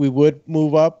 maybe we would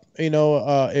move up,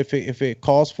 if it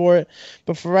calls for it.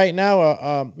 But for right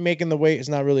now, making the weight is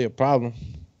not really a problem.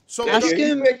 So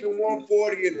he's making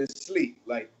 140 in his sleep.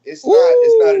 Like it's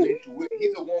not an issue.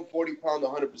 He's a 140 pounder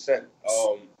 100%.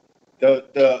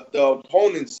 The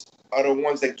opponents are the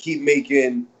ones that keep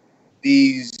making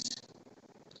these.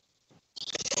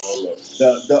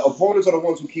 The opponents are the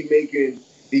ones who keep making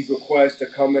these requests to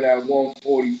come in at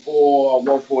 144 or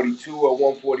 142 or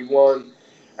 141.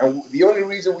 And the only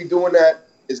reason we're doing that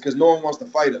is because no one wants to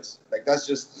fight us. Like that's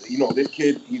just this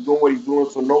kid. He's doing what he's doing,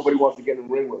 so nobody wants to get in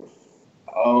the ring with him.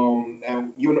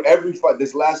 And every fight,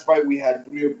 this last fight we had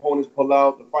 3 opponents pull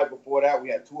out. The fight before that we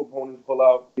had 2 opponents pull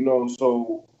out.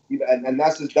 So and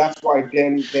that's why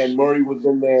Dan Murray was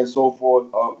in there and so forth.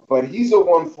 But he's a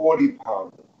 140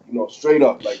 pounder, straight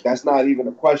up. Like that's not even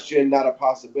a question, not a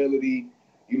possibility.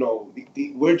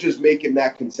 We're just making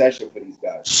that concession for these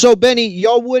guys. So, Benny,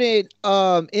 y'all wouldn't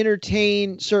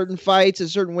entertain certain fights at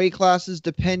certain weight classes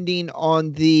depending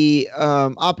on the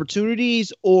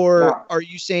opportunities, or are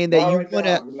you saying that you want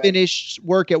to finish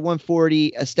work at 140,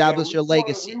 establish your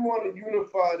legacy? We want to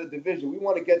unify the division. We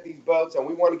want to get these belts, and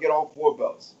we want to get all 4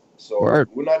 belts. So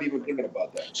we're not even thinking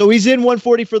about that. So he's in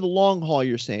 140 for the long haul,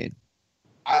 you're saying?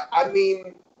 I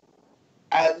mean,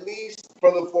 at least for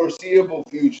the foreseeable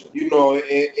future.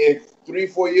 If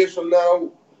 3-4 years from now,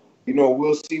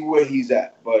 we'll see where he's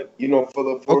at. But, for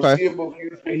the foreseeable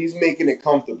future, he's making it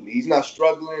comfortably. He's not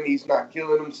struggling. He's not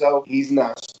killing himself. He's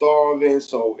not starving.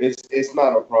 So it's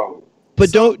not a problem.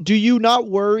 But do you not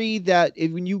worry that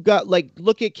when you got,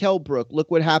 look at Kell Brook,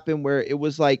 look what happened where it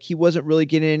was like he wasn't really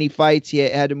getting any fights. He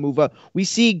had to move up. We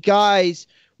see guys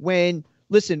when...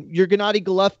 Listen, you're Gennady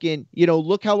Golovkin,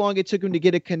 look how long it took him to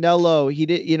get a Canelo. He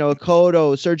did,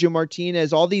 Cotto, Sergio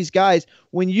Martinez, all these guys.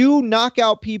 When you knock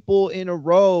out people in a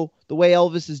row the way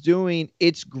Elvis is doing,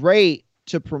 it's great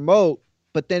to promote,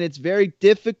 but then it's very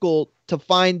difficult to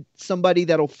find somebody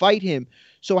that'll fight him.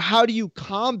 So how do you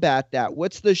combat that?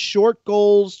 What's the short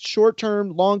goals,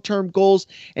 short-term, long-term goals,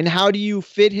 and how do you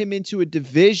fit him into a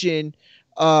division?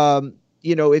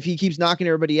 If he keeps knocking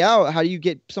everybody out, how do you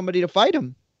get somebody to fight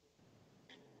him?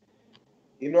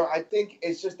 I think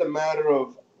it's just a matter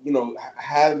of,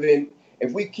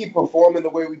 if we keep performing the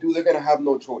way we do, they're going to have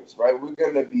no choice, right? We're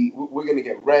going to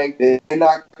get ranked. They're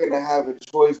not going to have a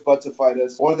choice but to fight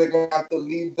us, or they're going to have to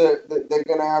leave they're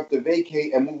going to have to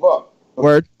vacate and move up.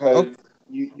 Word. Because,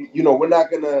 you know, we're not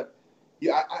gonna.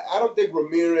 Yeah, I don't think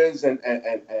Ramirez and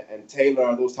Taylor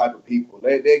are those type of people.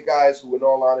 They're guys who, in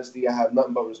all honesty, I have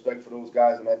nothing but respect for those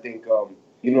guys, and I think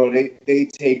you know, they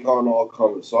take on all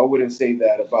comers. So I wouldn't say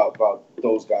that about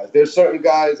those guys. There's certain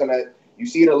guys, and you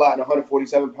see it a lot in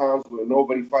 147 pounds where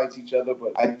nobody fights each other.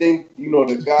 But I think, you know,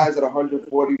 the guys at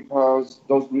 140 pounds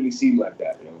don't really seem like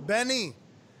that. You know? Benny.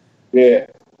 Yeah.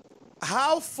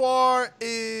 How far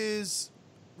is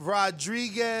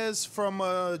Rodriguez from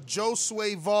a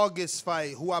Josue Vargas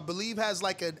fight, who I believe has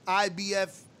like an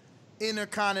IBF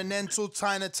Intercontinental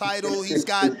kind of title? He's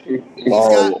got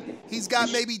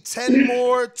maybe 10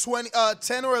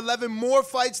 or 11 more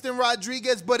fights than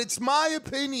Rodriguez, but it's my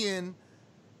opinion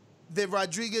that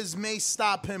Rodriguez may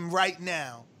stop him right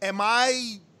now. Am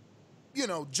I, you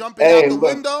know, jumping out the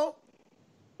window?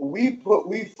 We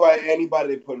fight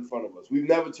anybody they put in front of us. We've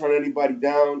never turned anybody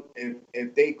down.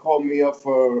 If they call me up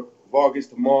for Vargas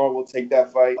tomorrow, we'll take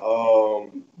that fight.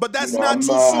 But that's not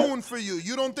too soon for you.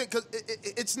 You don't think, because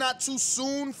it's not too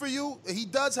soon for you? He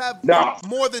does have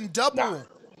more than double.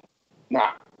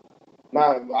 Nah.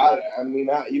 I mean,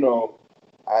 you know,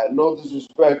 I no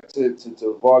disrespect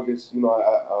to Vargas, you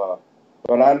know,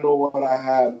 but I know what I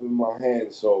have in my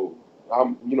hands, so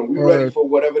you know, we're ready for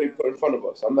whatever they put in front of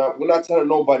us. We're not turning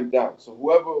nobody down. So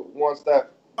whoever wants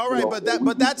that. All right, you know,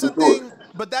 but that's a thing.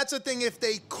 But that's a thing. If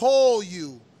they call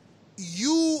you,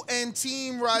 you and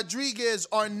Team Rodriguez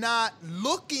are not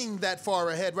looking that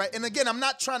far ahead, right? And again, I'm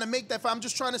not trying to make that. I'm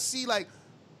just trying to see like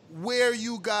where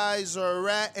you guys are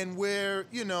at and where,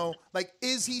 you know, like,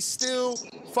 is he still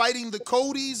fighting the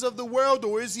Codys of the world,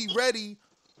 or is he ready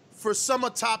for some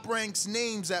of Top Rank's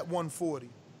names at 140?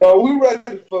 We're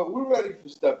ready for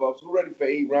step ups. We're ready for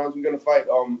 8 rounds. We're gonna fight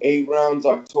 8 rounds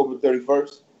October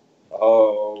 31st.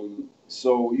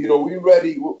 So you know, we're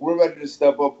ready to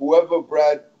step up. Whoever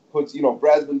Brad puts, you know,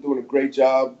 Brad's been doing a great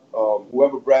job.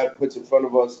 Whoever Brad puts in front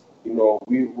of us, you know,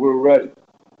 we're ready.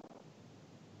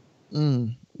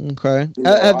 Okay. You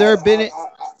know, Have there been?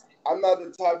 I'm not the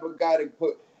type of guy to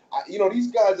put. You know,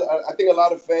 these guys. I think a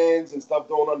lot of fans and stuff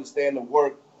don't understand the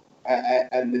work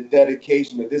and the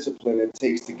dedication, the discipline it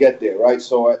takes to get there, right?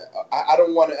 So I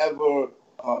don't want to ever,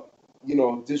 you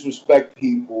know, disrespect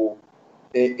people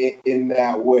in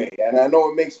that way. And I know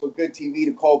it makes for good TV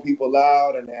to call people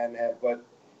out, but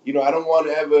you know, I don't want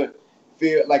to ever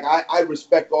feel like I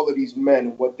respect all of these men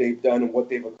and what they've done and what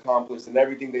they've accomplished and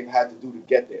everything they've had to do to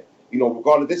get there. You know,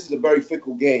 regardless, this is a very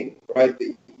fickle game, right?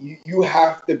 You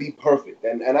have to be perfect.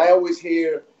 And I always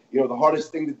hear, you know, the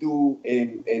hardest thing to do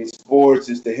in sports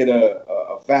is to hit a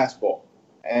fastball.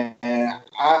 And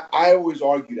I always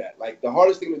argue that. Like, the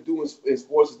hardest thing to do in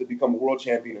sports is to become a world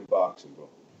champion in boxing, bro.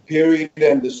 Period.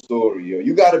 End of story, yo.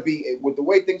 You got to be, with the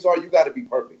way things are, you got to be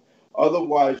perfect.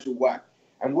 Otherwise, you're whack.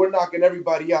 And we're knocking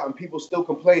everybody out, and people still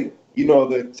complaining. You know,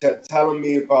 they're telling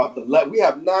me about the level. We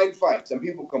have 9 fights, and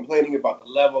people complaining about the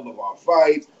level of our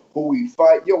fights, who we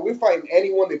fight. Yo, we're fighting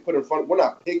anyone they put in front. We're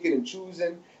not picking and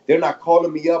choosing. They're not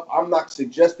calling me up. I'm not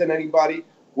suggesting anybody.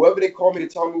 Whoever they call me to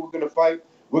tell me we're going to fight,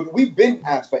 we've been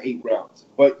asked for 8 rounds.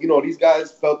 But, you know, these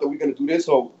guys felt that we're going to do this,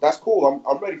 so that's cool.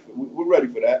 I'm ready for it. We're ready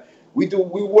for that. We're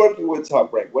working with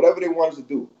Top Rank, whatever they want us to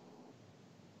do.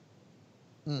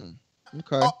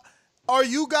 Okay. Are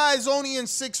you guys only in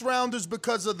 6-rounders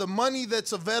because of the money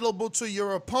that's available to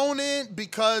your opponent,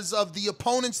 because of the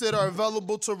opponents that are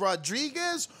available to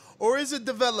Rodriguez, or is it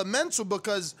developmental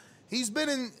because he's been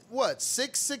in, what,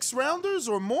 6 rounders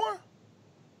or more?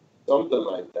 Something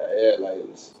like that, yeah, like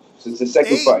since the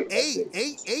second fight.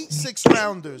 Eight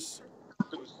 6-rounders.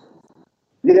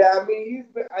 Yeah, I mean, he's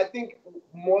been, I think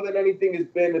more than anything, it's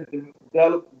been a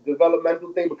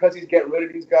developmental thing because he's getting rid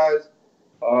of these guys.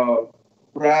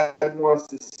 Brad wants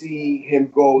to see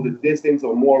him go the distance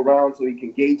or more rounds so he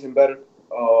can gauge him better.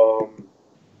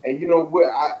 And, you know,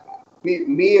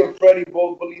 me and Freddie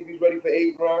both believe he's ready for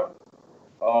 8 rounds.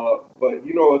 But,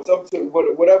 you know, it's up to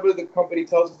whatever the company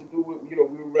tells us to do, you know,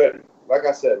 we're ready. Like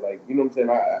I said, like, you know what I'm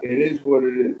saying? It is what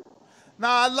it is.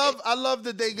 Nah, I love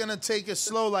that they're going to take it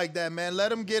slow like that, man. Let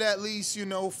them get at least, you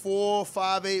know, 4,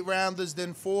 5, 8 rounders,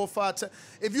 then 4, 5, 10.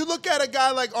 If you look at a guy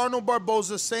like Arnold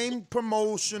Barboza, same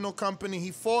promotional company,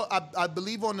 he fought, I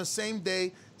believe, on the same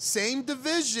day, same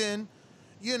division,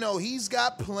 you know, he's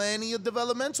got plenty of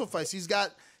developmental fights. He's got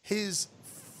his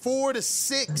 4 to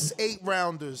 6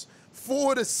 8-rounders,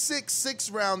 4 to 6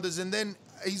 6-rounders, and then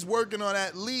he's working on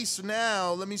at least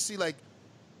now, let me see, like,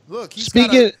 look, he's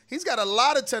got a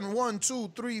lot of 10. 1,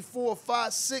 2, 3, 4,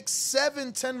 5, 6,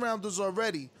 7 10-rounders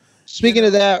already. Speaking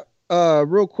of that,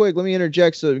 real quick, let me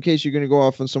interject so in case you're going to go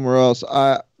off on somewhere else.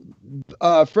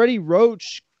 Freddie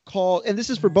Roach called, and this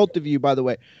is for both of you, by the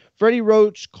way. Freddie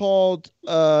Roach called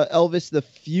Elvis the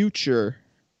future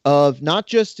of not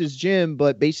just his gym,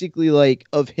 but basically like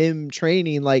of him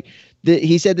training. Like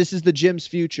he said, this is the gym's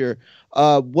future.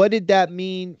 What did that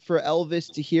mean for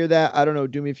Elvis to hear that? I don't know,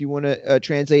 Doomy, if you want to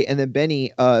translate, and then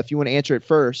Benny, if you want to answer it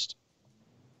first.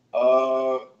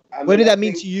 What did that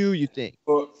mean to you? You think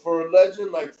for a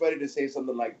legend like Freddie to say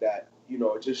something like that, you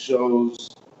know, it just shows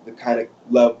the kind of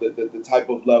level, the type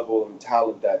of level and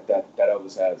talent that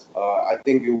Elvis has. I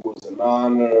think it was an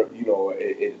honor. You know,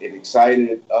 it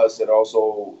excited us, and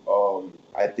also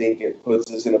I think it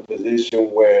puts us in a position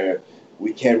where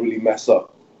we can't really mess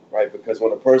up, right? Because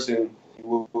when a person,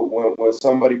 when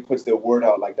somebody puts their word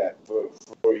out like that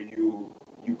for you,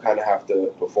 you kind of have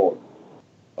to perform.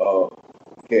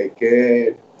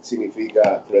 ¿Qué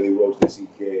significa Freddie Roach decir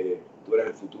que tú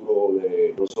eres el futuro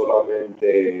de no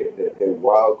solamente de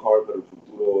Wild Card, pero el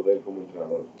futuro de él como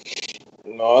entrenador?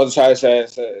 No, sabes,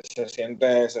 se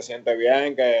siente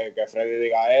bien que Freddy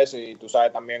diga eso, y tú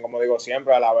sabes también, como digo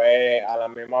siempre, a la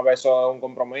misma vez eso es un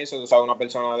compromiso. Tú sabes, una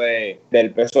persona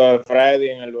del peso de Freddy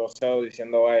en el boxeo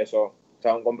diciendo eso, o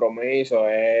sea, un compromiso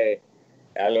es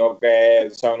algo que,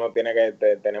 o sea, uno tiene que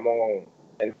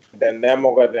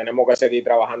entendemos que tenemos que seguir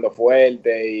trabajando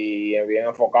fuerte y bien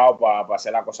enfocado para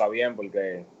hacer la cosa bien,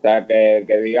 porque, o sea,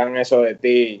 que digan eso de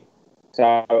ti,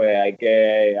 ¿sabes?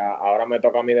 Ahora me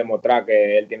toca a mí demostrar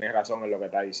que él tiene razón en lo que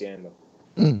está diciendo.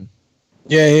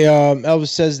 Yeah, Elvis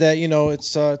says that, you know,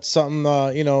 it's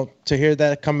something, you know, to hear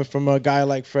that coming from a guy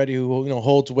like Freddie who, you know,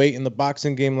 holds weight in the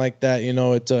boxing game like that, you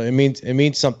know, it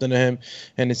means something to him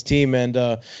and his team. And,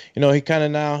 you know, he kind of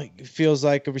now feels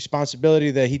like a responsibility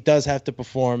that he does have to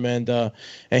perform, and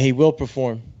he will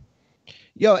perform.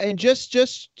 Yo, and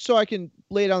just so I can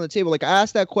lay it on the table, like I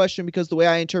asked that question because the way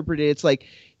I interpret it, it's like,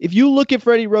 if you look at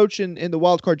Freddie Roach in the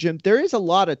Wild Card gym, there is a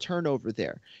lot of turnover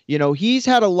there. You know, he's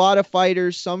had a lot of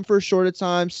fighters, some for a shorter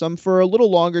time, some for a little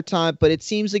longer time, but it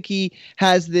seems like he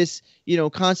has this, you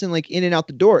know, constant like in and out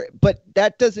the door. But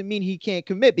that doesn't mean he can't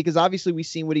commit, because obviously we've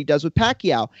seen what he does with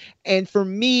Pacquiao. And for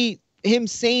me, him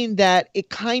saying that,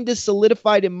 it kind of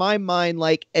solidified in my mind,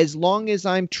 like, as long as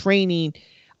I'm training,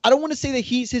 I don't want to say that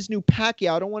he's his new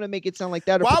Pacquiao. I don't want to make it sound like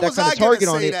that or put that kind of target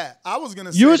on it. I was going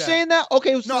to say that. You were saying that?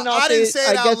 Okay. So no, I didn't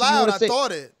say it out loud. I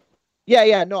thought it.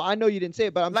 Yeah. No, I know you didn't say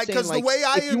it, but I'm saying, like,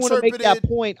 if you want to make that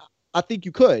point, I think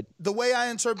you could. The way I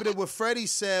interpreted what Freddie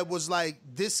said was like,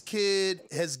 this kid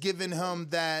has given him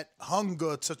that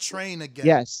hunger to train again.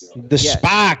 Yes. The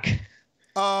spark.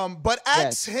 But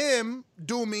ask him,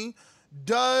 Doomy,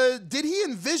 did he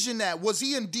envision that? Was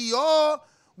he in DR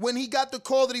when he got the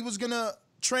call that he was going to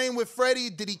train with Freddie?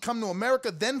 Did he come to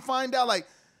America then find out, like,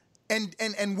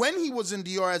 and when he was in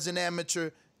DR as an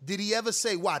amateur, did he ever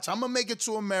say, watch, I'm gonna make it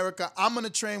to America, I'm gonna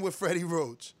train with Freddie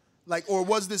Roach, like, or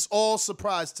was this all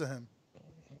surprise to him?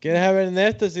 ¿Quieres saber,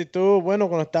 Ernesto, si tú, bueno,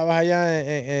 cuando estabas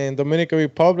allá en Dominican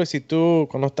Republic, si tú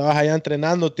cuando estabas allá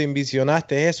entrenando te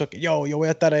envisionaste eso, que yo voy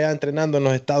a estar allá entrenando en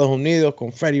los Estados Unidos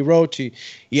con Freddie Roach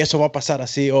y eso va a pasar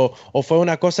así, o fue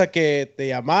una cosa que te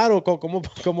llamaron,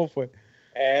 ¿cómo fue?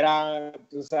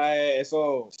 Tú sabes,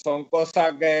 eso son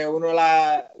cosas que uno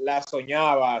la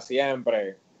soñaba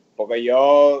siempre, porque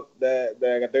yo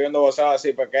desde que estoy viendo boxeo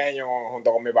así pequeño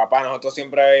junto con mi papá, nosotros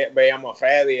siempre veíamos a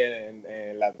Freddy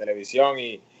en la televisión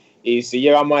y sí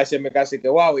llegamos a decirme casi que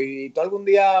wow, y tú algún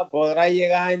día podrás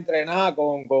llegar a entrenar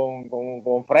con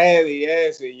Freddy y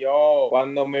eso. Y yo,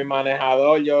 cuando mi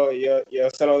manejador, yo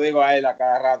se lo digo a él a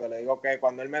cada rato, le digo que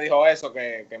cuando él me dijo eso,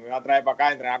 que me iba a traer para acá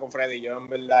a entrenar con Freddy, yo en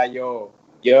verdad yo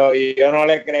no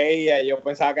le creía, yo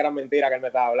pensaba que era mentira que él me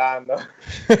estaba hablando.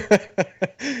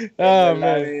 Ni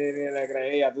le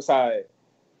creía, tú sabes.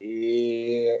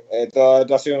 Y esto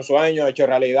ha sido un sueño hecho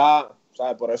realidad,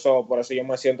 ¿sabes? Por eso yo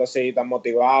me siento así tan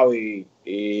motivado y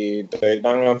estoy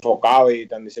tan enfocado y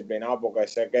tan disciplinado, porque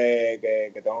sé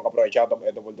que tengo que aprovechar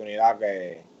esta oportunidad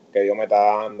que Dios me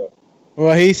está dando.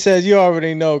 Well, he says, you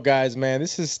already know, guys, man,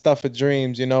 this is stuff of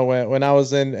dreams. You know, when I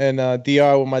was in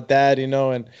DR with my dad, you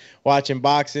know, and watching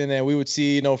boxing, and we would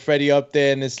see, you know, Freddie up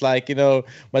there, and it's like, you know,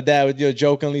 my dad would, you know,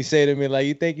 jokingly say to me, like,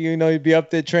 you think, you know, you'd be up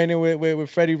there training with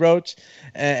Freddie Roach?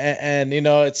 And, you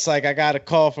know, it's like, I got a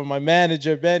call from my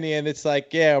manager, Benny, and it's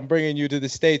like, yeah, I'm bringing you to the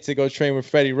States to go train with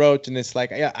Freddie Roach. And it's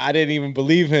like, I didn't even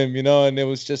believe him, you know, and it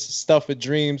was just stuff of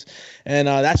dreams. And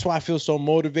that's why I feel so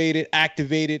motivated,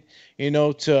 activated, you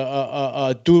know,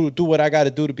 to do what I got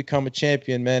to do to become a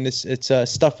champion, man. It's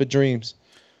stuff of dreams.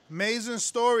 Amazing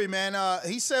story, man.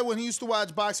 He said when he used to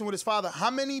watch boxing with his father,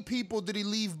 how many people did he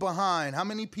leave behind? How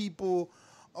many people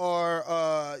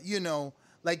are, you know,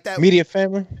 like that? Media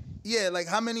family? Yeah, like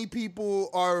how many people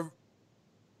are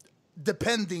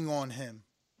depending on him?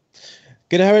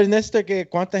 ¿Quieres saber, Néstor, que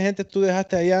cuánta gente tú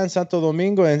dejaste allá en Santo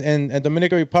Domingo, en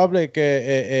Dominican Republic,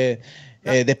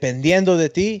 dependiendo de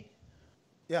ti?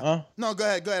 Yeah. No, go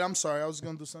ahead. I'm sorry. I was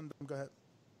going to do something. Go ahead.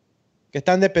 Que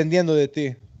están dependiendo de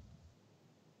ti.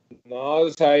 No, o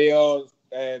sea, yo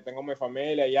tengo mi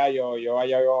familia allá, yo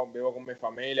allá vivo con mi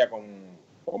familia, con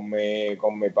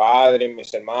mi padre,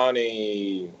 mis hermanos,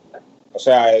 y o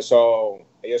sea, ellos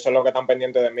son los que están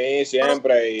pendientes de mí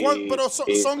siempre. Pero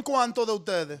 ¿son cuántos de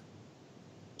ustedes?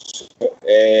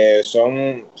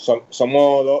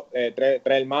 Somos tres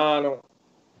hermanos,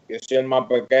 yo soy el más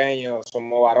pequeño,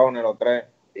 somos varones los tres,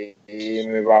 y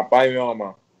mi papá y mi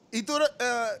mamá. ¿Y tú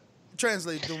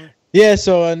translate to me? Yeah,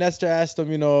 so Nestor asked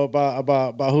him,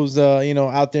 about who's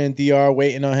out there in DR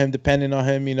waiting on him, depending on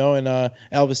him, and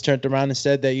Elvis turned around and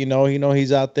said that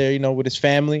he's out there, with his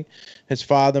family, his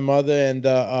father, mother, and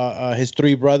his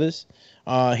three brothers.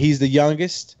 He's the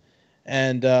youngest,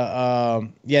 and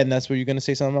and that's what you're gonna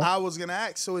say something about? I was gonna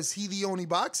ask. So is he the only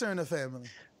boxer in the family?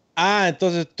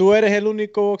 Entonces tú eres el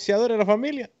único boxeador en la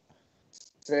familia.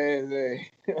 Sí.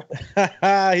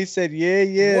 He said,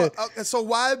 yeah. Well, so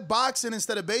why boxing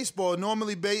instead of baseball?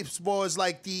 Normally baseball is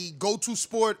like the go-to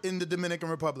sport in the Dominican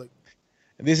Republic.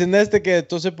 Dicen que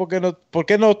entonces ¿por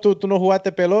qué no tú no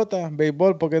jugaste pelota,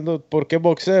 béisbol? ¿Por qué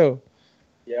boxeo?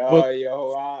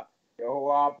 Yo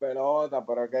jugaba pelota,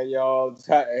 pero es que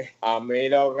a mí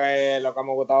lo que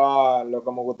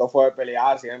me gustó fue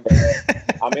pelear siempre.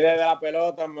 A mí desde la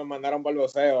pelota me mandaron para el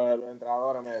boxeo, los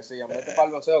entrenadores me decían, vete para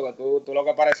el boxeo, que tú lo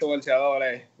que pareces boxeador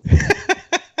es.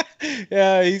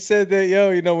 Yeah, he said that,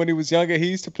 when he was younger, he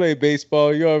used to play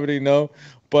baseball, you already know.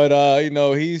 But,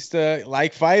 he used to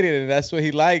like fighting, and that's what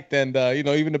he liked. And,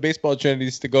 even the baseball trainer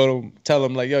used to tell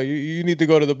him, like, you need to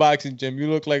go to the boxing gym. You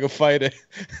look like a fighter.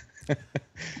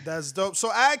 That's dope.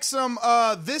 So, Axum,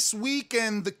 this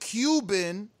weekend, the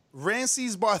Cuban,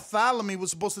 Rances Bartholomew, was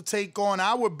supposed to take on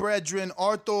our brethren,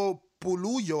 Arthur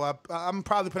Pulullo. I'm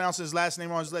probably pronouncing his last name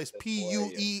wrong. His last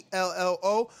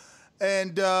Puello.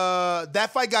 And that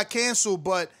fight got canceled,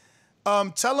 but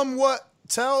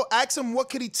ask him what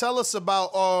could he tell us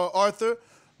about Arthur,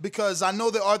 because I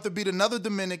know that Arthur beat another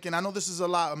Dominican. I know this is a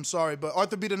lot, I'm sorry, but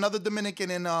Arthur beat another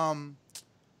Dominican in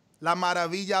La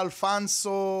Maravilla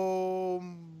Alfonso.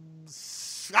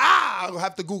 I'll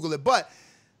have to Google it. But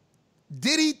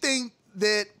did he think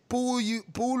that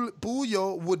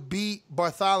Puello would beat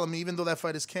Bartholomew, even though that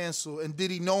fight is canceled? And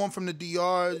did he know him from the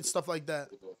DR and stuff like that?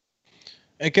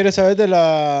 ¿Quieres saber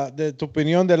de tu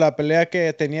opinión de la pelea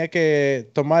que tenía que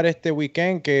tomar este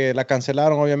weekend, que la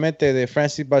cancelaron obviamente, de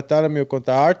Rances Bartholomew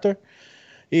contra Arthur?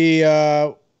 Y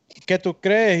 ¿qué tú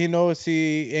crees?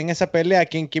 Si en esa pelea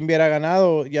quién hubiera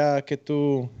ganado, ya que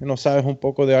tú no sabes un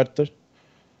poco de Arthur.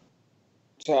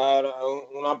 O sea, era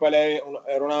una pelea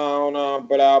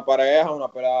pareja,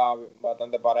 una pelea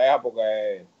bastante pareja,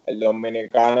 porque el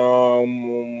dominicano es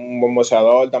un buen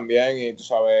boxeador también, y tú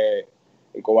sabes,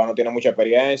 el cubano tiene mucha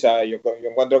experiencia. Yo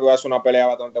encuentro que va a ser una pelea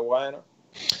bastante buena.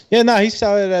 Yeah, no, he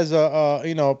saw it as a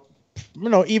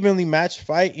evenly matched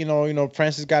fight.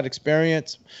 Francis got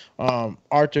experience,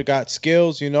 Arthur got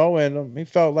skills, and he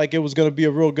felt like it was going to be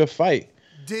a real good fight.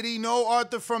 Did he know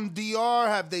Arthur from DR?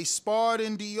 Have they sparred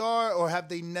in DR, or have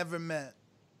they never met?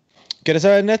 ¿Quieres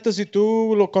saber, Ernesto, si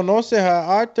tú lo conoces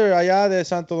a Arthur allá de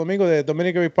Santo Domingo, de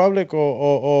Dominican Republic,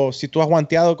 o si tú has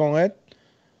guanteado con él?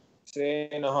 Sí,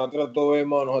 nosotros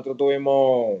tuvimos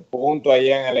juntos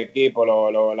allí en el equipo.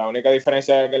 La única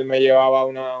diferencia es que él me llevaba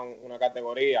una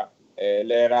categoría.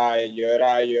 Yo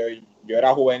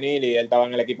era juvenil y él estaba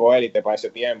en el equipo élite para ese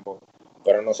tiempo.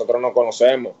 Pero nosotros nos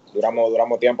conocemos.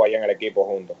 Duramos tiempo allí en el equipo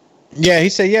juntos. Yeah, he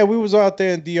said, we was out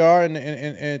there in DR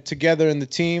and together in the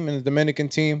team, in the Dominican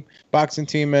team, boxing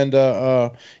team, and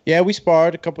we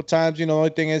sparred a couple times. The only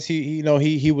thing is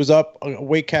he was up a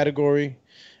weight category.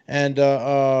 And,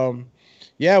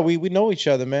 we know each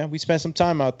other, man. We spent some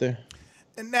time out there.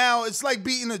 And now it's like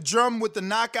beating a drum with the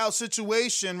knockout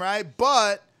situation, right?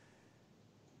 But,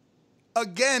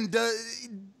 again,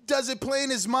 does it play in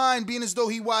his mind, being as though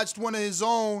he watched one of his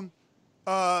own,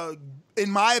 in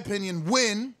my opinion,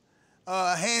 win,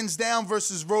 hands down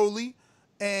versus Rolly,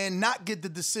 and not get the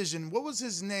decision? What was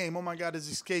his name? Oh, my God, it's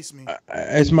escaped me.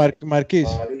 It's Marquez.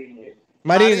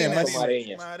 Marines.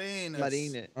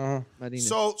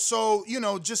 So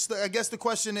I guess the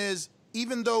question is,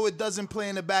 even though it doesn't play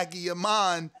in the back of your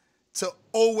mind to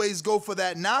always go for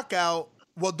that knockout,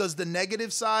 well, does the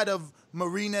negative side of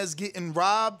Marines getting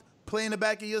robbed play in the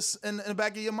back of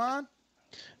your mind?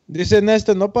 Dice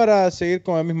Néstor, no para seguir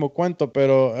con el mismo cuento,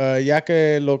 pero ya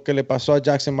que lo que le pasó a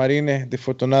Jackson Marines,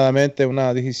 desafortunadamente,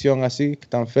 una decisión así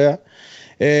tan fea,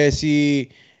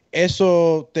 si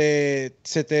eso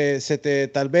se te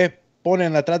tal vez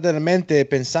ponen atrás de la mente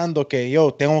pensando que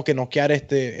yo tengo que noquear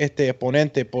este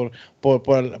oponente por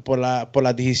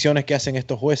las decisiones que hacen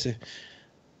estos jueces.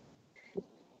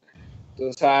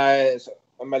 Tú sabes,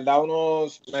 en verdad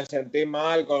me sentí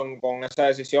mal con esa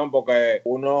decisión porque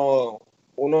uno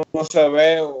se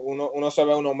ve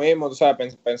uno mismo, tú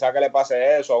sabes, pensar que le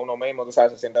pase eso a uno mismo, tú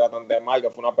sabes, se siente bastante mal,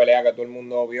 que fue una pelea que todo el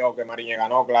mundo vio que Mariñez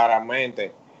ganó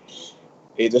claramente.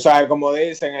 Y tú sabes, como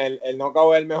dicen, el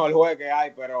knockout es el mejor juez que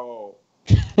hay, pero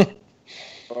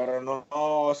no,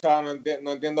 o sea, no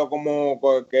entiendo cómo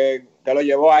que lo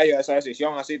llevó a ellos a esa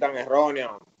decisión así tan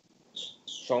errónea.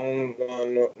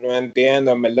 No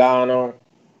entiendo, en verdad, no.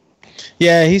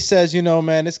 Yeah, he says,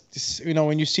 man, it's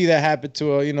when you see that happen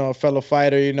to a fellow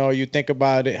fighter, you think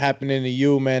about it happening to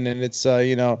you, man, and it's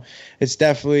it's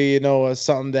definitely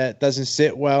something that doesn't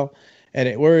sit well, and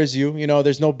it worries you.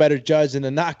 There's no better judge than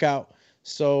a knockout.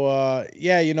 So I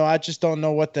just don't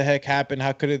know what the heck happened.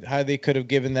 How they could have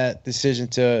given that decision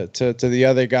to the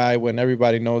other guy when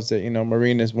everybody knows that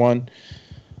Mariñez won.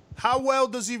 How well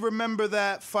does he remember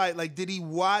that fight? Like, did he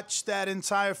watch that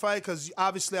entire fight? Because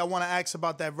obviously I want to ask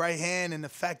about that right hand and the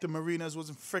fact that Mariñez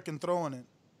wasn't freaking throwing it.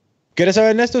 ¿Quieres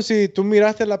saber, Ernesto, si tú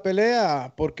miraste la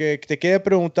pelea? Porque te quiere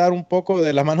preguntar un poco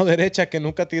de la mano derecha que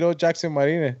nunca tiró Jackson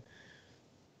Mariñez.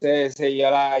 Sí,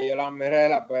 yo la miré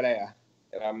la pelea.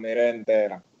 La miré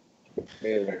entera.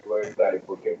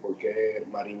 ¿Por qué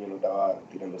Mariñez no estaba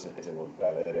tirando ese golpe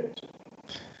a la derecha?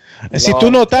 Si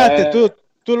tú notaste,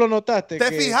 tú lo notaste.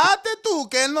 ¿Te fijaste tú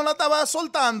que él no la estaba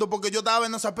soltando? Porque yo estaba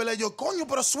en esa pelea y yo, coño,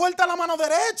 pero suelta la mano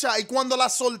derecha. Y cuando la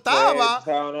soltaba... o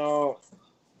sea,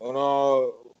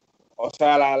 o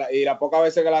sea, y las pocas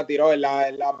veces que la tiró, él la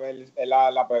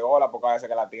pegó, las pocas veces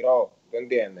que la tiró. ¿Tú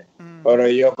entiendes? Pero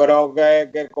yo creo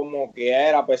que como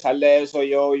quiera, a pesar de eso,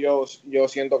 yo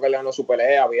siento que él ganó su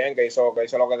pelea bien, que hizo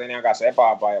lo que tenía que hacer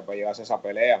para llevarse esa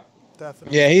pelea.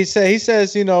 Yeah, he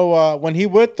says, when he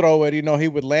would throw it, he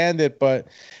would land it, but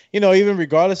even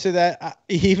regardless of that,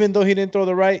 even though he didn't throw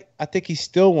the right, I think he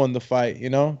still won the fight.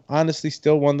 Honestly,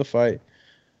 still won the fight.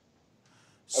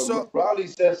 So Raleigh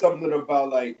said something about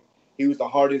like he was the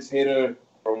hardest hitter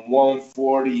from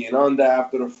 140 and under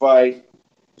after the fight.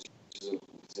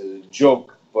 It's a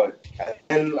joke,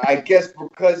 and I guess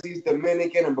because he's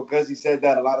Dominican and because he said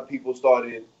that, a lot of people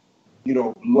started,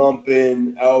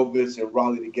 lumping Elvis and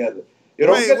Raleigh together.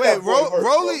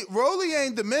 Rolly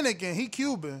ain't Dominican. He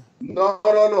Cuban. No.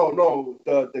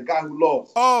 The guy who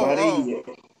lost. Mariñez.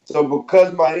 So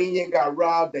because Mariñez got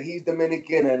robbed, that he's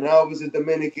Dominican and Elvis is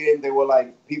Dominican, they were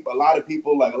like a lot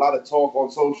of talk on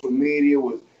social media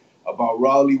was about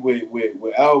Raleigh with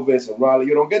Elvis and Raleigh.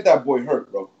 You don't get that boy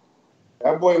hurt, bro.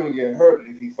 That boy gonna get hurt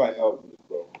if he fight Elvis,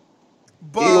 bro.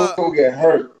 He gonna get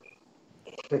hurt.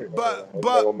 But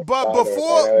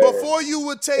before you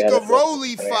would take a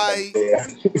Rolly fight,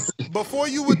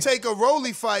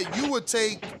 you would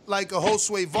take like a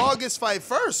Josue Vargas fight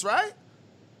first, right?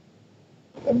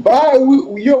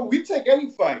 We take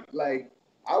any fight. Like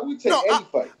I would take any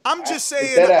fight. I'm just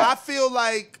saying. I feel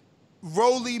like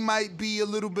Rolly might be a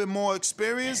little bit more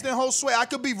experienced than Josue. I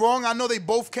could be wrong. I know they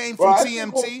both came from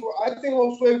TMT. I think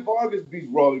Josue Vargas beats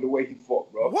Rolly the way he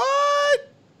fought, bro. What?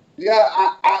 Yeah,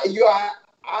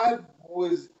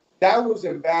 that was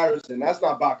embarrassing. That's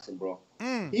not boxing, bro.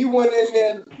 He went in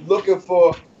there looking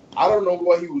for, I don't know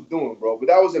what he was doing, bro. But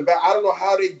that was embarrassing. I don't know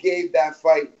how they gave that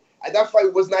fight. That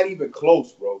fight was not even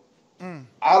close, bro.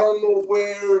 I don't know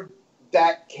where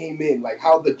that came in, like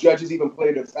how the judges even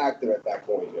played a factor at that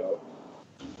point, yo.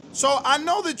 So I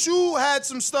know that you had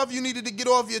some stuff you needed to get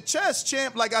off your chest,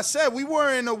 champ. Like I said, we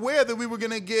weren't aware that we were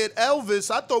going to get Elvis.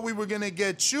 I thought we were going to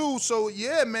get you. So,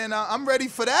 yeah, man, I'm ready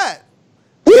for that.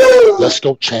 Let's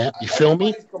go, champ. You feel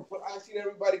me? I seen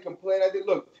everybody complain. I did.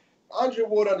 Look, Andre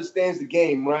Ward understands the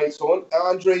game, right? So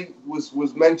Andre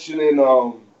was mentioning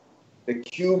the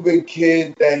Cuban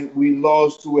kid that we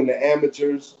lost to in the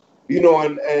amateurs,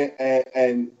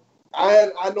 and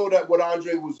I know that what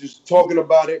Andre was just talking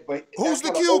about it, but who's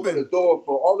the Cuban? The door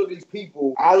for all of these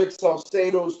people. Alex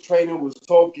Salcedo's trainer was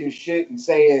talking shit and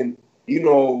saying,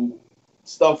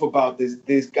 stuff about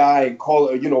this guy and call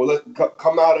it,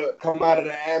 come out of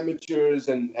the amateurs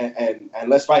and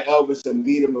let's fight Elvis and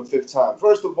beat him a fifth time.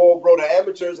 First of all, bro, the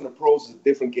amateurs and the pros is a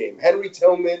different game. Henry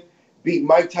Tillman beat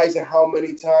Mike Tyson how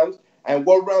many times? And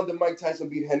what round did Mike Tyson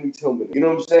beat Henry Tillman? You know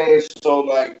what I'm saying? So,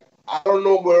 like, I don't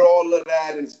know where all of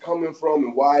that is coming from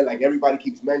and why, like, everybody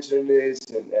keeps mentioning this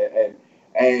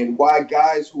and why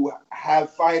guys who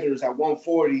have fighters at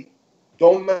 140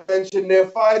 don't mention their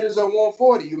fighters at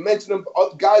 140. You mention them,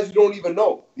 guys you don't even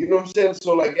know. You know what I'm saying?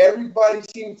 So, like, everybody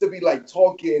seems to be, like,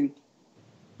 talking,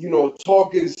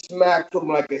 talking smack from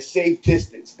like a safe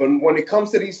distance. But when it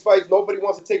comes to these fights, nobody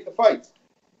wants to take the fights.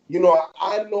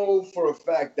 I know for a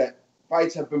fact that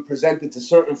fights have been presented to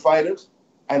certain fighters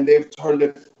and they've turned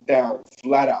it down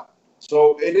flat out.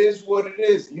 So it is what it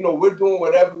is. We're doing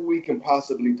whatever we can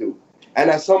possibly do. And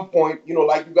at some point,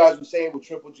 like you guys were saying with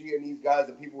Triple G and these guys,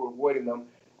 that people were avoiding them,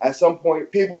 at some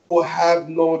point, people will have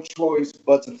no choice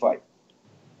but to fight.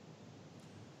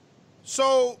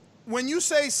 So when you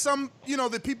say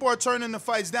that people are turning the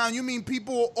fights down, you mean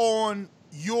people on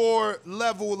your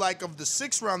level, like of the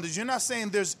 6-rounders. You're not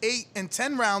saying there's 8 and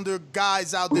 10-rounder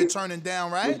guys out there turning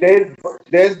down, right?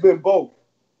 There's been both.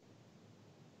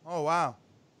 Oh, wow.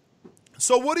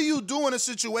 So what do you do in a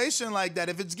situation like that?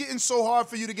 If it's getting so hard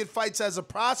for you to get fights as a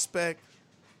prospect,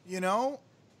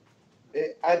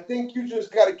 I think you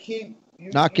just got to keep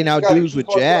knocking out dudes with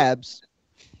jabs.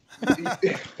 You got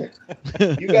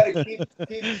to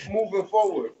keep moving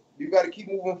forward. You got to keep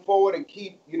moving forward and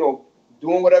keep,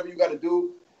 doing whatever you got to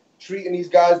do, treating these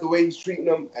guys the way he's treating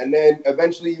them, and then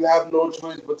eventually you have no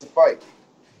choice but to fight.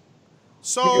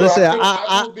 So listen,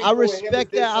 I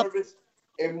respect that.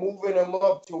 And moving him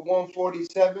up to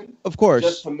 147, of course,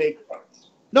 just to make fights.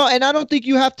 No, and I don't think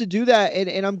you have to do that,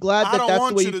 and I'm glad that that's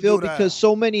the way you feel, because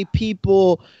so many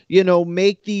people,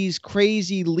 make these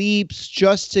crazy leaps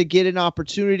just to get an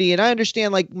opportunity. And I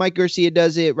understand, like, Mike Garcia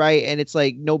does it, right? And it's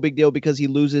like no big deal because he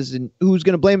loses, and who's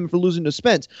going to blame him for losing to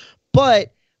Spence?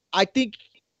 But I think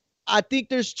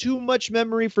there's too much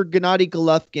memory for Gennady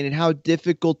Golovkin and how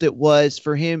difficult it was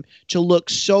for him to look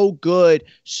so good,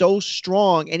 so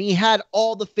strong, and he had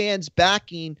all the fans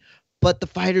backing, but the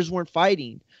fighters weren't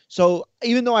fighting. So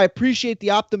even though I appreciate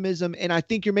the optimism and I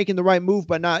think you're making the right move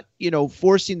by not,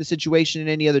 forcing the situation in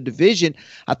any other division,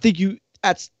 I think you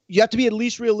have to be at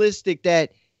least realistic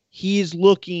that he is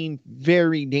looking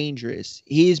very dangerous.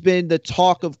 He's been the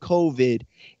talk of COVID.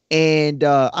 And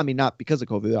not because of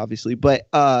COVID, obviously, but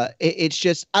it's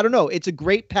just, I don't know. It's a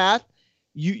great path.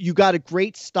 You got a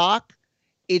great stock.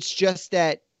 It's just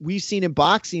that we've seen in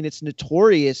boxing, it's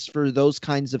notorious for those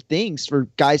kinds of things, for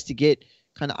guys to get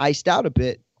kind of iced out a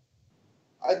bit.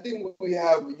 I think we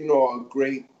have, a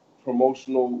great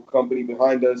promotional company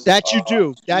behind us. That you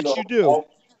do. You do.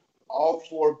 All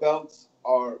 4 belts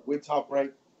are with Top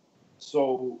Rank.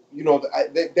 So,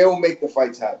 they will make the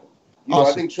fights happen.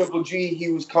 Awesome. I think Triple G,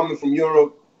 he was coming from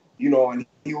Europe, and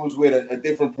he was with a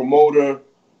different promoter.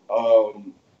 That's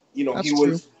he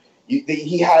was,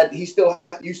 you still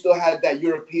had that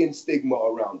European stigma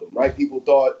around him, right? People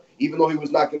thought, even though he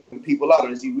was knocking people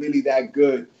out, is he really that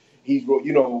good? He's,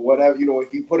 whatever,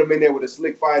 if you put him in there with a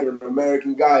slick fighter, an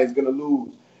American guy is going to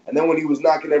lose. And then when he was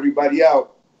knocking everybody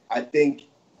out, I think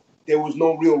there was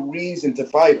no real reason to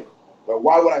fight him. But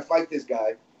why would I fight this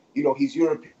guy? He's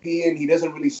European. He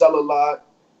doesn't really sell a lot.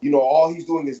 All he's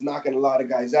doing is knocking a lot of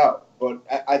guys out. But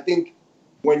I think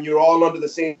when you're all under the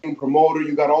same promoter,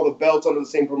 you got all the belts under the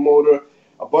same promoter,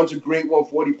 a bunch of great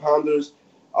 140-pounders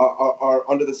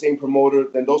are under the same promoter,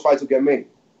 then those fights will get made.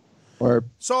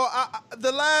 So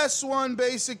the last one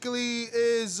basically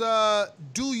is,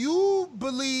 do you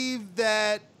believe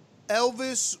that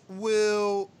Elvis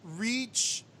will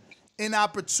reach an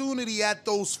opportunity at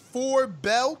those 4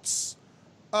 belts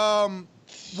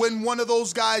when one of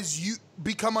those guys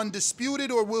become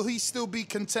undisputed, or will he still be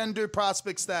contender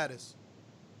prospect status?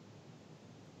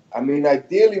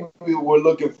 Ideally, we were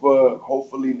looking for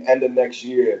hopefully end of next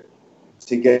year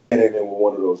to get in with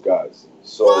one of those guys.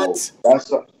 So what?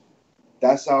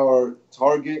 That's our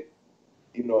target.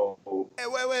 Hey,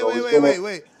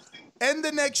 wait. End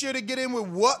of next year to get in with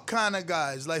what kind of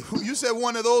guys? Like, you said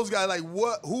one of those guys. Like,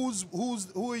 what? Who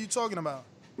are you talking about?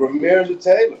 Ramirez or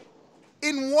Taylor.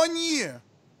 In 1 year?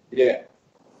 Yeah.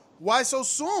 Why so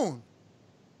soon?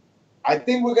 I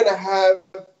think we're going to have,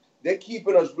 they're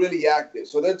keeping us really active.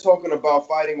 So they're talking about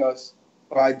fighting us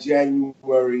by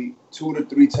January 2 to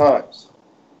 3 times.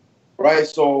 Right?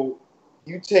 So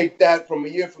you take that from a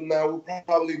year from now, we'll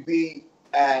probably be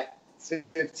at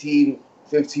 15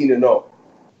 and 0.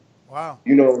 Wow.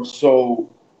 So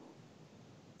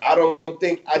I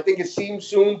think it seems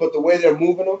soon, but the way they're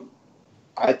moving them,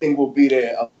 I think we'll be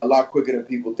there a lot quicker than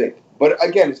people think. But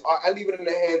again, I leave it in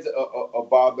the hands of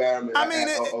Bob Arum and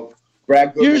of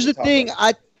Brad Goodman. Here's the thing.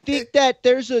 I think that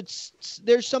there's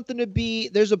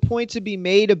a point to be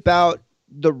made about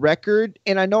the record.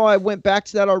 And I know I went back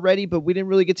to that already, but we didn't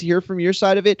really get to hear from your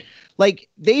side of it. Like,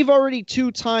 they've already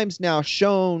 2 times now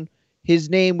shown his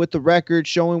name with the record,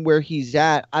 showing where he's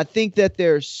at. I think that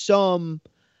there's some,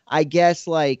 I guess,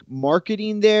 like,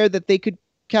 marketing there that they could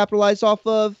capitalize off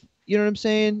of. You know what I'm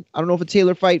saying? I don't know if a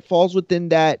Taylor fight falls within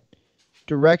that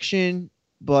direction,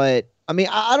 but I mean,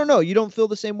 I don't know. You don't feel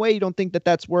the same way? You don't think that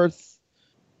that's worth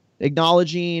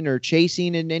acknowledging or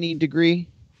chasing in any degree?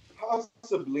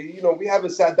 Possibly. You know, we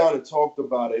haven't sat down and talked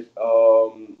about it.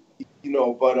 You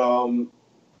know, but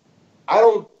I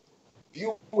don't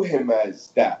view him as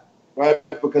that, right?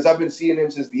 Because I've been seeing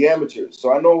him since the amateurs.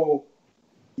 So I know,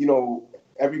 you know,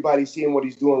 everybody's seeing what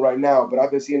he's doing right now, but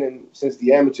I've been seeing him since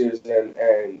the amateurs,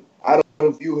 and I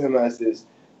don't view him as this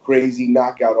crazy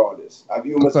knockout artist. I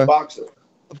view him as a boxer.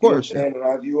 Of course. You know and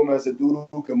I view him as a dude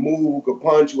who can move, who can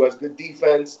punch, who has good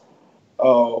defense.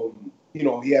 You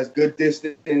know, he has good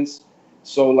distance.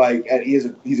 So like, and he's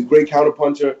a great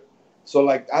counterpuncher. So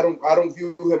like, I don't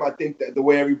view him, I think, that the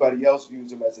way everybody else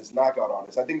views him, as this knockout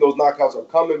artist. I think those knockouts are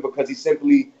coming because he's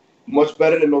simply much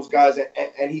better than those guys,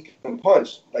 and he can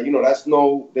punch. Like, you know, there's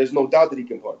no doubt that he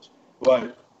can punch.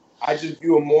 But I just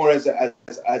view him more as a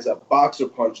boxer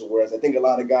puncher, whereas I think a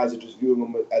lot of guys are just viewing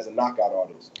him as a knockout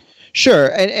artist.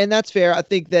 Sure, and that's fair. I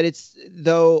think that it's,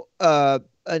 though, a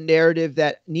narrative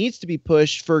that needs to be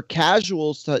pushed for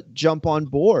casuals to jump on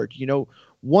board. You know,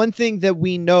 one thing that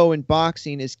we know in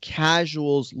boxing is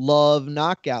casuals love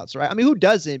knockouts, right? I mean, who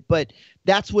doesn't? But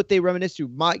that's what they reminisce to.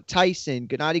 Mike Tyson,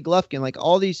 Gennady Golovkin, like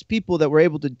all these people that were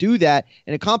able to do that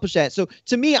and accomplish that. So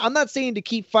to me, I'm not saying to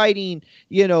keep fighting,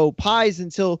 you know, pies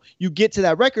until you get to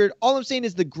that record. All I'm saying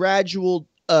is the gradual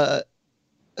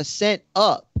ascent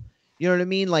up. You know what I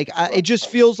mean? Like, it just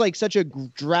feels like such a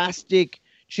drastic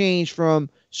change from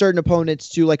certain opponents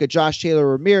to like a Josh Taylor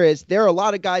Ramirez. There are a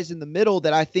lot of guys in the middle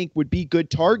that I think would be good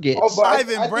targets.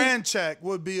 Ivan Branchek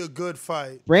would be a good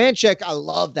fight. Branchek, I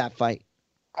love that fight.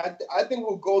 I think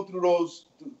we'll go through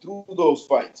those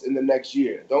fights in the next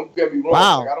year. Don't get me wrong.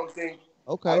 Wow. Like, I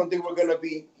don't think we're gonna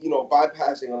be, you know,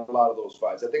 bypassing a lot of those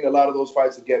fights. I think a lot of those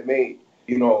fights will get made.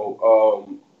 You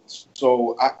know,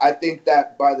 so I think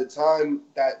that by the time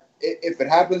that if it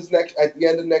happens at the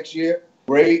end of next year,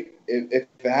 great. If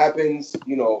it happens,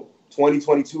 you know,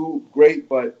 2022, great.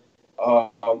 But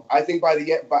I think by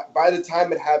the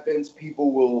time it happens,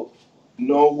 people will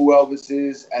know who Elvis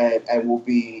is and will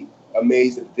be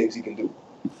amazed at the things he can do.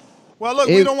 Well, look,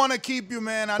 we don't want to keep you,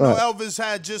 man. I know Elvis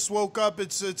had just woke up.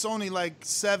 It's only like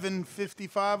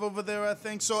 7:55 over there, I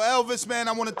think. So, Elvis, man,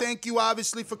 I want to thank you,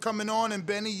 obviously, for coming on, and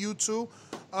Benny, you too.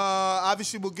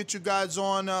 Obviously, we'll get you guys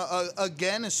on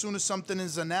again as soon as something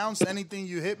is announced. Anything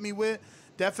you hit me with,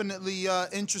 definitely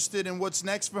interested in what's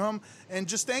next for him. And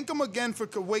just thank him again for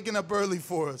waking up early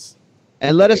for us.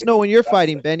 And let us know when you're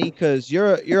fighting, Benny, because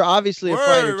you're obviously a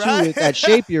fighter too with that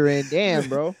shape you're in. Damn,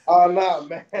 bro. Oh no,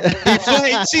 man.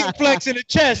 He's flexing the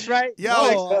chest, right?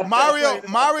 Yo,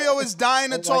 Mario is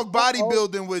dying to talk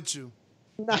bodybuilding with you.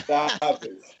 Stop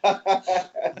it.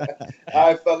 All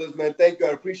right, fellas, man. Thank you. I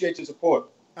appreciate your support.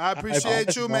 I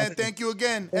appreciate you, man. Thank you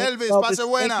again. Elvis, pase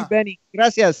buena. Thank you, Benny.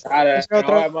 Gracias. Gracias.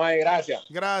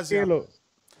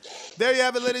 There you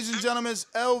have it, ladies and gentlemen. It's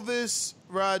Elvis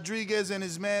Rodriguez and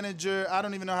his manager. I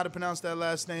don't even know how to pronounce that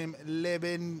last name.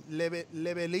 Lebelin.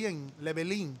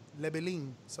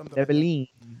 Something like that.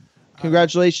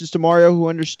 Congratulations to Mario, who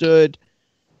understood,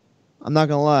 I'm not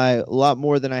going to lie, a lot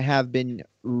more than I have been.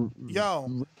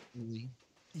 Yo,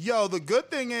 the good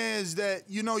thing is that,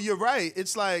 you know, you're right.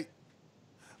 It's like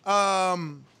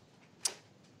Taylor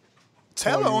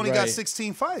only got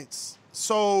 16 fights.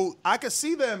 So I could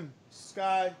see them,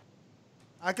 Sky.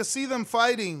 I could see them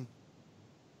fighting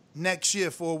next year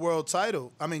for a world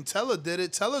title. I mean, Taylor did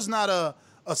it. Taylor's not a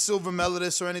silver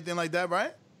medalist or anything like that,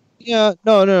 right? Yeah,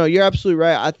 no. You're absolutely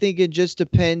right. I think it just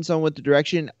depends on what the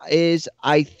direction is.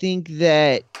 I think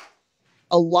that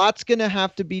a lot's going to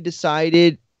have to be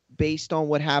decided based on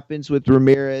what happens with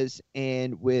Ramirez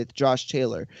and with Josh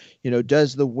Taylor. You know,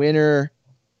 does the winner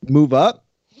move up?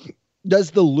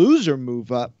 Does the loser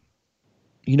move up?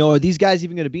 You know, are these guys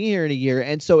even going to be here in a year?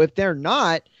 And so if they're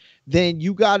not, then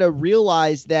you got to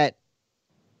realize that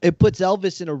it puts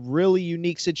Elvis in a really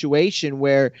unique situation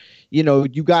where, you know,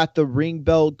 you got the ring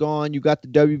belt gone, you got the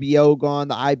WBO gone,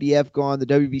 the IBF gone, the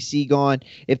WBC gone.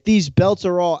 If these belts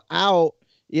are all out,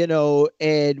 you know,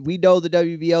 and we know the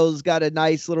WBO's got a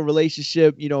nice little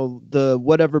relationship, you know, the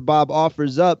whatever Bob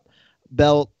offers up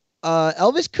belt,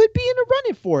 Elvis could be in a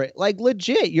running for it. Like,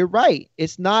 legit, you're right.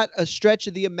 It's not a stretch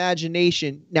of the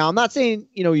imagination. Now, I'm not saying,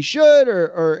 you know, he should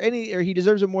or he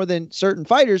deserves it more than certain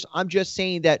fighters. I'm just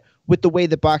saying that with the way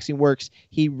that boxing works,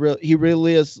 he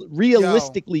realistically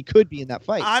could be in that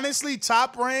fight. Honestly,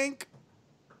 Top Rank,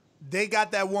 they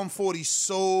got that 140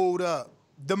 sold up.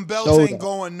 Them belts ain't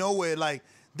going nowhere. Like,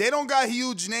 they don't got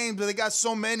huge names, but they got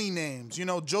so many names. You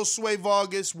know, Josue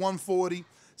Vargas, 140.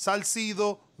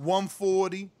 Salcido,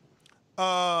 140.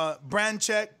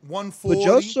 Branchek, 140. But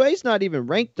Josue's not even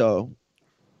ranked, though.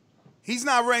 He's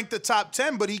not ranked the top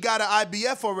 10, but he got an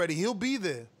IBF already. He'll be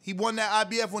there. He won that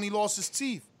IBF when he lost his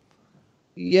teeth.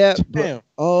 Yeah.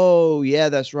 Oh, yeah,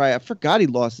 that's right. I forgot he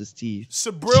lost his teeth.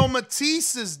 Subriel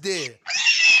Matisse is there.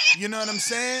 You know what I'm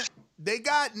saying? They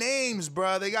got names,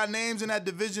 bro. They got names in that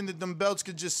division that them belts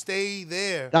could just stay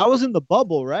there. That was in the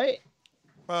bubble, right?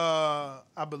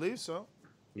 I believe so.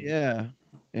 Yeah.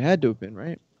 It had to have been,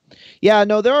 right? Yeah,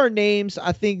 no, there are names.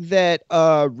 I think that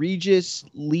Regis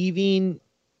leaving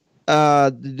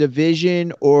the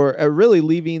division or really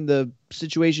leaving the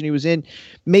situation he was in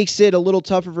makes it a little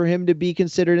tougher for him to be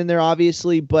considered in there,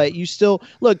 obviously. But you still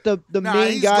look the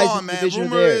main guys in the division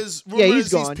rumor are there. Is He's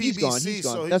gone. PBC, He's gone. He's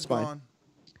gone. so That's gone. fine.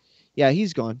 Yeah,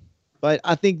 he's gone. But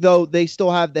I think though they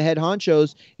still have the head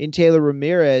honchos in Taylor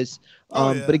Ramirez.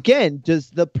 But again, do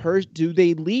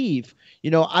they leave? You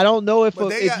know, I don't know if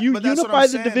you unify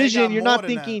the division, you're not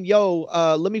thinking,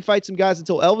 let me fight some guys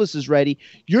until Elvis is ready.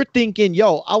 You're thinking,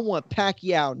 I want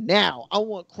Pacquiao now. I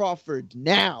want Crawford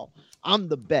now. I'm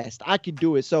the best. I can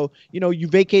do it. So, you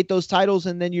vacate those titles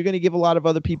and then you're going to give a lot of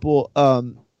other people,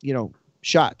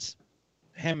 shots.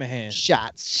 Hammer hand.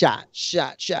 Shots.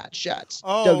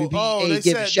 Oh, WBA, they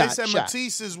said shot.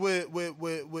 Matisse is with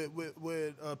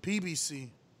PBC.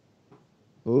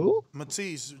 Who?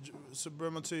 Matisse,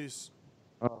 Subriel Matisse.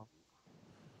 Oh.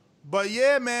 But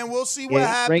yeah, man, we'll see what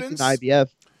happens. Ranked in IBF.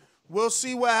 We'll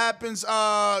see what happens.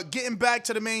 Getting back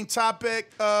to the main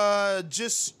topic,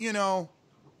 just,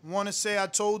 want to say I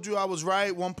told you I was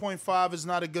right. 1.5 is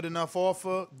not a good enough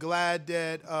offer. Glad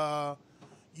that,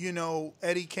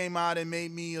 Eddie came out and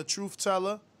made me a truth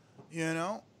teller,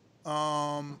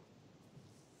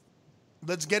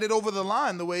 Let's get it over the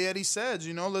line the way Eddie says,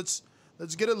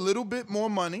 Let's get a little bit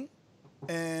more money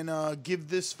and give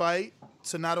this fight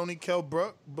to not only Kell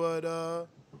Brook, but,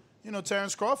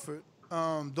 Terrence Crawford.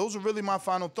 Those are really my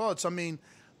final thoughts. I mean,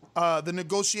 the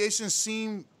negotiations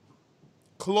seem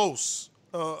close,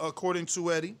 according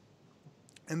to Eddie,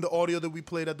 in the audio that we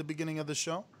played at the beginning of the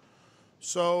show.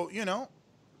 So,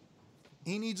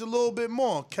 he needs a little bit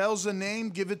more. Kell's a name.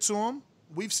 Give it to him.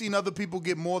 We've seen other people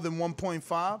get more than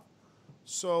 1.5.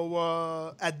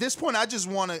 So at this point, I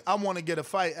want to get a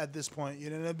fight. At this point,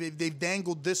 they've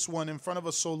dangled this one in front of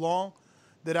us so long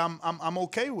that I'm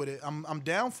okay with it. I'm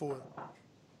down for it.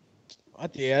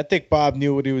 I think Bob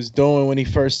knew what he was doing when he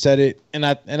first said it, and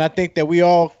I think that we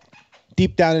all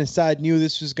deep down inside knew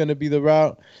this was going to be the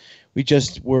route. We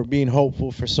just were being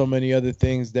hopeful for so many other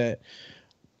things that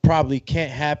probably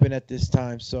can't happen at this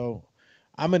time. So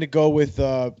I'm going to go with.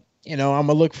 I'm going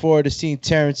to look forward to seeing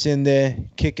Terrence in there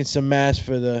kicking some ass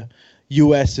for the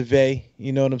US of A.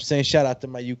 You know what I'm saying? Shout out to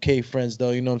my UK friends,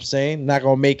 though. You know what I'm saying? Not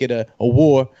going to make it a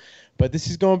war. But this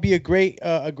is going to be a great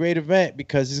event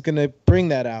because it's going to bring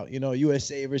that out.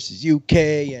 USA versus UK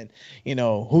and,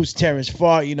 who's Terrence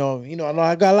fought. I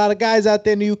got a lot of guys out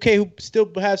there in the UK who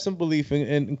still have some belief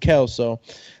in Kell. So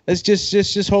let's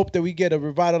just hope that we get a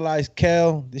revitalized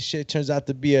Kell. This shit turns out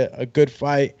to be a good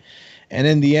fight. And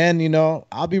in the end,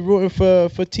 I'll be rooting for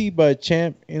T-Bud,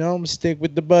 champ. I'm going to stick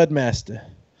with the Bud Master.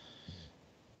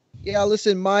 Yeah,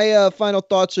 listen, my final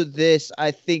thoughts are this. I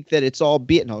think that it's all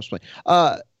no,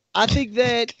 I think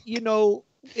that,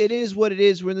 it is what it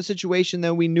is. We're in the situation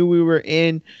that we knew we were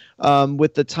in.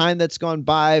 With the time that's gone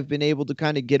by, I've been able to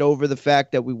kind of get over the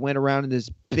fact that we went around in this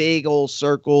big old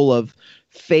circle of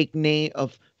fake news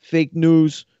like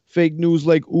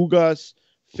Ugas,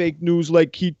 fake news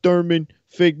like Keith Thurman,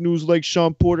 fake news like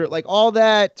Sean Porter, like all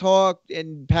that talk,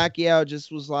 and Pacquiao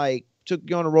just was like, took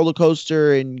you on a roller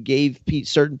coaster and gave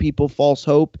certain people false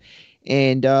hope.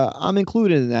 And I'm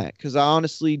included in that because I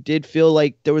honestly did feel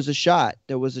like there was a shot.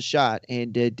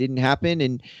 And it didn't happen.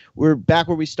 And we're back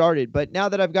where we started. But now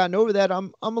that I've gotten over that,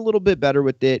 I'm a little bit better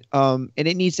with it. And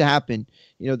it needs to happen.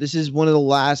 This is one of the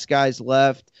last guys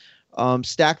left.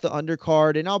 Stack the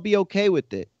undercard, and I'll be okay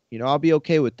with it.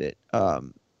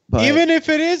 But even if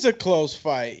it is a close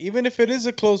fight,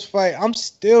 I'm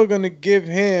still going to give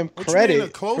him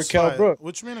credit for Kell Brook.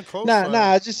 What you mean a close fight?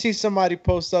 I just see somebody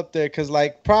post up there because,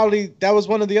 probably that was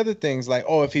one of the other things.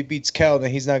 If he beats Kell,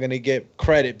 then he's not going to get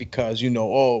credit because,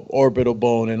 orbital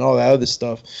bone and all that other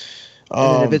stuff.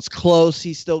 And if it's close,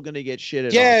 he's still going to get shitted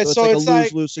on. So it's like a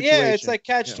lose-lose situation. Yeah, it's like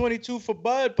catch-22 for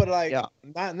Bud, but,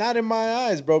 not in my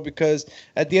eyes, bro, because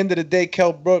at the end of the day,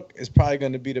 Kell Brook is probably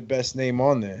going to be the best name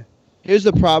on there. Here's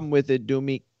the problem with it,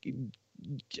 Doomy.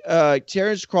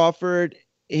 Terrence Crawford,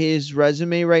 his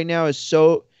resume right now is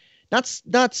so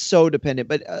not so dependent,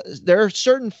 but there are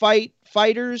certain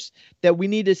fighters that we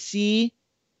need to see,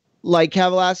 like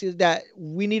Kavaliauskas, that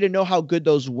we need to know how good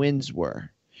those wins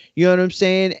were. You know what I'm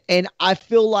saying? And I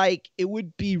feel like it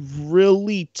would be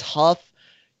really tough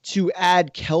to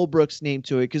add Kell Brook's name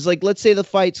to it. Because, like, let's say the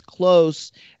fight's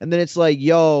close, and then it's like,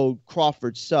 yo,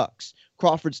 Crawford sucks.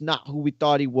 Crawford's not who we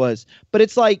thought he was. But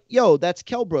it's like, yo, that's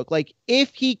Kell Brook. Like,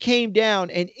 if he came down,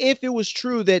 and if it was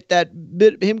true that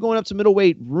him going up to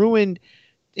middleweight ruined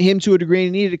him to a degree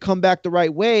and he needed to come back the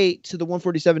right way to the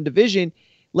 147 division,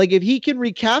 like, if he can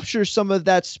recapture some of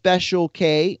that special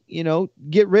K, you know,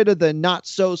 get rid of the not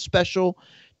so special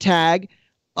tag.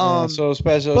 So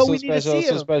special, but so we need to special, see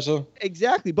so him. special.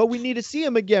 Exactly, but we need to see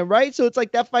him again, right? So it's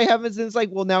like that fight happens, and it's like,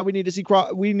 well, now we need to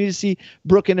see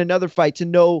Brook in another fight to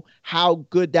know how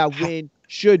good that win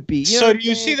should be. You know So what do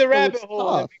you I'm see saying? the So rabbit it's hole?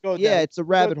 tough. That we go Yeah, down? it's a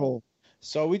rabbit hole.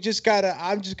 So we just gotta.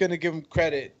 I'm just gonna give him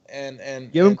credit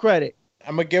and Give him credit.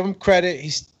 I'm gonna give him credit.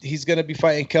 He's gonna be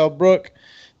fighting Kell Brook.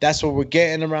 That's what we're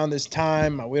getting around this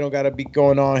time. We don't gotta be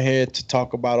going on here to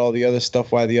talk about all the other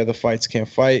stuff why the other fights can't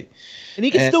fight. And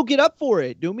he can still get up for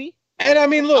it, Doomy. And I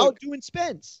mean, look, doing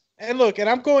Spence. And look, and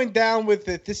I'm going down with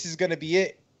the this is gonna be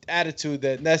it attitude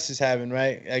that Ness is having,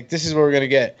 right? Like, this is what we're gonna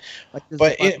get.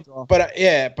 But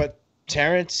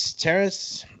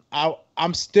Terrence,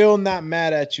 I'm still not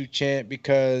mad at you, Champ,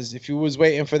 because if you was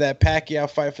waiting for that Pacquiao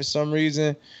fight for some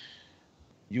reason,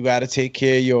 you got to take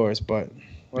care of yours. But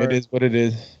it is what it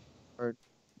is.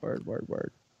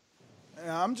 Word.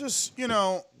 Yeah, I'm just, you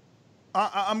know,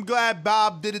 I'm glad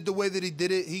Bob did it the way that he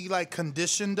did it. He, like,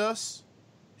 conditioned us.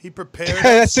 He prepared us.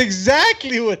 That's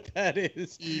exactly what that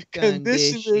is. He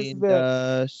conditioned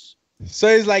us.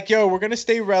 So he's like, yo, we're going to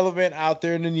stay relevant out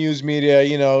there in the news media.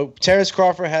 You know, Terrence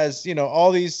Crawford has, you know,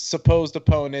 all these supposed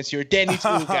opponents, your Danny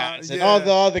Tool guys, and all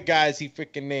the other guys he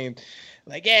freaking named.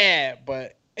 Like, yeah,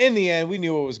 but in the end, we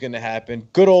knew what was going to happen.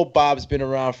 Good old Bob's been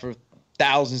around for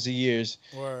thousands of years.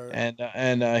 Word.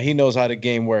 And he knows how the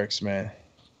game works, man.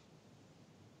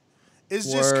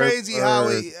 It's just crazy how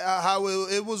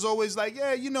it was always like,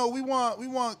 yeah, you know, we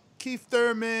want Keith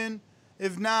Thurman.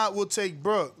 If not, we'll take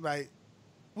Brook. Like,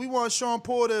 we want Sean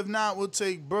Porter. If not, we'll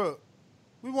take Brook.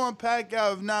 We want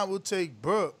Pacquiao. If not, we'll take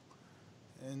Brook.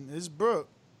 And it's Brook.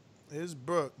 It's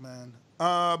Brook, man.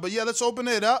 But yeah, let's open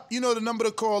it up. You know the number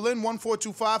to call in,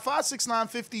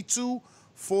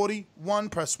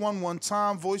 1-425-569-5241. Press 1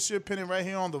 time. Voice your opinion right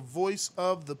here on the Voice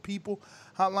of the People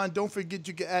hotline. Don't forget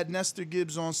you can add Nestor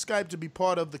Gibbs on Skype to be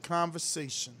part of the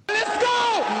conversation. Let's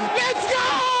go! Let's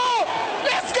go!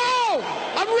 Let's go!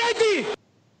 I'm ready!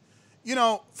 You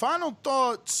know, final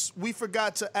thoughts, we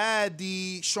forgot to add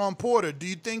the Sean Porter. Do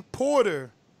you think Porter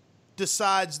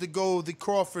decides to go the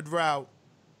Crawford route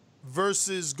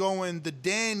versus going the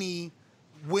Danny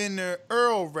winner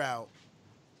Earl route?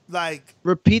 Like,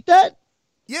 repeat that?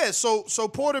 Yeah, so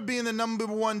Porter being the number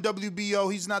one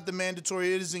WBO, he's not the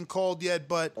mandatory. It isn't called yet,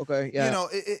 but okay, yeah. You know,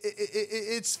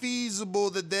 it's feasible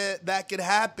that could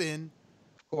happen.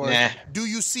 Of course. Nah. Do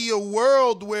you see a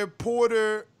world where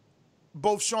Porter,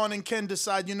 both Sean and Ken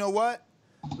decide, you know what?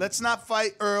 Let's not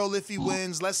fight Earl if he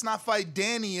wins. Let's not fight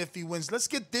Danny if he wins. Let's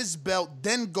get this belt,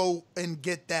 then go and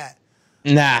get that.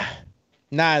 Nah.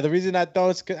 The reason I don't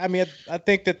is 'cause, I mean, I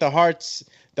think that the heart's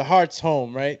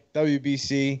home, right?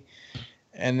 WBC.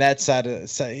 And that side of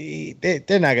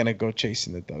they're not gonna go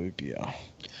chasing the WBO.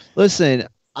 Listen,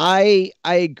 I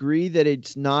agree that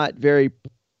it's not very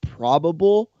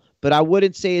probable, but I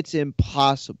wouldn't say it's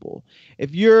impossible.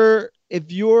 If you're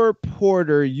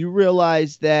Porter, you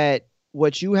realize that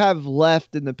what you have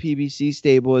left in the PBC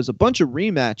stable is a bunch of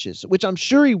rematches, which I'm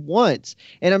sure he wants,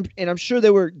 and I'm sure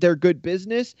they're good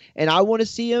business, and I want to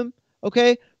see him.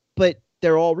 Okay, but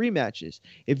they're all rematches.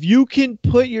 If you can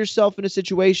put yourself in a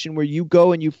situation where you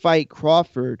go and you fight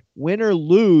Crawford, win or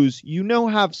lose, you now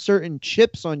have certain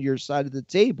chips on your side of the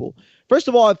table. First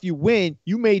of all, if you win,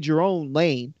 you made your own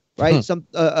lane, right?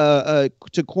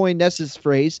 To coin Ness's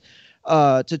phrase,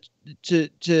 to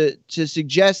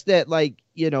suggest that, like,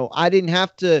 you know, I didn't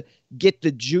have to get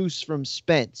the juice from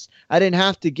Spence. I didn't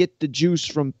have to get the juice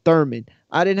from Thurman.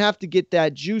 I didn't have to get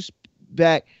that juice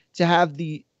back to have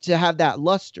that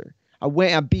luster. I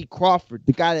went and beat Crawford,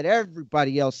 the guy that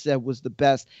everybody else said was the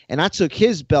best, and I took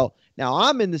his belt. Now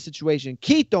I'm in the situation.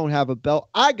 Keith don't have a belt.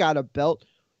 I got a belt.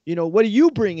 You know, what do you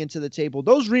bring into the table?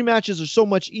 Those rematches are so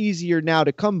much easier now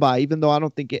to come by, even though I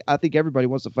think everybody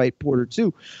wants to fight Porter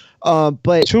too.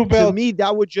 But to me,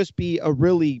 that would just be a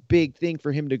really big thing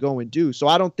for him to go and do. So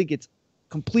I don't think it's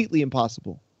completely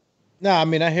impossible. No, I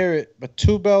mean, I hear it, but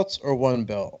 2 belts or 1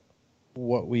 belt?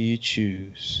 What will you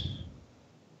choose?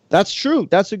 That's true.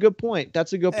 That's a good point.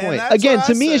 Again,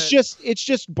 to me, it's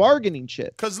just bargaining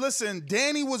chip. Because listen,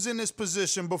 Danny was in this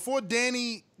position before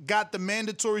Danny got the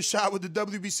mandatory shot with the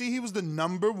WBC. He was the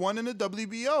number 1 in the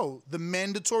WBO. The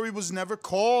mandatory was never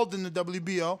called in the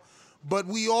WBO. but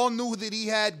we all knew that he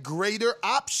had greater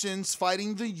options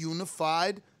fighting the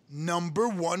unified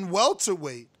 #1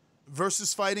 welterweight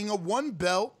versus fighting a one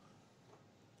belt,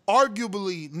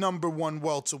 arguably #1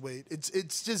 welterweight.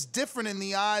 It's just different in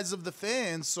the eyes of the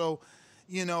fans. So,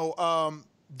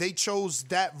 they chose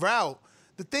that route.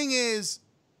 The thing is,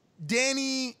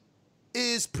 Danny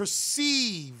is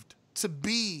perceived to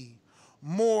be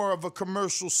more of a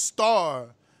commercial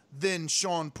star than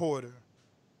Shawn Porter.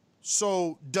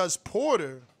 So does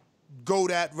Porter go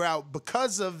that route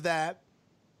because of that?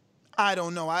 I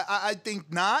don't know. I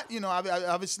think not.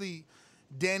 Obviously,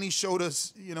 Danny showed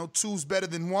us, two's better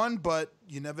than one, but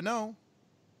you never know.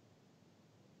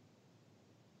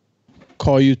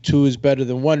 Call you two is better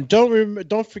than one.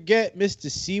 Don't forget, Mr.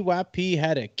 CYP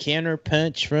had a counter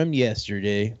punch from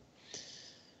yesterday.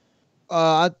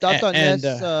 I thought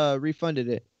Ness refunded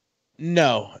it.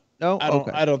 No,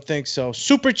 Okay. I don't think so.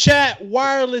 Super chat,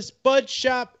 wireless bud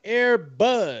shop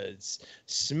earbuds.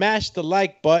 Smash the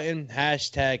like button.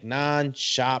 #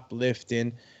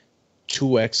 non-shoplifting.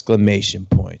 2 exclamation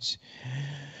points.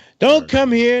 Don't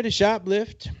come here to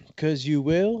shoplift, because you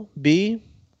will be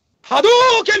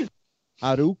Hadouken.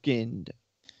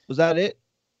 Was that it?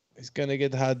 He's gonna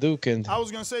get Hadouken. I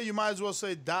was gonna say you might as well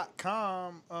say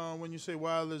 .com when you say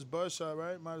wireless bud shop,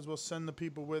 right? Might as well send the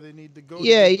people where they need to go.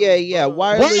 Yeah.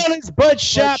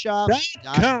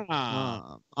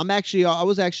 Wirelessbudshop.com. I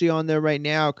was actually on there right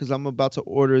now because I'm about to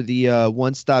order the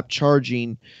one-stop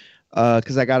charging.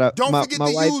 Because I got my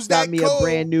wife got me a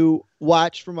brand new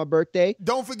watch for my birthday.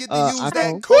 Don't forget to use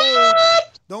that code.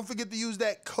 Don't forget to use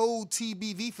that code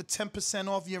TBV for 10%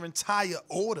 off your entire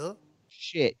order.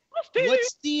 Shit.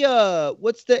 What's the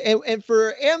and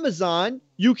for Amazon,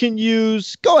 you can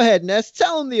use, go ahead, Ness,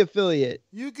 tell them the affiliate.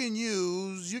 You can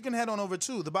head on over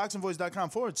to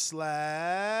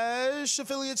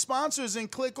theboxingvoice.com/affiliate sponsors and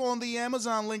click on the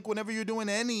Amazon link whenever you're doing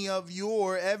any of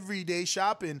your everyday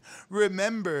shopping.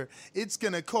 Remember, it's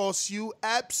going to cost you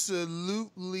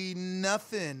absolutely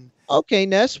nothing. Okay,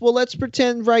 Ness, well, let's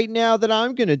pretend right now that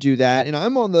I'm going to do that and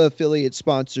I'm on the affiliate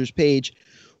sponsors page.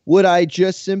 Would I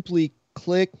just simply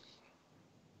click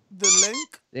the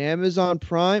link? The Amazon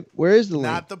Prime? Where is the link?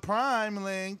 Not the Prime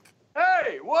link.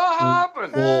 Hey, what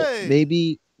happened? Well,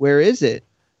 maybe, where is it?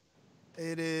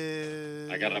 It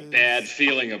is... I got a bad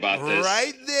feeling about this.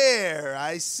 Right there.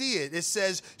 I see it. It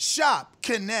says Shop,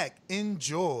 Connect,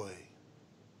 Enjoy.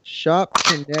 Shop,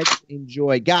 Connect,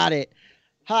 Enjoy. Got it.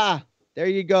 Ha! There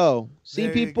you go. See,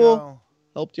 people?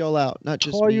 Helped y'all out. Not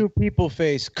just Call me. you people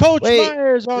face. Coach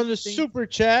Myers on the super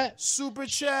chat. Super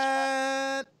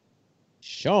chat.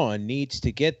 Sean needs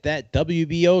to get that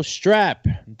WBO strap.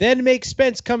 Then make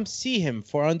Spence come see him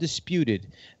for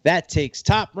Undisputed. That takes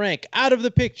Top Rank out of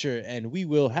the picture, and we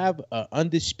will have an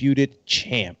undisputed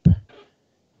champ.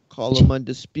 Call him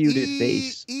Undisputed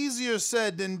face. Easier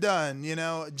said than done,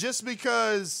 Just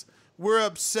because we're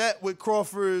upset with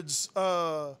Crawford's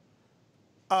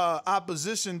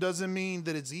opposition doesn't mean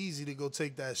that it's easy to go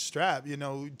take that strap.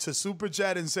 To super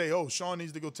chat and say, oh, Sean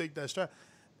needs to go take that strap.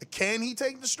 Can he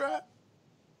take the strap?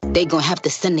 They gonna have to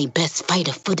send their best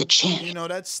fighter for the champ.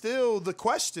 That's still the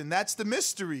question. That's the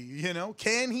mystery,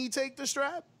 Can he take the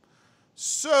strap?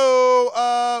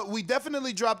 So we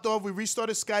definitely dropped off. We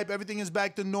restarted Skype. Everything is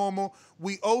back to normal.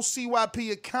 We owe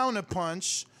CYP a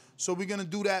counterpunch. So we're going to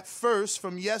do that first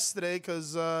from yesterday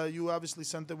because you obviously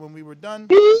sent it when we were done.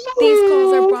 These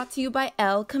calls are brought to you by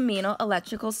El Camino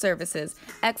Electrical Services,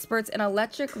 experts in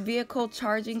electric vehicle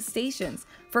charging stations.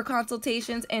 For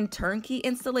consultations and turnkey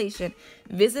installation,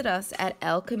 visit us at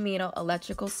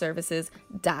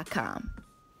elcaminoelectricalservices.com.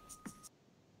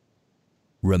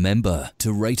 Remember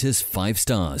to rate us 5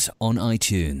 stars on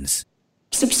iTunes.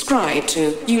 Subscribe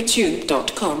to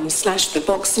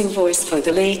youtube.com/theboxingvoice for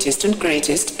the latest and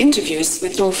greatest interviews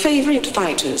with your favorite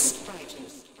fighters.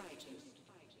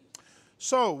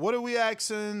 So, what are we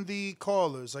asking the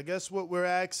callers? I guess what we're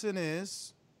asking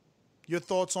is your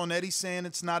thoughts on Eddie saying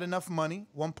it's not enough money,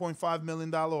 $1.5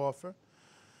 million offer,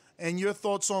 and your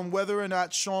thoughts on whether or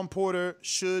not Shawn Porter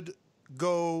should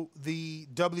go the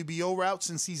WBO route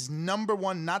since he's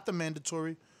 #1, not the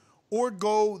mandatory, or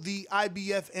go the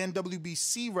IBF and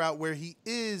WBC route where he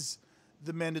is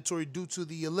the mandatory due to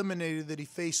the eliminator that he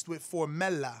faced with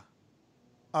Formella.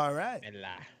 All right.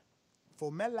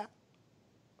 Formella.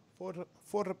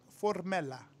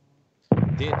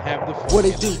 Did have the What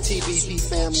it do, TBV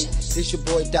family? This your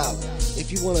boy Dollar.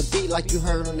 If you want to beat like you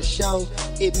heard on the show,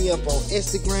 hit me up on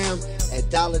Instagram at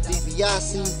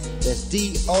DollarDibiase. That's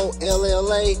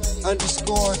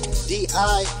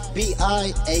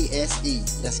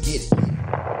DOLLA_DIBIASE. Let's get it.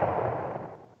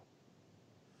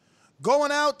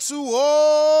 Going out to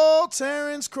all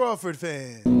Terrence Crawford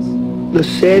fans. The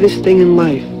saddest thing in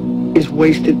life is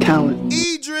wasted talent.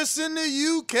 Idris in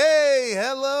the UK.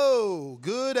 Hello.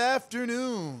 Good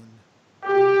afternoon.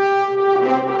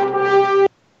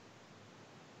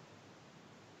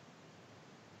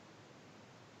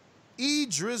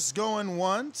 Idris going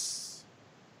once.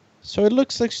 So it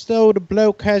looks like though the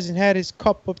bloke hasn't had his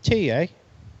cup of tea, eh?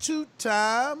 2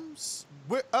 times.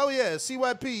 Oh, yeah.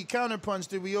 CYP, counterpunch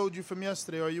that we owed you from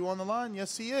yesterday. Are you on the line?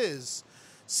 Yes, he is.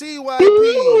 CYP.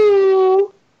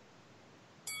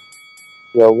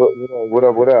 Yo,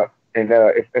 what up? And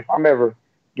if I'm ever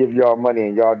give y'all money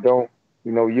and y'all don't,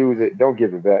 use it, don't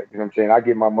give it back. You know what I'm saying? I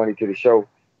give my money to the show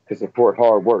to support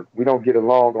hard work. We don't get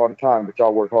along all the time, but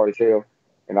y'all work hard as hell,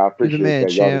 and I appreciate man, that.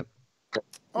 champ.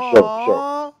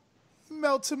 Aww,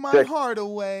 melted my heart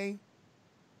away.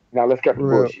 Now let's cut the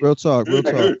bullshit. Real talk.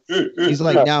 He's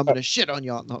like, now I'm gonna shit on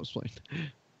y'all. No, I was playing.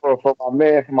 For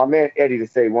my man Eddie to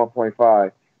say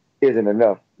 1.5 isn't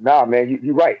enough. Nah, man,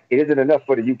 you're right. It isn't enough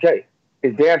for the UK.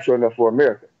 It's damn sure enough for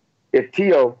America. If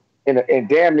Tio in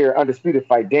damn near undisputed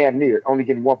fight, damn near only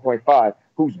getting 1.5,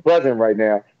 who's buzzing right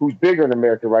now, who's bigger in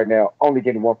America right now, only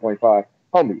getting 1.5,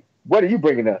 homie, what are you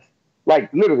bringing us?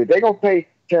 Like literally, they gonna pay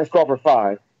Terrence Crawford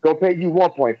 5, go pay you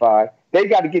 1.5. They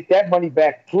got to get that money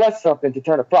back plus something to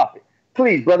turn a profit.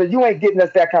 Please, brother, you ain't getting us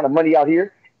that kind of money out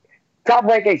here. Top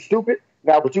Rank ain't stupid.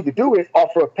 Now, what you could do is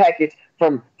offer a package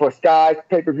for Sky's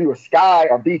pay-per-view or Sky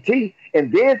or BT, and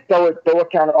then throw a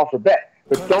counter offer back.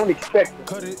 But don't expect it.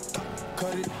 Cut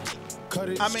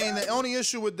it. I mean, the only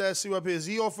issue with that CYP is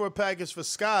he offered a package for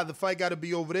Sky. The fight got to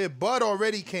be over there. Bud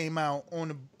already came out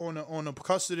on a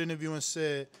custody interview and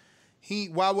said,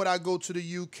 why would I go to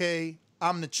the UK?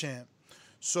 I'm the champ.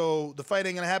 So the fight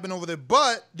ain't going to happen over there.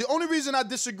 But the only reason I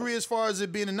disagree as far as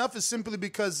it being enough is simply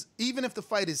because even if the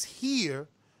fight is here,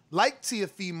 like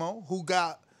Teofimo, who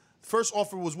got first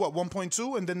offer was what,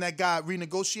 1.2, and then that got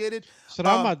renegotiated. So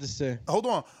I'm about to say. Hold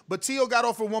on. But Teo got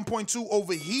offered 1.2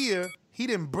 over here. He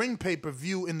didn't bring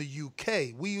pay-per-view in the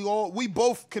UK. We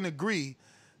both can agree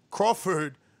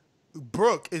Crawford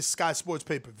Brooke is Sky Sports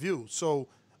pay-per-view. So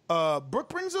Brooke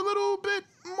brings a little bit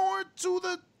more to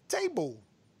the table.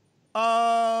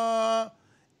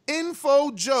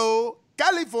 Info Joe,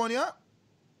 California.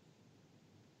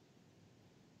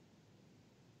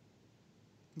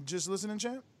 Just listening,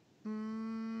 champ?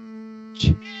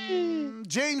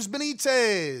 James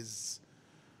Benitez.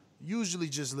 Usually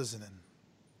just listening.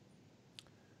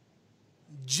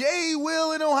 Jay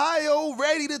Will in Ohio,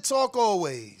 ready to talk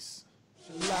always.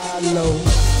 I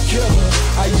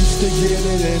used to get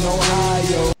it in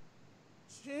Ohio.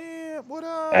 Champ, what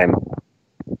up? And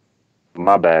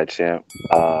my bad, champ.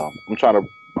 I'm trying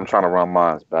to run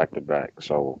mines back to back.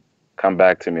 So come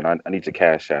back to me, and I need your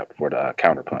cash app for the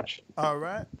counterpunch. All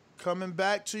right, coming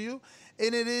back to you,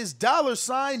 and it is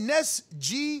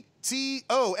 $NESGTO,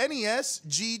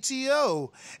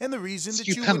 NESGTO, and the reason that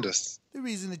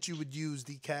you would use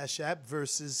the Cash App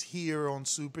versus here on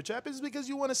Super Chat is because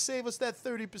you want to save us that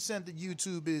 30% that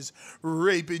YouTube is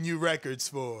raping you records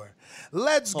for.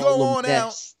 Let's go on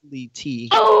out.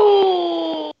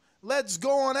 Let's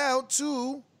go on out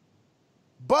to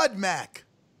Bud Mac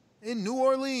in New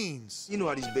Orleans. You know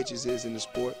how these bitches is in the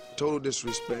sport. Total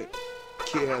disrespect.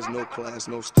 Kid has no class,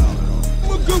 no style at all.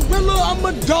 I'm a gorilla, I'm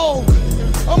a dog.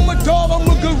 I'm a dog, I'm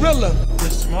a gorilla. The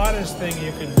smartest thing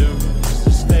you can do is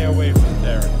to stay away from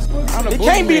Terrence. It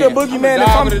can't be the boogeyman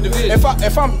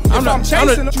if I'm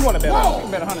chasing him. You want to bet? You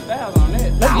bet 100,000 on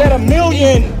that. Let's bet $1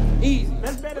 million. Easy.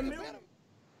 Let's bet $1 million.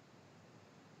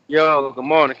 Yo, good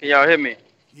morning. Can y'all hear me?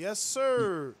 Yes,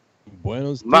 sir.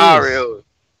 Buenos Mario,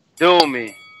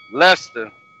 Doomy,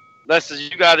 Lester. Lester,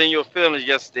 you got in your feelings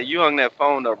yesterday. You hung that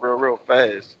phone up real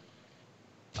fast.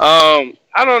 I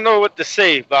don't know what to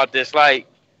say about this. Like,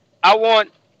 I want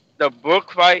the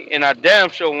Brook fight, and I damn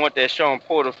sure want that Sean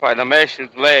Porter fight. I'm actually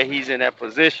glad he's in that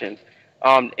position.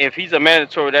 If he's a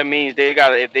mandatory, that means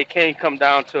if they can't come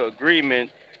down to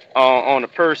agreement on the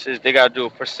purses, they got to do a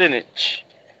percentage,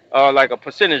 like a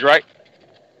percentage, right?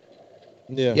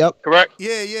 Yeah. Yep. Correct?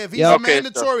 Yeah. If he's a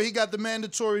mandatory, he got the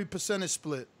mandatory percentage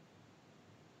split.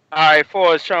 All right,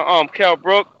 for Kell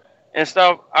Brook and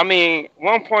stuff, I mean,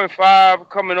 1.5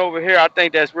 coming over here, I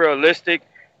think that's realistic.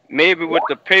 Maybe with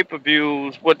the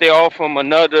pay-per-views, what they offer him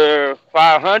another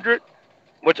 500,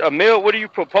 which Emil, what are you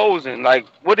proposing? Like,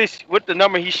 what the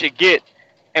number he should get,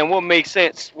 and what makes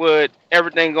sense with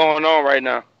everything going on right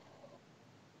now?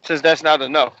 Since that's not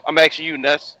enough, I'm asking you,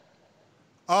 Ness.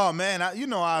 Oh man, I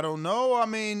don't know. I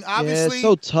mean, obviously, it's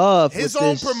so tough. His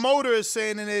own promoter is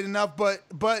saying it ain't enough,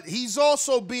 but he's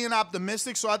also being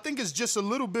optimistic. So I think it's just a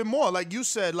little bit more, like you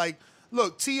said, like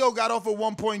look, T.O. got off at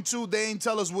 1.2. They ain't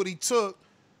tell us what he took.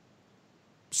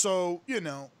 So, you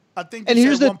know, I think they And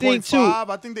here's said the thing, 1.5.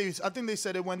 too. I think they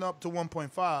said it went up to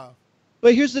 1.5.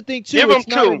 But here's the thing, too. Give him it's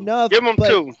not two. enough, Give him but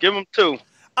two. Give him two.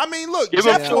 I mean, look, Give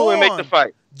Jeff him two and make the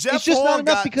fight. Jeff it's just Horn not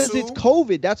enough got because two. it's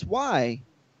COVID. That's why.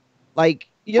 Like,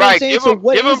 you know what I'm Right, saying? give So him-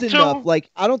 what give him is enough? two. Like,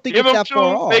 I don't think Give it's him that two.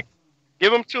 far off.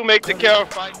 Give him two. Make the Carol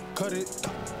fight.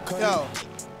 Yo,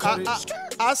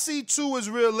 I see 2 as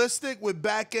realistic with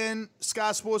back end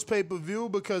Sky Sports pay per view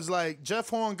because like Jeff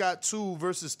Horn got 2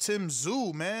 versus Tim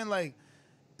Tszyu, man. Like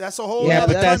that's a whole Yeah,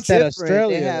 other but that's country. different.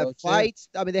 They have fights.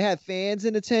 I mean, they have fans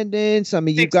in attendance. I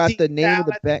mean, you got the name of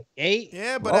the bet.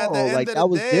 Yeah, but at the end like of that the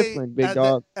was day, different, big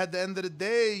dog. At the end of the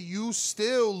day, you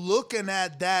still looking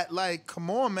at that like, come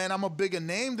on, man, I'm a bigger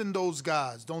name than those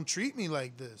guys. Don't treat me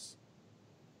like this.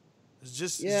 It's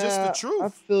just the truth. I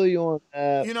feel you on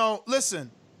that. You know, listen.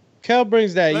 Kel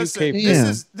brings that Listen, UK.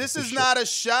 this is not a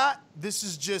shot. This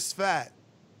is just fact.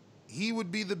 He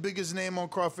would be the biggest name on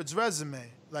Crawford's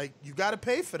resume. Like you got to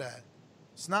pay for that.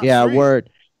 It's not. Yeah, free. word.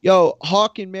 Yo,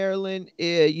 Hawk in Maryland,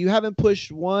 you haven't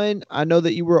pushed one. I know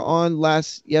that you were on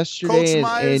yesterday. Coach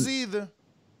Myers and either.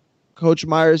 Coach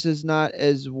Myers is not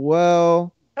as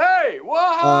well. Hey,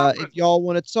 what happened? If y'all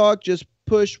want to talk, just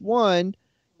push one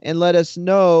and let us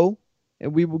know,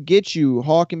 and we will get you.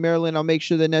 Hawk in Maryland, I'll make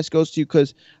sure the next goes to you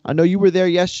because I know you were there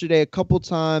yesterday a couple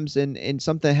times and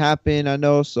something happened, I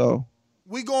know, so.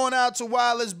 We going out to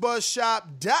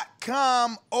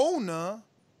wirelessbuzzshop.com owner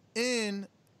in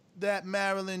that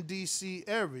Maryland, D.C.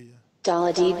 area.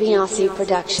 Dollar DiBiase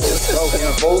Productions. J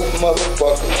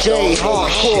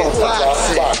Hardcore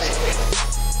Boxing.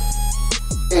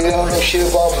 You don't know shit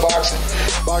about boxing.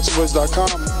 BoxingWiz.com.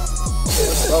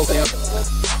 Okay.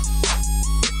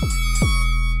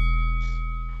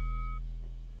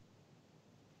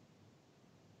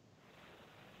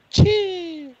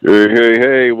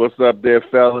 Hey, what's up there,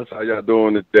 fellas? How y'all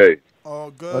doing today? All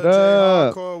good. What J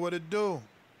up? Hardcore, what it do?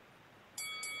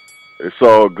 It's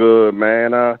all good,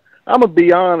 man. I'm gonna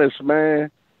be honest, man.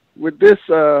 With this,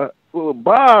 with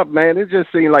Bob, man, it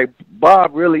just seems like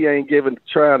Bob really ain't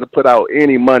trying to put out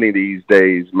any money these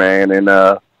days, man. And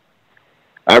I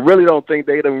really don't think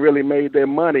they done really made their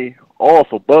money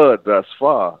off of Bud thus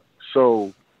far.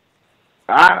 So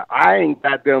I ain't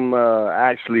got them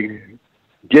actually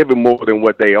giving more than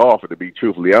what they offer, to be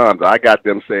truthfully honest. I got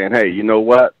them saying, hey, you know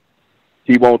what?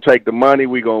 He won't take the money.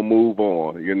 We gonna move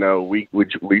on. You know, we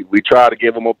try to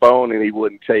give him a bone and he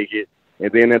wouldn't take it,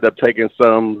 and then end up taking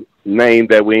some name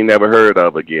that we ain't never heard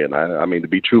of again. I mean, to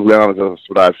be truthfully honest, that's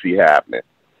what I see happening.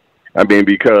 I mean,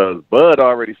 because Bud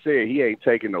already said he ain't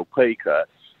taking no pay cuts,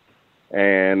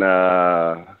 and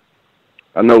I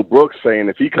know Brooks saying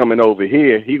if he coming over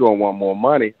here, he gonna want more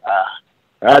money.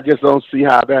 I just don't see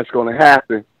how that's gonna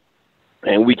happen,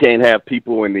 and we can't have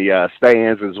people in the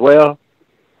stands as well.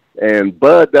 And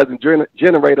Bud doesn't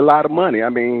generate a lot of money. I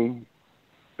mean,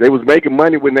 they was making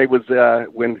money when he was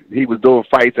doing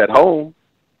fights at home,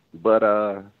 but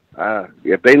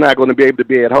if they're not going to be able to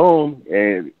be at home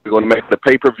and they're going to make the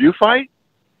pay-per-view fight,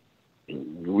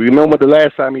 we remember the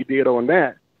last time he did on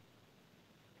that.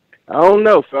 I don't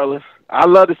know, fellas. I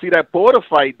love to see that Porter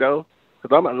fight though,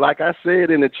 because like I said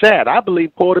in the chat, I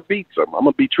believe Porter beats him. I'm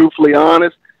gonna be truthfully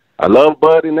honest. I love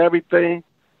Bud and everything.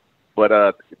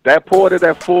 But that Porter,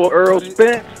 that full Earl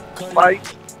Spence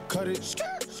fight.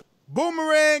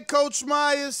 Boomerang, Coach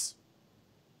Myers.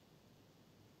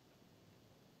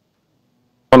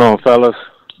 What's going on, fellas?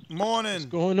 Morning. What's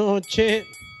going on, champ?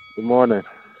 Good morning.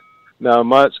 Not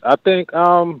much. I think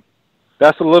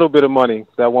that's a little bit of money,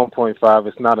 that 1.5.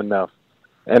 It's not enough.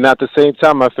 And at the same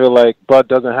time, I feel like Bud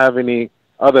doesn't have any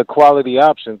other quality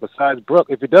options besides Brook.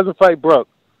 If he doesn't fight Brook,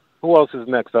 who else is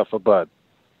next up for Bud?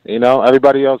 You know,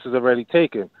 everybody else is already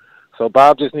taken. So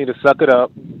Bob just need to suck it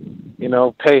up, you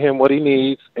know, pay him what he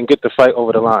needs, and get the fight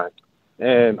over the line.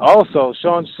 And also,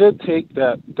 Sean should take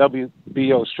that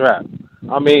WBO strap.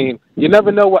 I mean, you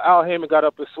never know what Al Heyman got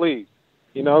up his sleeve.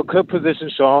 You know, could position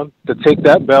Sean to take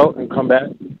that belt and come back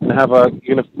and have a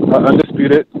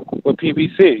undisputed with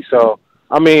PBC. So,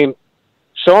 I mean,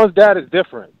 Sean's dad is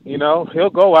different. You know,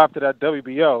 he'll go after that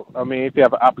WBO. I mean, if you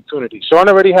have an opportunity. Sean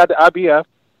already had the IBF.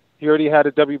 He already had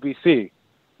a WBC.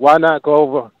 Why not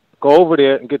go over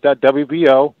there and get that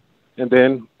WBO and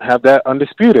then have that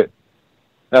undisputed?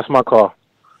 That's my call.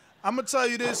 I'm going to tell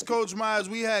you this, Coach Myers.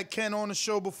 We had Ken on the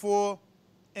show before,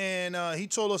 and he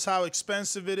told us how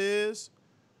expensive it is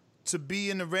to be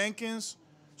in the rankings.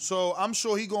 So I'm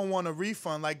sure he going to want a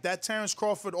refund. Like that Terrence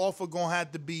Crawford offer going to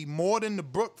have to be more than the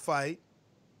Brook fight,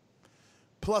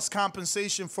 plus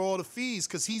compensation for all the fees,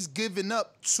 because he's giving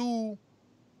up 2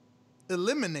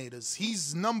 eliminators.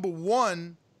 He's number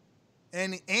one,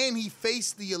 and he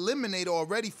faced the eliminator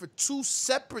already for 2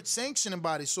 separate sanctioning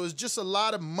bodies. So it's just a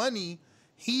lot of money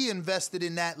he invested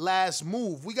in that last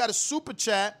move. We got a super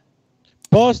chat.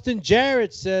 Boston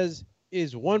Jarrett says,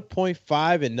 is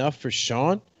 1.5 enough for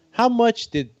Sean? How much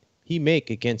did he make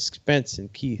against Spence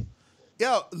and Keith?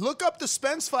 Yo, look up the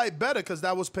Spence fight better, because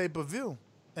that was pay-per-view.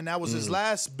 And that was his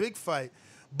last big fight.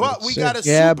 But we got a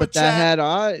super chat.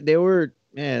 That they were,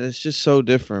 man, it's just so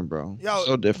different, bro. Yo,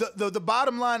 so different. The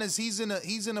bottom line is he's in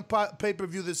a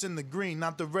pay-per-view that's in the green,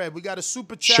 not the red. We got a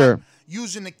super chat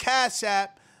using the Cash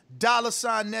App,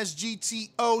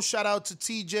 $SGTO. Shout out to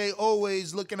TJ,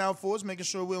 always looking out for us, making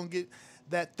sure we don't get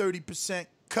that 30%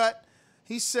 cut.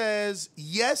 He says,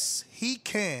 yes, he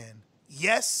can.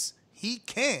 Yes, he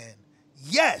can.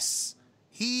 Yes,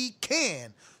 he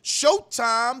can.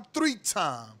 Showtime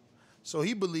 3-time. So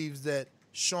he believes that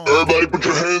Sean. Everybody put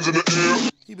your hands in the air.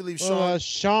 He believes Sean.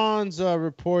 Sean's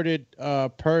reported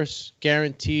purse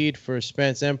guaranteed for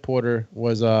Spence and Porter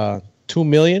was $2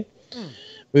 million,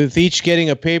 with each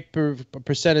getting a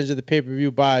percentage of the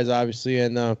pay-per-view buys, obviously,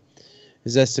 and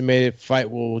his estimated fight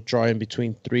will draw in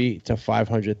between $300,000 to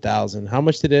 $500,000. How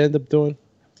much did it end up doing?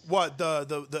 What,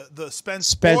 the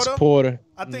Spence Porter?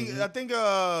 I think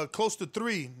close to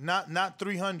 3, not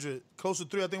 300. Close to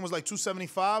 3. I think it was like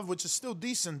 275, which is still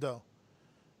decent though.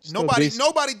 Nobody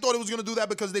thought it was gonna do that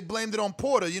because they blamed it on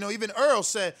Porter. You know, even Earl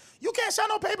said, "You can't shot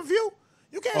no pay-per-view.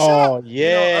 You can't shot." Oh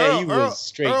yeah, he was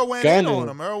straight Earl went gunning. in on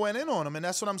him. Earl went in on him, and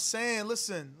that's what I'm saying.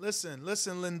 Listen,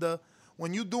 Linda.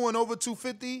 When you doing over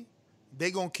 250,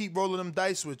 they gonna keep rolling them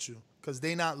dice with you because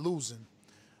they not losing.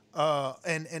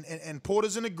 And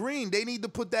Porter's in the green. They need to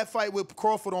put that fight with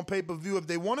Crawford on pay-per-view. If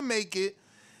they want to make it,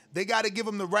 they got to give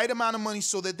them the right amount of money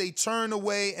so that they turn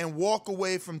away and walk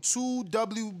away from 2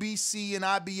 WBC and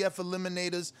IBF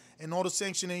eliminators and all the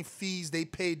sanctioning fees they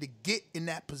paid to get in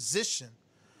that position.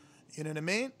 You know what I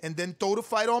mean? And then throw the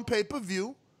fight on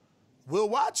pay-per-view. We'll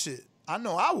watch it. I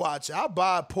know I'll watch it. I'll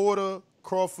buy Porter,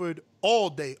 Crawford all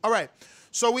day. All right.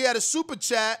 So we had a super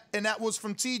chat, and that was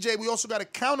from TJ. We also got a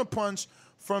counterpunch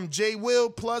from J. Will,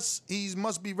 plus he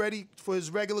must be ready for his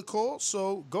regular call,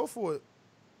 so go for it.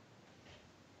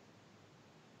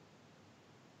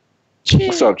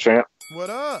 What's up, champ?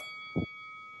 What up?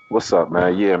 What's up,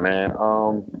 man? Yeah, man.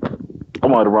 I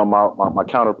wanted to run my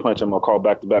counter punch and my call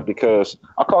back to back because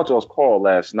I called y'all's call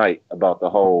last night about the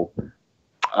whole,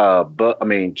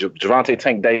 Gervonta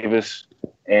Tank Davis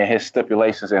and his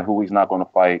stipulations and who he's not going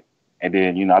to fight, and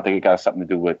then I think it got something to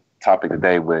do with topic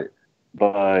today with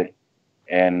Bud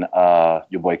and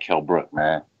your boy Kell Brook,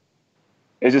 man.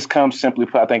 It just comes simply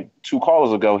put. I think 2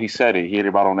 callers ago he said it. He hit it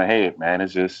right on the head, man.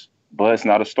 It's just Bud's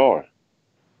not a star.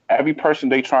 Every person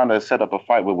they trying to set up a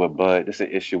fight with Bud, it's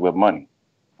an issue with money.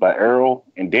 But Earl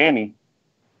and Danny,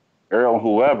 Earl and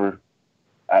whoever,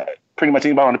 pretty much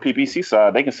anybody on the PBC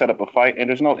side, they can set up a fight and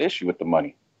there's no issue with the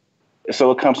money.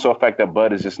 So it comes to the fact that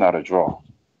Bud is just not a draw.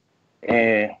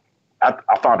 And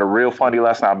I found it real funny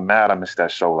last night. I'm mad I missed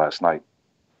that show last night.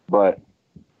 But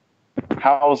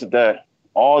how is it that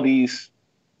all these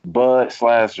Bud /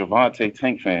 Gervonta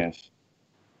Tank fans,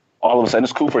 all of a sudden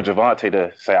it's cool for Gervonta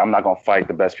to say, I'm not going to fight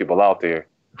the best people out there.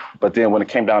 But then when it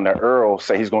came down to Earl,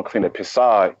 say he's going to clean up his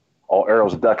side,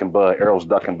 Earl's ducking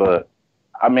Bud.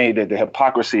 I mean, the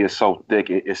hypocrisy is so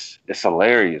thick. It's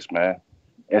hilarious, man.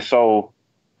 And so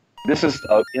this is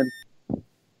a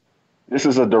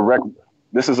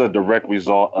direct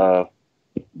result of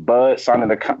Bud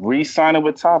re-signing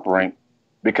with Top Rank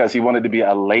because he wanted to be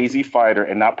a lazy fighter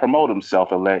and not promote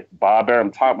himself and let Bob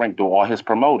Arum Top Rank do all his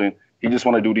promoting. He just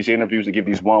want to do these interviews and give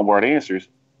these one-word answers.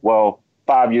 Well,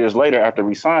 5 years later after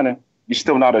re-signing, you're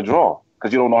still not a draw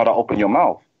because you don't know how to open your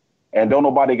mouth. And don't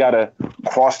nobody got to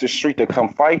cross the street to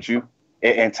come fight you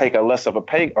and take a less of a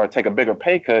pay or take a bigger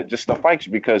pay cut just to fight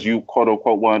you because you, quote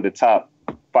unquote, one of the top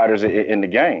fighters in the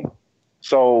game.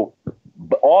 So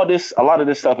a lot of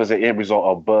this stuff is an end result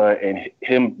of Bud and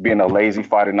him being a lazy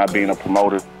fighter, not being a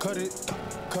promoter. Cut it.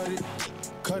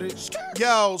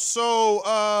 Yo, so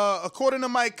according to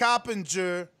Mike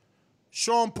Coppinger,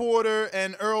 Sean Porter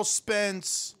and Earl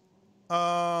Spence,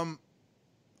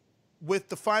 with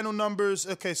the final numbers.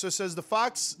 Okay, so it says the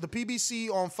PBC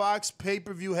on Fox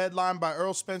pay-per-view headline by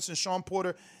Earl Spence and Sean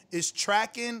Porter is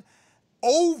tracking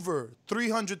over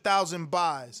 300,000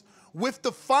 buys, with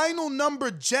the final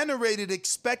number generated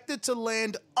expected to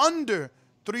land under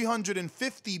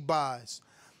 350 buys.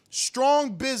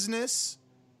 Strong business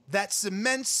that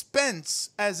cements Spence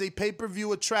as a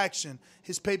pay-per-view attraction.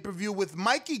 His pay-per-view with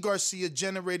Mikey Garcia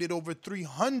generated over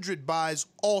 300 buys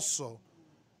also.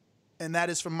 And that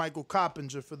is from Michael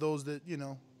Coppinger, for those that,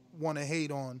 want to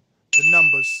hate on The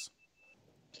numbers.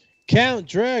 Count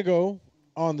Drago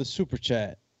on the super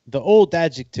chat. The old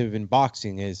adjective in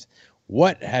boxing is,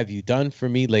 "What have you done for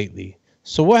me lately?"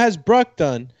 So what has Bruck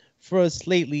done for us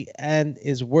lately and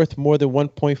is worth more than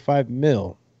 1.5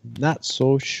 mil? Not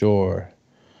so sure.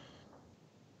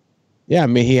 Yeah, I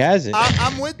mean, he hasn't.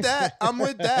 I'm with that. I'm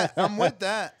with that. I'm with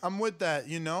that. I'm with that.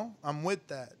 You know, I'm with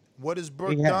that. What has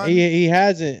Brook done? He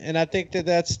hasn't, and I think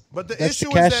that's the issue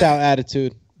the cash out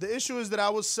attitude. The issue is that I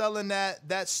was selling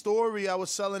that story. I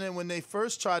was selling it when they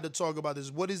first tried to talk about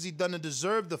this. What has he done to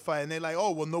deserve the fight? And they're like,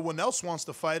 oh, well, no one else wants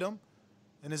to fight him.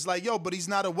 And it's like, yo, but he's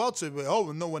not a welterweight. Oh,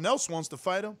 well, no one else wants to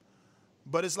fight him.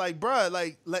 But it's like, bruh,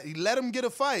 like let him get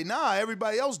a fight. Nah,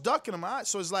 everybody else ducking him. All right.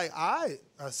 So it's like, all right,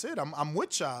 that's it. I'm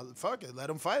with y'all. Fuck it, let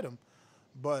him fight him.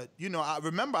 But you know, I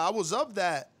remember I was of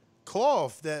that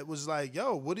cloth that was like,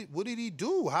 yo, what did he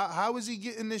do? How is he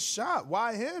getting this shot?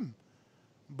 Why him?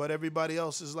 But everybody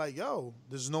else is like, yo,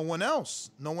 there's no one else.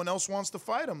 No one else wants to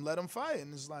fight him. Let him fight.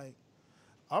 And it's like,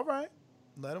 all right,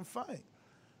 let him fight.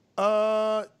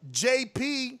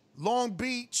 JP, Long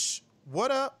Beach,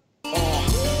 what up? Long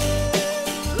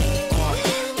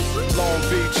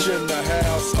Beach in the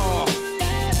house.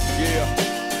 Yeah.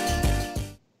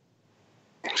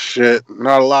 Shit,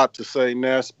 not a lot to say,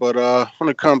 Ness, but when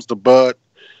it comes to Bud,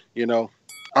 you know,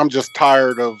 I'm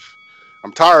tired of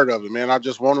it, man. I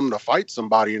just want him to fight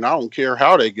somebody, and I don't care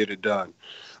how they get it done.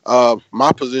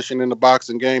 My position in the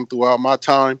boxing game throughout my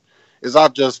time is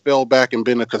I've just fell back and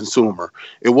been a consumer.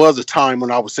 It was a time when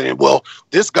I was saying, well,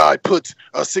 this guy puts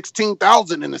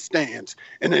 16,000 in the stands.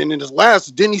 And then in his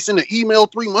didn't he send an email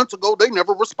 3 months ago? They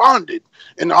never responded.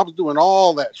 And I was doing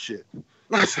all that shit. And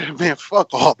I said, man,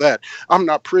 fuck all that. I'm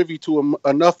not privy to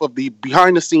enough of the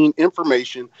behind-the-scene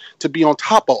information to be on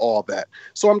top of all that.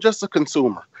 So I'm just a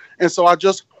consumer. And so I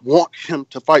just want him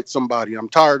to fight somebody. I'm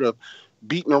tired of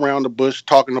beating around the bush,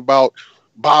 talking about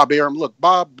Bob Arum. Look,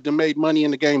 Bob made money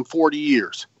in the game 40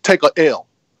 years. Take a L.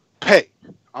 Pay.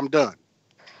 I'm done.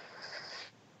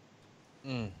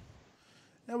 Yeah,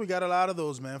 we got a lot of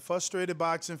those, man. Frustrated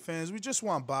boxing fans. We just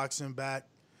want boxing back,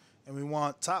 and we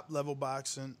want top-level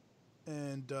boxing.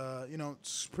 And, you know,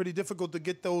 it's pretty difficult to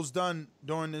get those done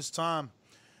during this time.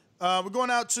 We're going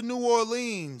out to New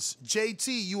Orleans.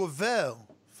 JT, you avail.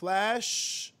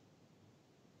 Flash.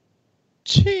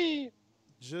 Cheap.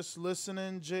 Just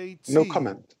listening, JT. No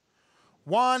comment.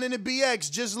 Juan in the BX,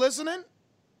 just listening.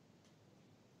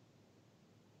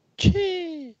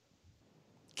 Cheap.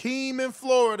 Keem in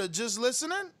Florida, just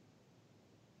listening.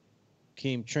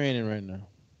 Keem training right now.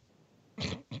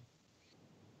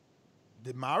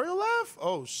 Did Mario laugh?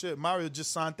 Oh, shit. Mario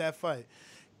just signed that fight.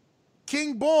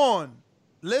 King Born,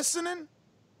 listening.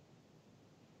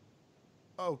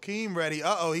 Oh, Keem ready.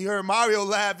 Uh-oh, he heard Mario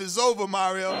laugh. It's over,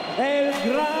 Mario. El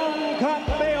gran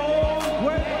campeón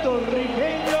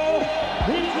puertorriqueño,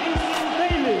 Vincent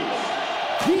Davis,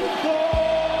 Victor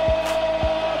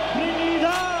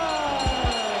Trinidad.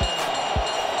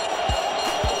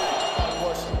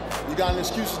 You got any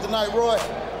excuses tonight, Roy?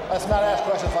 Let's not ask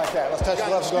questions like that. Let's touch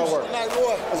gloves and go to work. Tonight,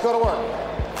 Roy. Let's go to work.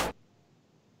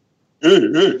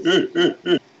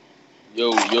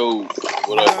 Yo,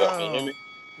 what up, Can you hear me?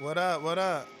 What up? What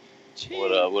up,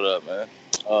 man?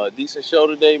 Decent show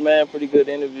today, man. Pretty good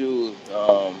interviews.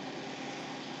 As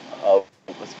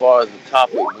far as the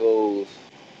topic goes,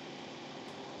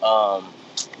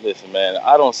 listen, man,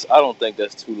 I don't think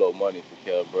that's too low money for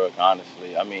Kell Brook,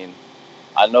 honestly. I mean,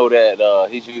 I know that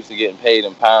he's used to getting paid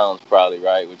in pounds, probably,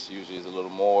 right? Which usually is a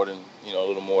little more than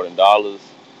dollars.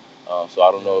 So I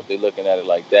don't know if they're looking at it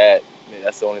like that. I mean,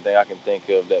 that's the only thing I can think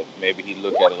of that maybe he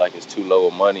look at it like it's too low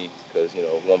of money because, you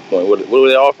know, what were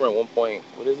they offering? 1.5?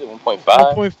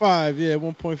 1.5, yeah,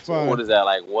 1.5. So what is that,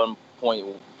 like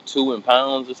 1.2 in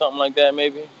pounds or something like that,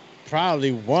 maybe?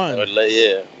 Probably one.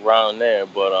 Yeah, around there.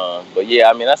 But yeah,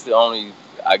 I mean, that's the only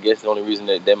reason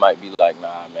that they might be like,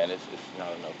 nah, man, it's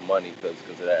not enough money because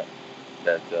of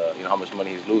that you know, how much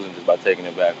money he's losing just by taking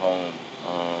it back home.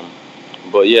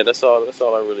 But yeah, that's all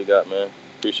I really got, man.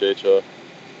 Appreciate y'all.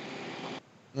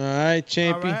 All right,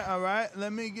 champion. All right.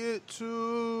 Let me get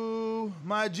to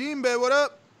my Jimbe. What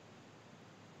up?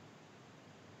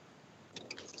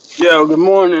 Yo, good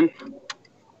morning.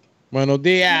 Buenos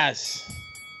días,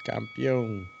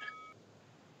 campeón.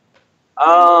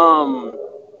 I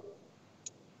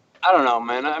don't know,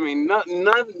 man. I mean,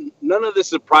 none of this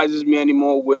surprises me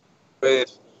anymore with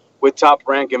Top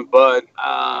Rank and Bud.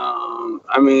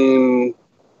 I mean,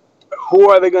 who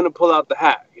are they going to pull out the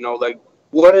hat? You know, like,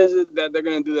 what is it that they're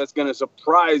going to do that's going to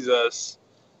surprise us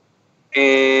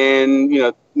and, you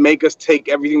know, make us take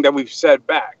everything that we've said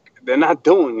back? They're not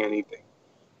doing anything.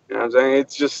 You know what I'm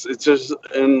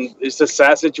saying? It's a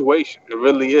sad situation. It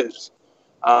really is.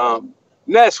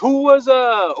 Ness, who was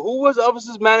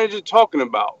Elvis's manager talking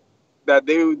about that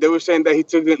they were saying that he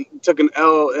took an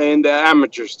L in the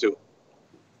amateurs too?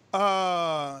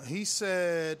 He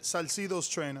said Salcido's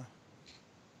trainer.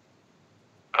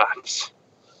 Alex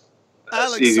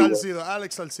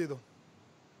Salcido.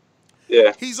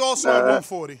 Yeah. He's also at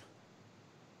 140.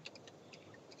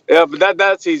 Yeah, but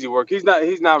that's easy work. He's not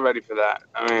ready for that.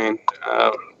 I mean,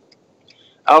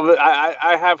 Elvis.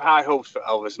 I have high hopes for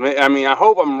Elvis. I mean, I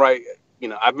hope I'm right. You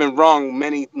know, I've been wrong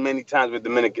many times with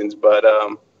Dominicans, but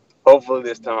hopefully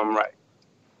this time I'm right.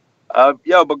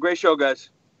 But great show, guys.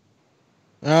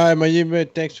 All right, my man.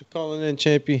 Thanks for calling in,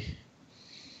 Champy.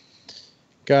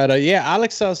 Got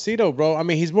Alex Salcido, bro. I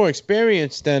mean, he's more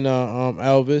experienced than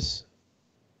Elvis,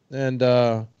 and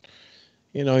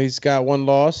he's got one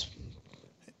loss.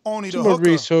 Only the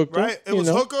Hooker, right? It was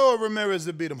Hooker or Ramirez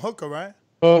that beat him. Hooker, right?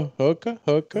 Hooker.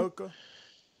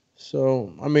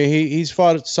 So I mean, he's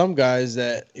fought some guys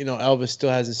that Elvis still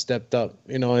hasn't stepped up,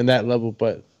 in that level.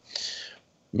 But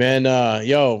man,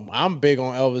 I'm big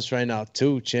on Elvis right now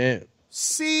too, champ.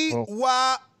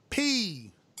 CYP.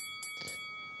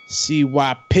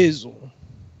 CY Pizzle.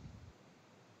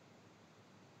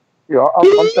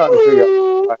 I'm starting to figure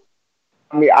out.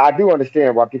 I mean, I do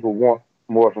understand why people want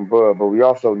more from Bud, but we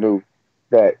also knew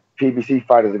that PBC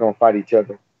fighters are going to fight each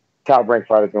other. Top-ranked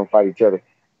fighters are going to fight each other.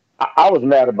 I was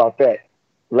mad about that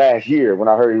last year when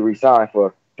I heard he re-signed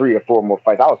for 3 or 4 more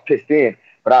fights. I was pissed in,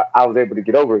 but I was able to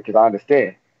get over it because I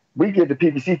understand. We give the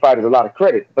PBC fighters a lot of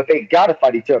credit, but they got to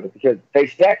fight each other because they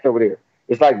stacked over there.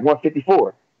 It's like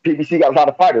 154. PBC got a lot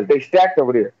of fighters. They stacked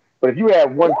over there. But if you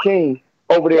had one king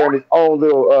over there in his own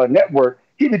little network,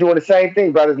 he'd be doing the same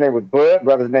thing. Brother's name was Bud.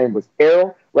 Brother's name was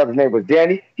Errol. Brother's name was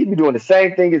Danny. He'd be doing the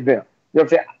same thing as them. You know what I'm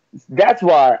saying? That's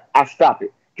why I stop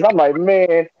it. Because I'm like,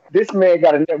 man, this man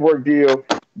got a network deal.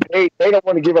 They don't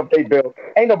want to give up their belt.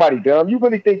 Ain't nobody dumb. You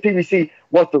really think PBC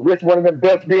wants to risk one of them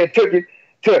belts being took it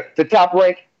to Top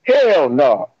Rank? Hell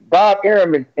no. Bob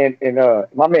Arum and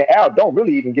my man Al don't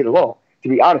really even get along, to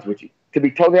be honest with you. To be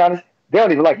totally honest, they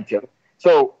don't even like each other.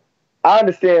 So I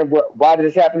understand why this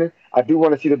is happening. I do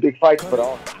want to see the big fights, but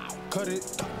all. Cut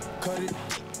it.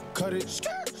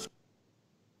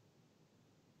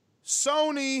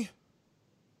 Sony.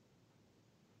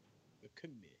 The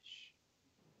commish.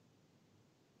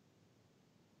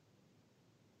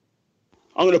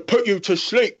 I'm gonna put you to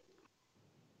sleep.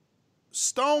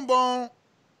 Stonebone.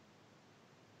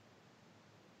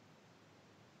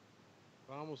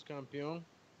 Vamos, campeón.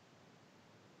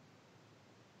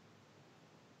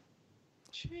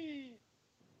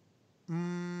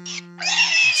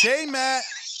 J-Mac.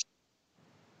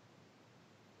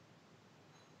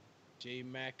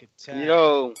 J-Mac attack.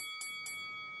 Yo.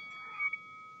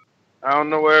 I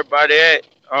don't know where everybody at.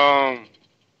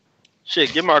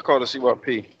 Give my call to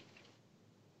CYP.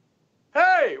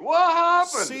 Hey, what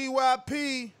happened?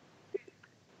 CYP.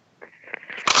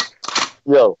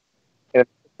 Yo, and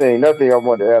another thing I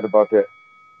wanted to add about that.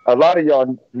 A lot of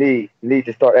y'all need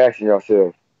to start asking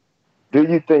yourselves, do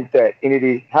you think that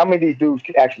how many of these dudes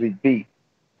could actually beat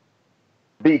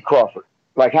Crawford?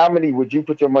 Like, how many would you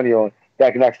put your money on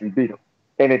that can actually beat him?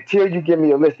 And until you give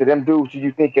me a list of them dudes who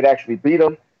you think could actually beat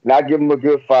him, not give him a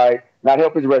good fight, not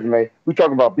help his resume, we're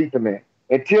talking about beat the man.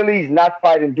 Until he's not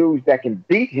fighting dudes that can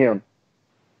beat him,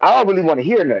 I don't really want to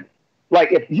hear nothing.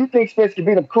 Like, if you think Spence can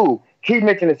beat him, cool. Keep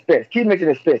mentioning Spence. Keep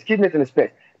mentioning Spence. Keep mentioning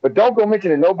Spence. But don't go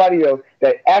mentioning nobody else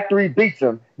that after he beats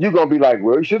him, you're going to be like,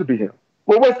 well, he should have beat him.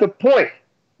 Well, what's the point?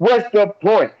 What's the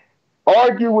point?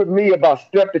 Argue with me about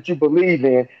stuff that you believe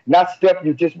in, not stuff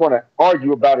you just want to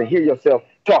argue about and hear yourself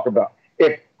talk about.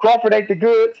 If Crawford ain't the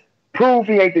goods, prove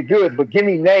he ain't the goods, but give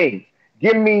me names.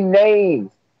 Give me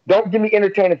names. Don't give me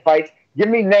entertaining fights. Give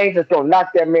me names that's going to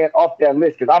knock that man off that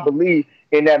list because I believe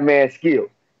in that man's skills.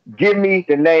 Give me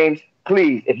the names,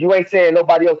 please. If you ain't saying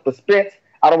nobody else but Spence,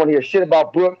 I don't want to hear shit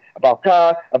about Brooke, about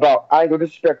Khan, about I ain't going to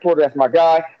disrespect Porter, that's my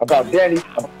guy, about Danny.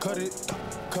 Cut it.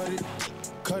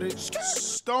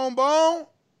 Stonebone,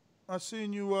 I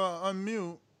seen you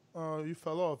unmute. You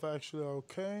fell off, actually.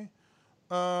 Okay.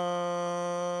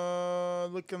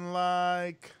 Looking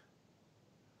like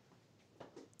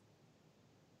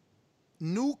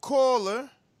new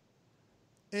caller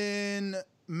in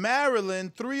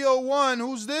Maryland, 301.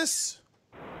 Who's this?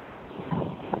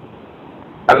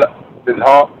 This is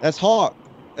Hawk. That's Hawk.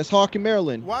 That's Hawk in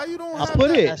Maryland. Why you don't I have put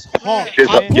that? it. That's Hawk.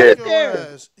 I put it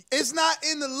there. It's not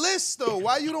in the list, though.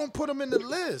 Why you don't put him in the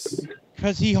list?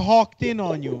 Because he hawked in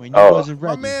on you and you wasn't My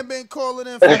ready. man been calling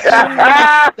in for That's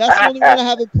the only one I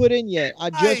haven't put in yet. I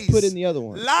just put in the other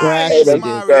one. Lies,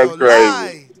 Mario.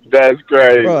 Lies. That's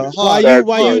crazy. Bro,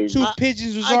 While you two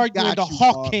pigeons was arguing, the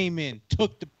hawk came in,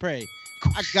 took the prey.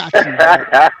 I got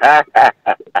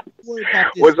you.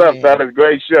 What's up, fellas?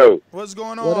 Great show. What's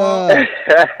going on?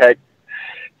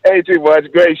 Hey, too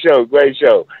much. Great show.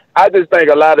 I just think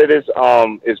a lot of this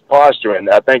is posturing.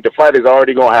 I think the fight is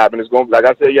already going to happen. It's going, like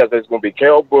I said yesterday, it's going to be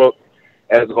Kell Brook,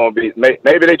 and it's going to be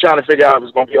maybe they're trying to figure out if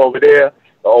it's going to be over there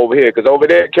or over here. Because over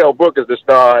there, Kell Brook is the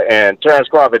star, and Terrence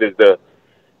Crawford is the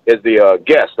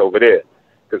guest over there.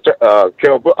 Because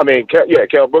Kell Brook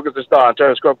is the star, and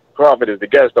Terrence Crawford is the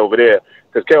guest over there.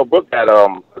 Because Kell Brook had a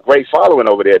great following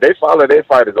over there. They follow their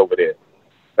fighters over there.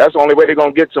 That's the only way they're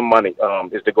gonna get some money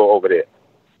is to go over there.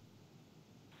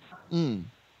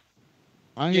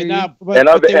 I hear you.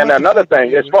 Another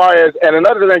thing, as far as I was saying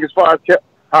another thing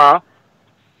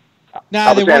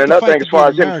as far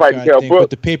as him fighting Kell Brook. With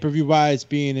the pay-per-view rights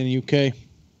being in the UK.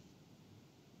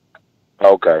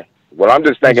 Okay. Well, I'm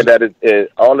just thinking that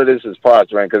all of this is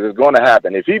posturing because it's going to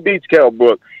happen. If he beats Kell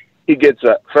Brook, he gets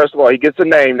first of all, he gets a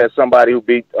name that's somebody who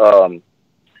beat Porter,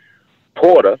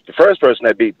 the first person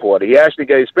that beat Porter. He actually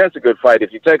gave Spence a good fight.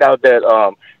 If you take out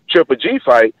that Triple G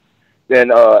fight,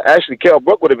 then actually Kell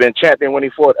Brook would have been champion when he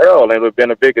fought Earl, and it would have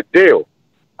been a bigger deal.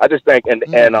 I just think,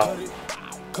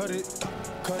 Cut it.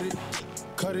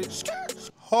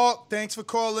 Hawk, thanks for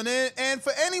calling in. And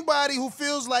for anybody who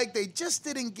feels like they just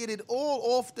didn't get it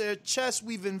all off their chest,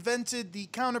 we've invented the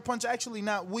counterpunch. Actually,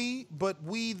 not we, but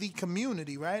we, the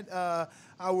community, right?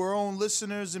 Our own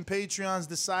listeners and Patreons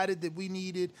decided that we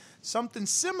needed something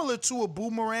similar to a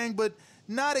boomerang, but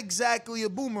not exactly a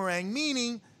boomerang,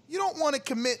 meaning you don't want to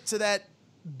commit to that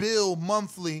bill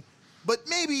monthly, but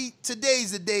maybe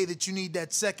today's the day that you need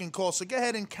that second call. So go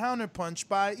ahead and counterpunch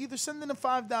by either sending a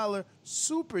 $5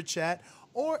 super chat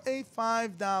or a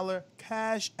 $5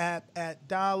 cash app at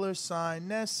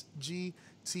 $SGTO.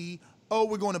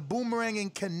 We're going to Boomerang in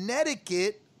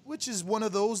Connecticut, which is one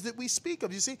of those that we speak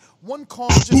of. You see, one call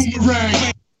just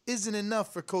isn't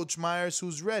enough for Coach Myers,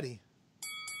 who's ready.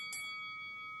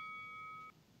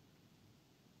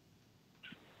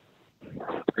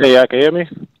 Hey, y'all can hear me?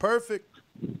 Perfect.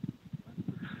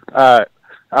 All right.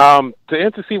 To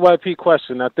answer CYP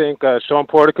question, I think Sean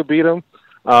Porter could beat him.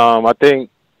 I think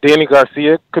Danny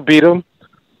Garcia could beat him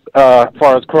as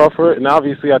far as Crawford. And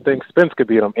obviously, I think Spence could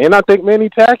beat him. And I think Manny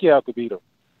Pacquiao could beat him.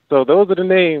 So those are the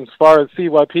names as far as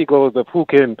CYP goes of who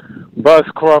can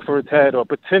bust Crawford's head or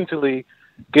potentially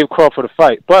give Crawford a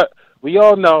fight. But we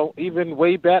all know, even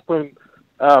way back when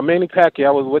Manny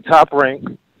Pacquiao was with Top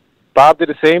Rank, Bob did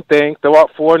the same thing, throw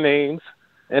out 4 names,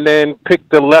 and then pick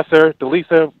the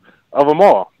least of them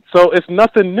all. So it's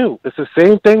nothing new. It's the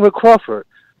same thing with Crawford.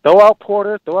 Throw out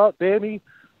Porter, throw out Danny,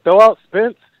 throw out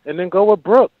Spence, and then go with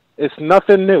Brook. It's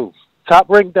nothing new. Top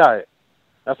Rank diet.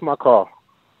 That's my call.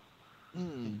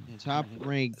 Top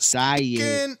Rank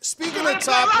diet. Speaking of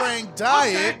Top Rank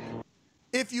diet,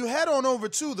 if you head on over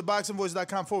to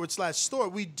theboxingvoice.com/store,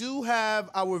 we do have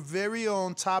our very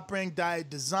own Top Rank diet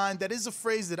design. That is a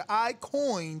phrase that I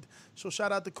coined. So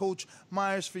shout out to Coach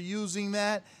Myers for using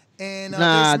that. And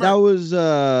that was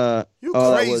you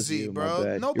crazy,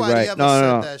 bro. Nobody ever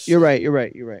said that shit. You're right.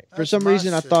 For some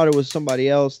reason, I thought it was somebody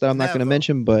else that I'm not going to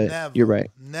mention, but you're right.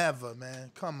 Never,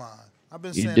 man. Come on. I've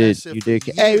been saying that shit for years.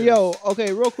 Hey, yo,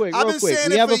 okay, real quick. I've been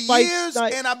saying it for fight years,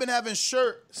 and I've been having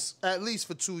shirts at least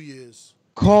for 2 years.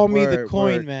 Call me the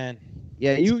coin man.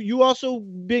 Yeah, you also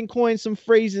been coined some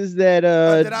phrases that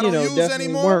that I don't use definitely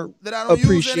anymore, weren't that I don't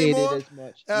appreciated use anymore.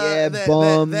 as much.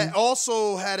 Bum. That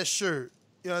also had a shirt.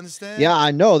 You understand? Yeah, I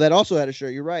know. That also had a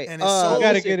shirt. You're right. And it's so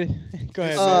gotta get it. Go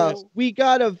ahead. We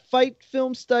got a fight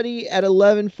film study at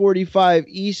 11:45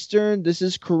 Eastern. This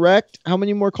is correct. How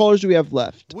many more callers do we have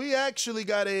left? We actually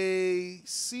got a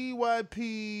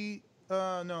CYP.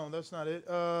 No, that's not it.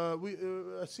 I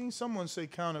seen someone say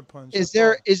counterpunch. Is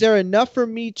there enough for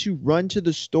me to run to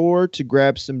the store to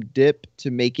grab some dip to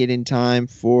make it in time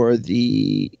for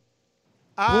the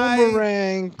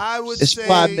boomerang? I would it's say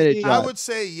 5-minute drive. I would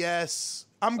say yes.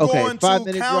 I'm going to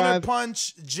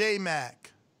counterpunch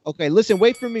J-Mac. Okay, listen,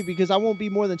 wait for me because I won't be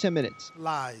more than 10 minutes.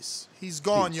 Lies. He's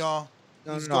gone, y'all.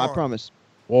 No, I promise.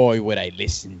 Boy, would I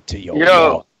listen to your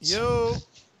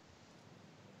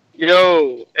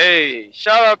Yo, hey,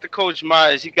 shout out to Coach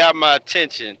Myers. He got my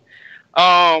attention.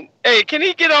 Hey, can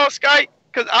he get on Skype?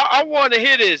 Because I want to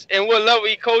hear this. And what level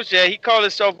he coached at. He called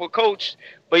himself a coach,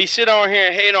 but he sit on here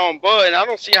and hate on Bud. And I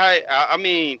don't see how,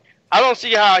 I don't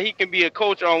see how he can be a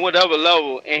coach on whatever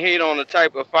level and hate on the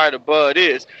type of fighter Bud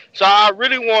is. So I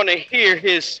really want to hear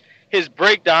his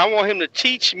breakdown. I want him to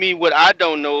teach me what I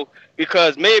don't know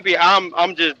because maybe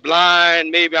I'm just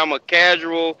blind, maybe I'm a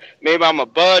casual, maybe I'm a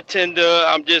bartender,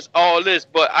 I'm just all this,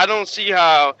 but I don't see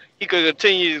how he could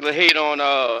continue to hate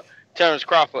on Terrence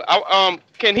Crawford.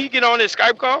 Can he get on his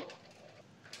Skype call?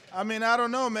 I mean, I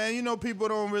don't know, man. You know, people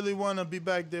don't really want to be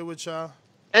back there with y'all.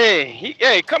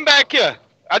 Hey, come back here.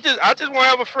 I just want to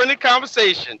have a friendly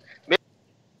conversation.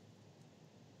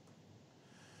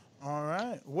 All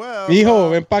right. Well,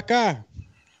 Hijo, ven pa' acá.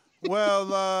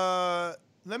 Well,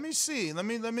 let me see. Let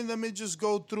me just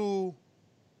go through.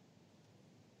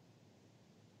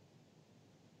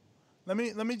 Let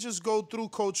me just go through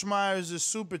Coach Myers'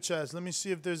 super chats. Let me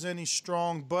see if there's any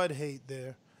strong Bud hate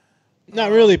there. Not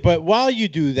really, but while you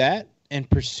do that and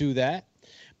pursue that,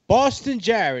 Boston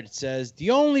Jared says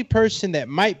the only person that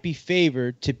might be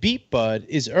favored to beat Bud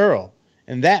is Earl,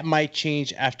 and that might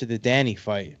change after the Danny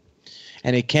fight.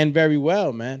 And it can very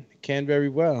well, man. It can very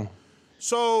well.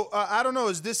 So, I don't know.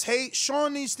 Is this hate?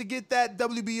 Sean needs to get that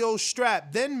WBO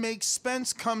strap. Then make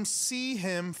Spence come see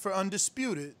him for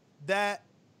Undisputed. That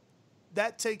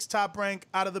takes Top Rank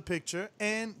out of the picture,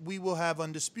 and we will have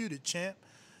Undisputed, champ.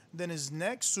 Then his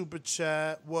next super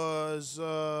chat was,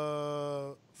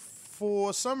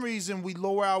 for some reason, we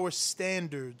lower our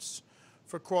standards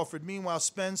for Crawford. Meanwhile,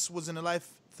 Spence was in a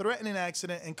life-threatening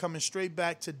accident and coming straight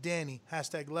back to Danny.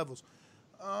 #levels.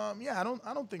 Yeah, I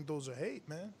don't think those are hate,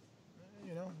 man.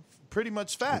 You know, pretty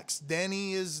much facts.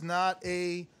 Danny is not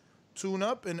a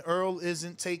tune-up, and Earl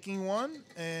isn't taking one,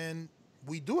 and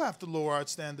we do have to lower our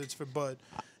standards for Bud.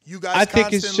 You guys, I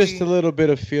think it's just a little bit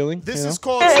of feeling. This is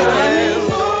called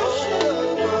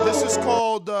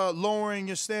lowering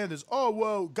your standards. Oh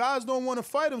well, guys don't want to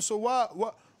fight him, so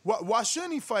why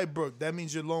shouldn't he fight Brook? That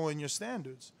means you're lowering your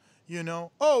standards. You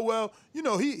know. Oh well, you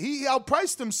know he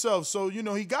outpriced himself, so you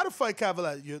know he got to fight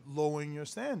Cavalier. You're lowering your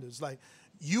standards. Like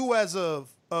you as a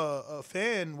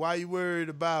fan, why are you worried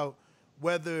about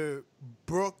whether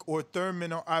Brook or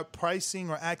Thurman are outpricing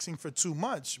or asking for too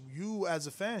much? You as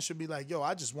a fan should be like, yo,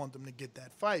 I just want them to get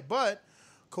that fight. But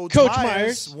Coach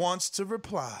Myers wants to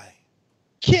reply.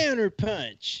 Counter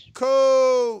punch.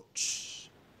 Coach.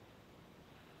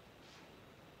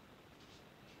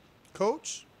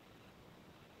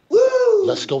 Woo!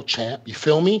 Let's go, champ. You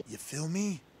feel me? You feel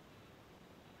me?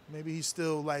 Maybe he's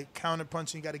still like counter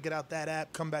punching. Got to get out that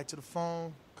app, come back to the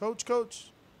phone.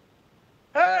 Coach.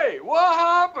 Hey, what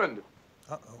happened?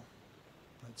 Uh-oh.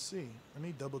 Let's see. Let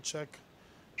me double check.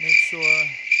 Make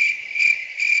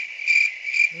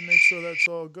sure that's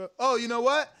all good. Oh, you know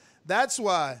what? That's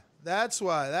why.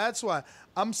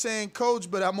 I'm saying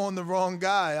coach, but I'm on the wrong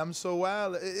guy. I'm so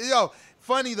wild. Yo,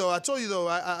 funny though. I told you though.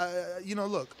 I you know,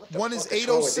 look. One is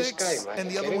 806 and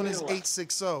the other one is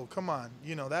 860. Come on.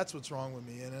 You know, that's what's wrong with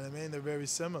me. You know what I mean? They're very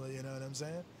similar. You know what I'm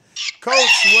saying?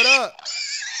 Coach, what up?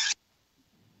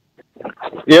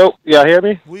 Yo, y'all hear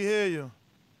me? We hear you.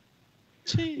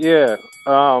 Yeah.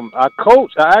 I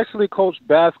actually coach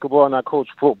basketball and I coach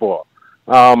football.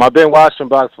 I've been watching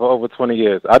boxing for over 20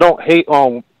 years. I don't hate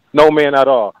on no man at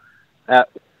all. At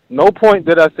no point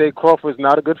did I say Crawford's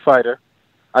not a good fighter.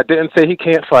 I didn't say he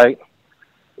can't fight.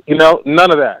 You know,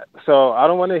 none of that. So I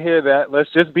don't want to hear that.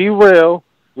 Let's just be real.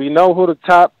 We know who the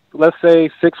top, let's say,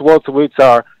 6 welterweights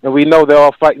are, and we know they're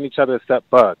all fighting each other except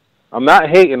Bud. I'm not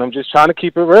hating. I'm just trying to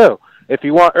keep it real. If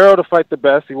you want Earl to fight the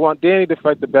best, you want Danny to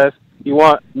fight the best, you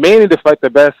want Manny to fight the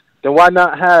best, then why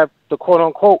not have the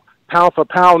quote-unquote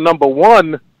pound-for-pound number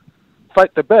 1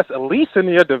 fight the best, at least in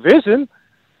your division?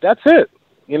 That's it,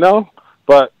 you know?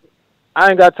 But I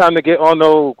ain't got time to get on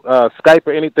no Skype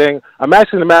or anything. I'm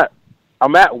at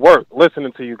work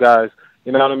listening to you guys,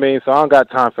 you know what I mean? So I don't got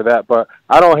time for that. But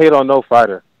I don't hate on no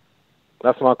fighter.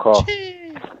 That's my call.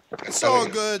 It's all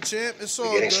good, champ. It's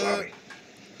all good. Sorry.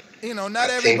 You know, not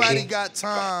everybody got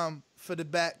time for the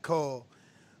back call.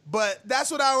 But that's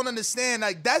what I don't understand.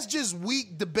 Like, that's just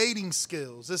weak debating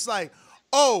skills. It's like,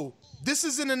 oh, this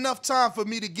isn't enough time for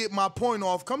me to get my point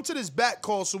off. Come to this back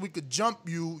call so we could jump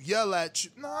you, yell at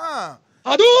you. Nah.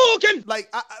 Hadouken!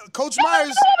 Like, Coach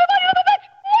Myers...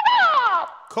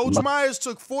 Coach Myers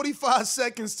took 45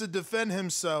 seconds to defend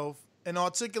himself and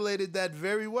articulated that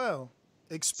very well.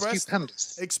 Expressed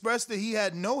that he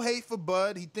had no hate for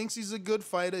Bud. He thinks he's a good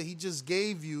fighter. He just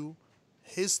gave you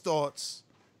his thoughts.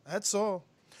 That's all.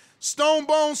 Stone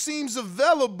Bone seems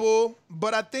available,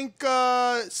 but I think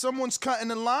someone's cutting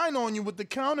the line on you with the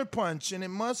counter punch, and it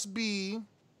must be,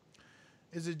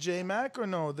 is it J-Mac or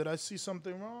no? Did I see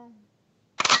something wrong?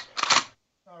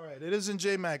 All right, it isn't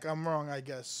J-Mac. I'm wrong, I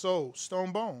guess. So,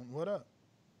 Stone Bone, what up?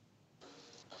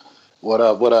 What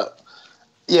up?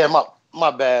 Yeah, my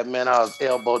bad, man. I was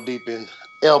elbow deep in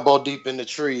elbow deep in the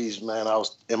trees, man. I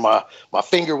was and my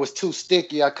finger was too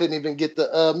sticky. I couldn't even get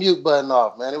the mute button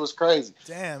off, man. It was crazy.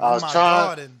 Damn, I was my trying.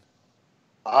 garden.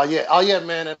 Oh yeah,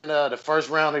 man. And the first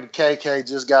round of the KK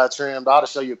just got trimmed. I'll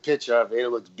show you a picture of it. It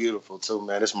looks beautiful too,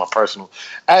 man. It's my personal.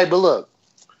 Hey, but look,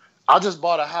 I just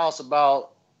bought a house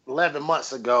about 11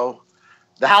 months ago.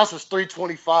 The house was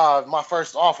 $325. My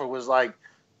first offer was like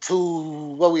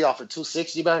what we offered,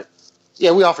 $260 back?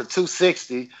 Yeah, we offered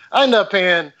 $260. I ended up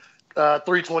paying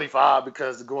 $325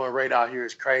 because the going rate out here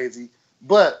is crazy.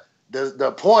 But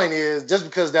the point is, just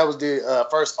because that was the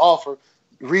first offer,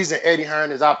 the reason Eddie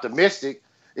Hearn is optimistic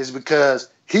is because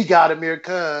he got Amir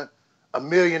Khan $1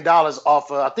 million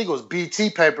off of, I think it was BT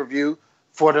pay-per-view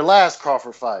for the last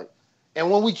Crawford fight.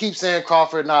 And when we keep saying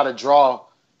Crawford not a draw,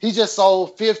 he just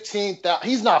sold 15,000.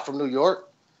 He's not from New York.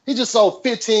 He just sold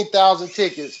 15,000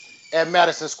 tickets at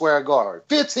Madison Square Garden.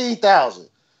 15,000.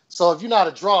 So if you're not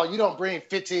a draw, you don't bring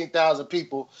 15,000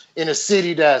 people in a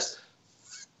city that's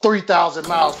 3,000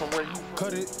 miles from where you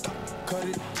cut it.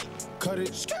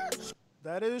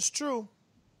 That is true.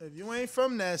 If you ain't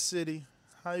from that city,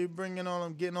 how you getting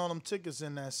all them tickets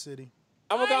in that city?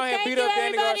 I'm gonna go ahead and beat up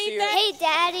Danny Garcia. Hey,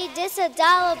 Daddy, this a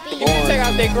dollar bill. You can check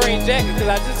out that green jacket because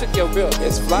I just took your bill.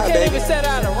 It's fly, you can't even set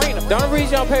out an arena. The only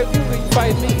reason you don't pay per view because you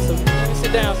fight me. So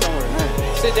sit down somewhere.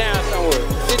 Sit down somewhere.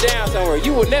 Sit down somewhere.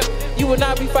 You will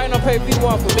not be fighting on pay-per-view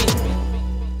for me.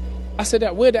 I said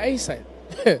that. Where the ace at?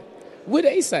 Where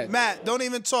the ace at? Matt, don't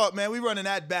even talk, man. We running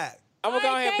that back. I'm gonna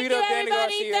go ahead and beat up Danny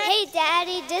Garcia. Hey,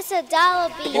 Daddy, this a dollar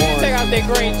bill. You can check out that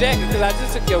green jacket because I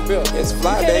just took your bill. It's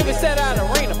fly, you can't even set out an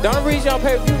arena. The only reason you don't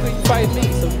pay per view because you fight me.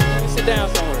 So sit down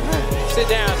somewhere. Sit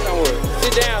down somewhere.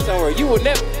 Sit down somewhere. You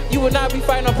will not be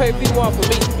fighting on pay-per-view for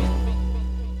me.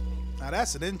 Now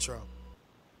that's an intro.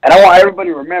 And I want everybody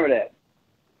to remember that.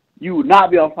 You would not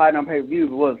be on fighting on pay-per-view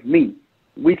if it was me.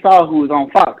 We saw who was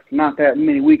on Fox not that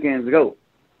many weekends ago.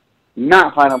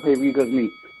 Not fighting on pay-per-view because of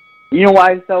me. You know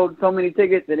why he sold so many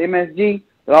tickets at MSG?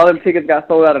 But all them tickets got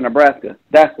sold out in Nebraska.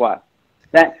 That's why.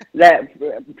 That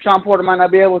Sean Porter might not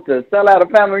be able to sell out a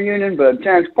family reunion, but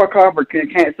Terrence Crawford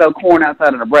can't sell corn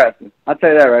outside of Nebraska. I'll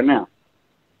tell you that right now.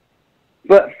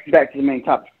 But back to the main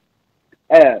topic.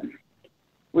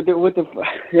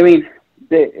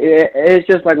 It's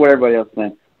just like what everybody else is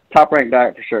saying. Top ranked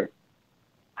diet for sure.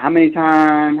 How many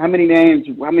times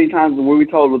were we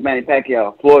told with Manny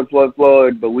Pacquiao,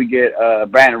 Floyd, but we get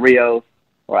Brandon Rios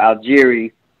or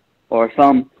Algieri or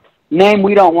some name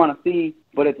we don't want to see,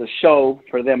 but it's a show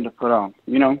for them to put on.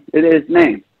 You know, it is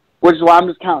name. Which is why I'm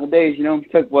just counting the days, you know.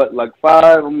 It took, 5,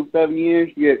 almost 7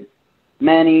 years to get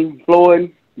Manny,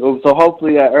 Floyd. So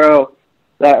hopefully that Earl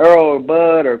or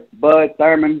Bud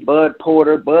Thurman, Bud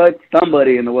Porter, Bud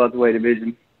somebody in the welterweight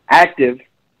division, active,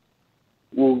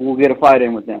 we'll get a fight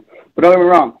in with them. But don't get me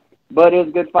wrong, Bud is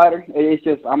a good fighter. It's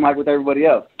just, I'm like with everybody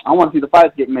else. I want to see the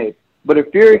fights get made. But if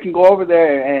Fury can go over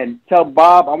there and tell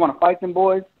Bob, I want to fight them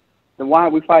boys, then why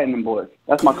aren't we fighting them boys?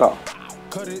 That's my call.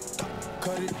 Cut it.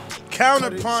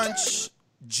 Counterpunch,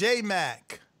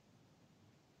 J-Mac.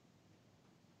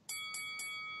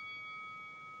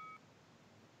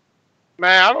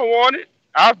 Man, I don't want it.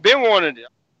 I've been wanting it.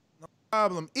 No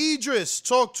problem. Idris,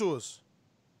 talk to us.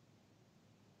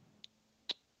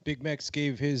 Big Mex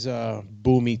gave his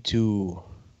boomy to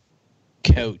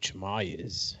Coach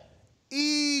Myers.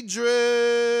 Idris,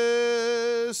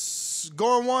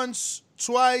 going once,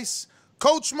 twice.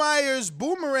 Coach Myers,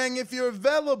 boomerang if you're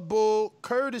available,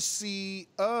 courtesy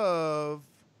of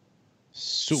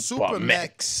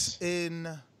Supermex in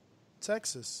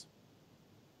Texas.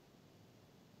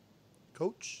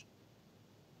 Coach?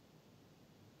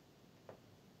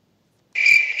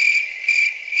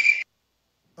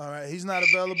 All right, he's not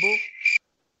available.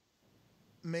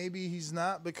 Maybe he's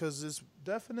not because it's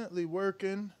definitely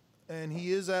working, and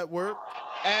he is at work.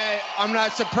 Hey, I'm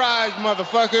not surprised,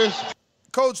 motherfuckers.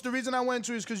 Coach, the reason I went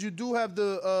to is because you do have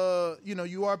the,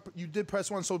 you did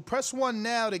press 1, so press 1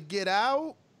 now to get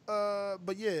out.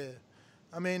 But yeah,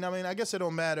 I mean, I guess it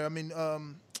don't matter. I mean,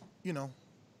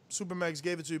 Supermex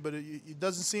gave it to you, but it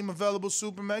doesn't seem available.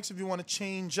 Supermex, if you want to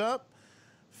change up,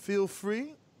 feel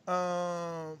free.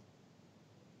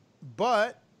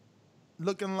 But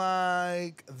looking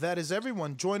like that is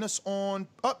everyone. Join us on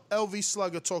LV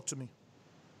Slugger. Talk to me.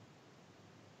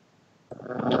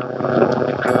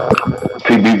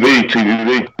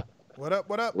 TBV. What up?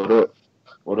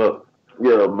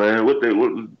 Yeah, man. What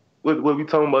we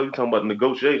talking about? You talking about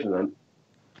negotiations?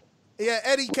 Yeah,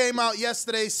 Eddie came out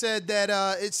yesterday, said that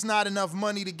it's not enough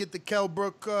money to get the Kell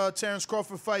Brook Terrence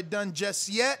Crawford fight done just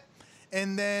yet.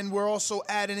 And then we're also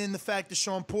adding in the fact that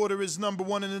Sean Porter is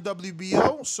 #1 in the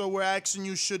WBO. So we're asking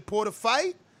you, should Porter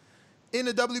fight? in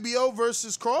the WBO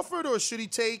versus Crawford, or should he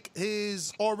take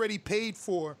his already paid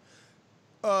for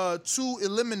 2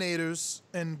 eliminators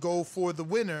and go for the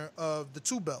winner of the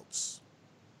 2 belts?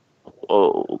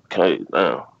 Oh, okay,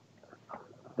 now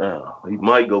he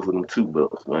might go for them 2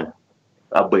 belts, man.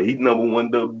 But he's number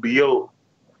 1 WBO.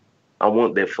 I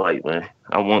want that fight, man.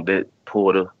 I want that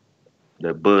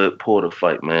Bud Porter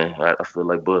fight, man. I feel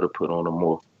like Bud put on a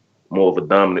more of a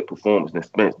dominant performance than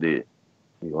Spence did.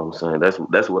 You know what I'm saying?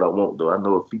 That's what I want, though. I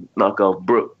know if he knock off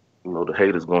Brook, you know, the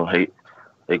haters gonna hate.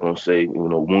 They gonna say, you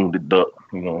know, wounded duck.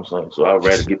 You know what I'm saying? So I'd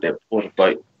rather get that point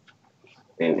fight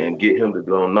and get him to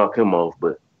go and knock him off.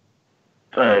 But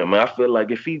man, I feel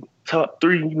like if he top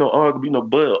 3, you know, arguably, you know,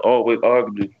 Bud always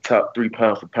arguably top 3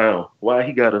 pound for pound. Why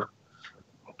he gotta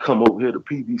come over here to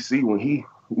PBC when he,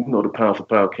 you know, the pound for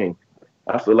pound king?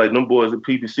 I feel like them boys at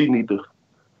PBC need to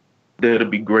dare to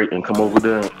be great and come over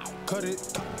there. Cut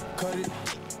it.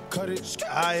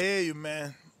 I hear you,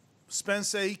 man. Spence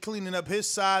say he cleaning up his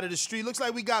side of the street. Looks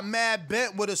like we got Mad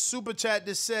Bent with a super chat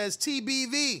that says,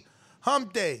 TBV,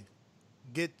 hump day.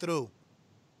 Get through.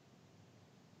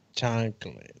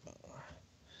 Chocolate.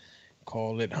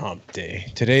 Call it hump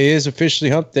day. Today is officially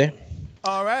hump day.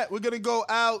 All right, we're going to go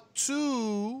out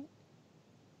to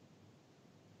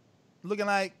looking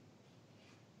like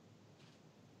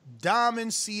Dom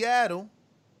in Seattle.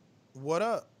 What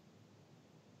up?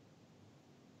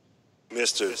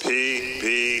 Mr.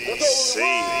 PBC,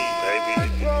 baby.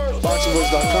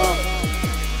 BoxingVoice.com.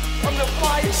 I'm the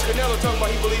flyest. Canelo talking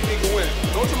about he believes he can win.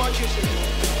 Go to my kitchen.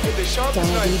 Get the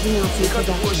sharpest knife and cut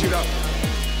the bullshit out.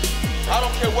 I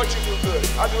don't care what you do good.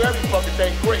 I do every fucking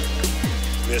thing great.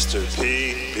 Mr.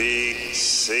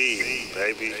 PBC,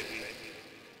 baby.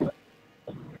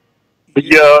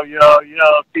 Yo,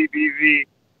 PBV.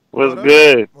 What's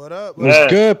good? What up? What's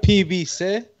good,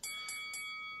 PBC?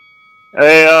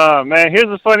 Hey, man, here's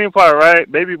the funny part, right?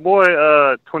 Baby boy,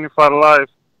 25 to Life,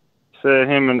 said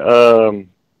him and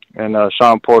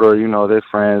Sean Porter, you know, they're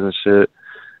friends and shit.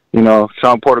 You know,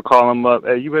 Sean Porter called him up,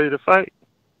 hey, you ready to fight?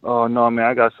 Oh, no, man,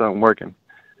 I got something working.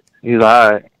 He's like,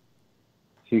 all right.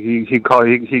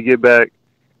 He get back.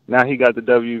 Now he got the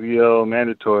WBO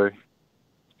mandatory.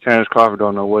 Terrence Crawford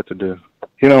don't know what to do.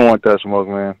 He don't want that smoke,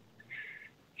 man.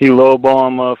 He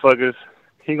lowballing motherfuckers.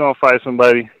 He gonna fight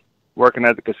somebody working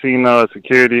at the casino,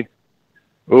 security,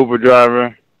 Uber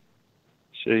driver.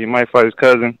 Shit, he might fight his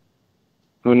cousin.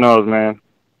 Who knows, man?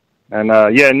 And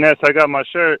yeah, Ness, I got my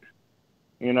shirt,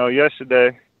 you know,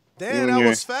 yesterday. Damn, that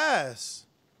was fast.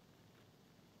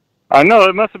 I know,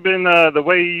 it must have been the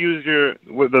way you use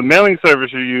with the mailing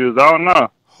service you use. I don't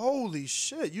know. Holy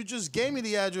shit, you just gave me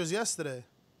the address yesterday.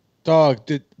 Dog,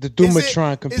 the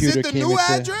Dumatron computer Is it the came new into...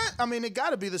 address? I mean, it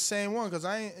got to be the same one because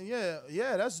I ain't.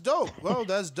 Yeah, that's dope. Well,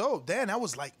 that's dope. Damn, that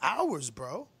was like hours,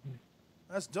 bro.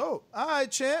 That's dope. All right,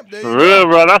 champ. There For real,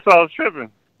 bro. That's why I was tripping.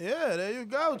 Yeah, there you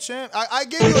go, champ. I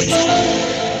gave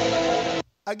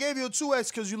you a 2X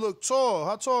because you look tall.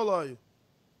 How tall are you?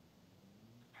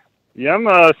 Yeah, I'm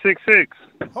 6'6".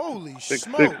 Holy 6'6"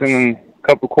 smokes. and a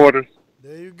couple quarters.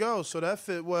 There you go. So that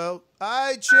fit well. All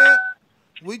right, champ.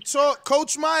 We talk.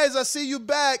 Coach Myers, I see you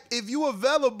back. If you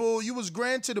available, you was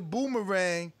granted a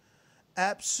boomerang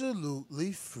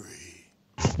absolutely free.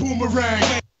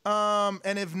 Boomerang.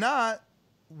 And if not,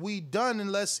 we done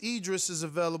unless Idris is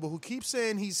available, who keeps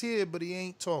saying he's here, but he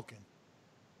ain't talking.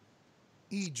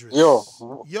 Idris. Yo.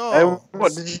 Hey,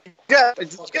 what did you get?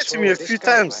 Did you get to me a few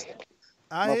times?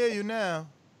 I hear you now.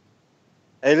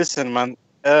 Hey, listen, man.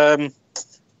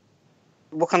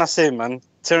 What can I say, man?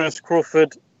 Terrence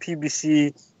Crawford,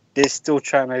 PBC, they're still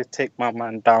trying to take my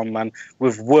man down, man,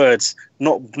 with words,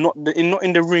 not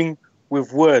in the ring,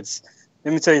 with words.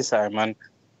 Let me tell you something, man.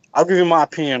 I'll give you my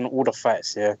opinion on all the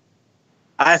fights. Yeah,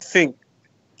 I think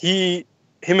him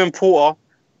and Porter,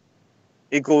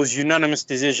 it goes unanimous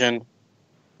decision,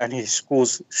 and he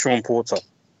scores Sean Porter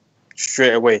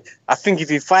straight away. I think if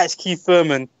he fights Keith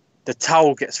Thurman, the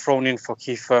towel gets thrown in for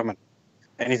Keith Thurman,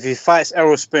 and if he fights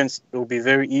Errol Spence, it will be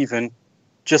very even.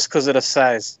 Just because of the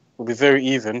size, will be very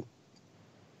even.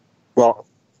 Well,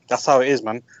 that's how it is,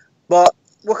 man. But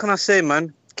what can I say,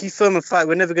 man? Keith Thurman fight,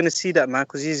 we're never going to see that, man,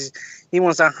 because he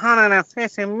wants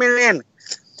 150 million.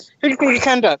 Who do you think he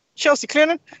can do? Chelsea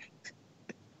Clinton?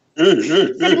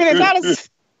 $30 million.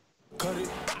 Cut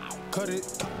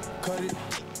it.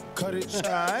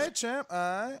 All right, champ.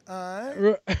 All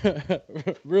right.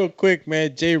 Real quick,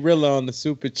 man. Jay Rilla on the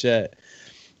super chat.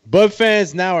 Bud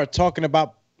fans now are talking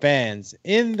about fans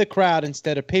in the crowd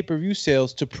instead of pay-per-view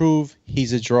sales to prove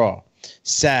he's a draw.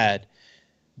 Sad.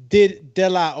 Did De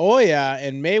La Hoya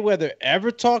and Mayweather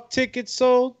ever talk tickets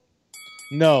sold?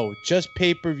 No, just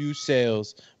pay-per-view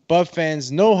sales. Bud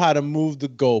fans know how to move the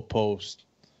goalpost.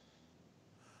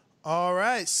 All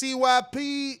right,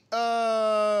 CYP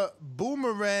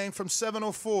Boomerang from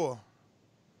 704.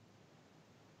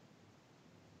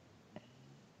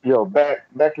 Yo,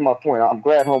 back to my point. I'm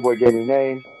glad homeboy gave me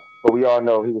names, but we all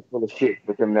know he was full of shit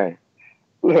with them names.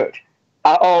 Look,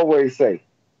 I always say,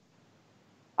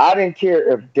 I didn't care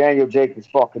if Daniel Jacobs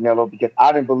fought Canelo because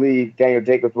I didn't believe Daniel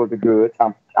Jacobs was the goods.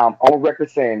 I'm on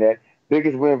record saying that.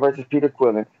 Biggest win versus Peter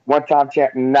Quillen. One-time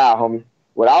champion. Nah, homie.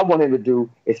 What I want him to do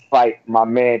is fight my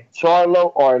man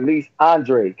Charlo or at least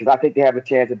Andre because I think they have a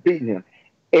chance of beating him.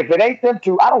 If it ain't them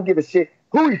two, I don't give a shit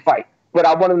who he fight, but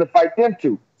I want him to fight them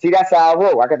two. See, that's how I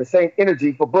roll. I got the same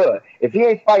energy for Bud. If he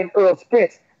ain't fighting Earl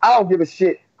Spence, I don't give a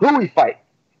shit who he fight.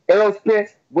 Earl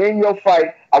Spence, win your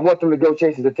fight. I want the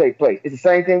negotiations to take place. It's the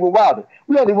same thing with Wilder.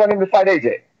 We only want him to fight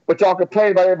AJ, but y'all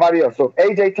complain about everybody else. So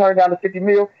if AJ turned down the 50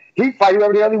 mil, he fight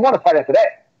whoever the hell he want to fight after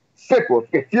that. Simple.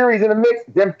 If Fury's in the mix,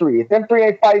 them three. If them three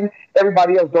ain't fighting,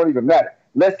 everybody else don't even matter.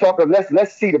 Let's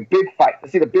see the big fight.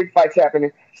 Let's see the big fights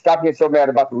happening. Stop getting so mad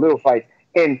about the little fights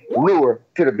and lure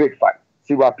to the big fight.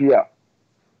 CYPL.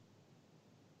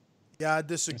 Yeah, I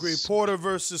disagree. Porter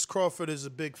versus Crawford is a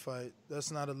big fight.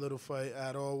 That's not a little fight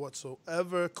at all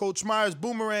whatsoever. Coach Myers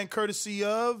Boomerang, courtesy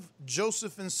of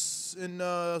Joseph in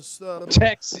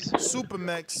Texas.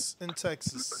 Supermex in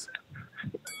Texas.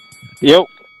 Yep.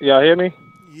 Y'all hear me?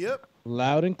 Yep.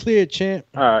 Loud and clear, champ.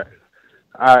 All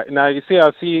right. Now, you see how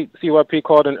CYP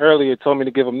called in earlier, told me to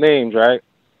give him names, right?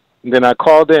 And then I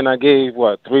called in, I gave,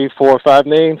 3, 4, 5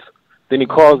 names? Then he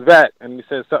calls back, and he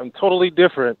says something totally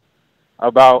different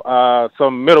about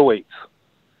some middleweights.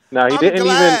 Now, he didn't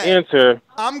even answer.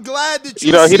 I'm glad that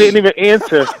he didn't even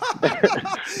answer.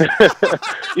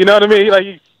 You know what I mean? Like,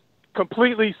 he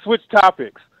completely switched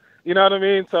topics. You know what I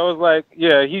mean? So I was like,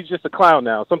 yeah, he's just a clown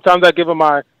now. Sometimes I give him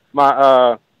my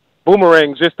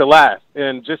boomerang just to laugh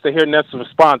and just to hear Ness's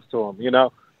response to him, you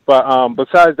know? But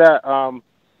besides that,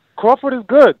 Crawford is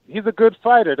good. He's a good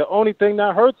fighter. The only thing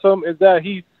that hurts him is that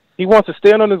he wants to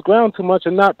stand on his ground too much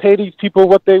and not pay these people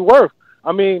what they're worth.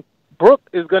 I mean, Brook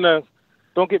is going to,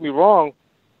 don't get me wrong,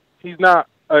 he's not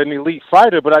an elite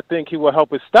fighter, but I think he will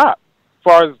help us stop as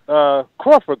far as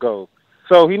Crawford goes.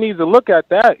 So he needs to look at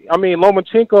that. I mean,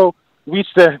 Lomachenko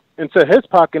reached into his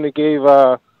pocket and gave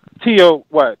Tio,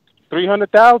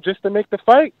 $300,000 just to make the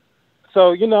fight?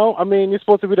 So, you know, I mean, you're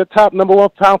supposed to be the top number one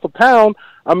pound for pound.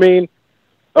 I mean,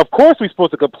 of course we're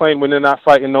supposed to complain when they're not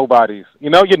fighting nobodies. You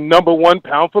know, you're number one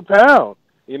pound for pound,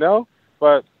 you know?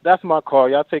 But that's my call.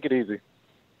 Y'all take it easy.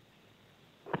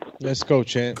 Let's go,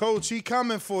 champ. Coach, he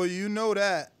coming for you. You know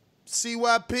that.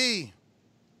 CYP.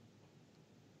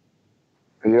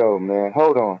 Yo, man,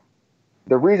 hold on.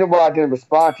 The reason why I didn't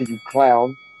respond to you,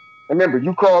 clown, remember,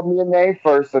 you called me a name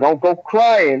first, so don't go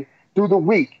crying through the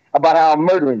week about how I'm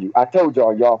murdering you. I told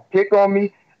y'all pick on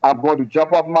me, I'm going to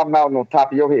jump off my mountain on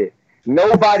top of your head.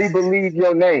 Nobody believed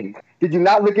your names. Did you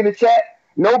not look in the chat?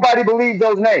 Nobody believed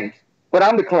those names, but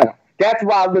I'm the clown. That's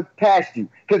why I look past you,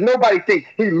 because nobody thinks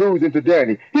he losing to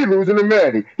Danny, he losing to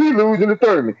Manny, he losing to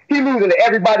Thurman, he losing to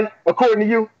everybody, according to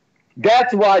you.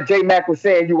 That's why J-Mac was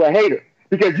saying you a hater.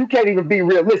 Because you can't even be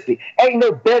realistic. Ain't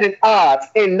no betting odds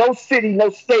in no city, no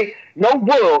state, no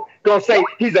world gonna say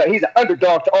he's an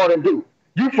underdog to all them dudes.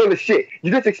 You full of shit.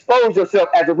 You just expose yourself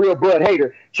as a real blood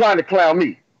hater trying to clown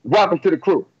me. Welcome to the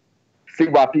crew.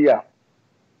 CYPL.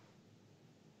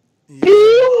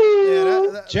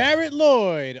 Jared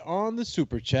Lloyd on the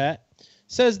super chat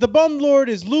says the bum lord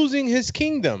is losing his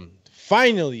kingdom.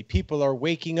 Finally, people are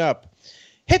waking up.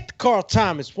 Hit Carl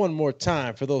Thomas one more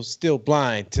time for those still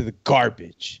blind to the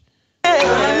garbage.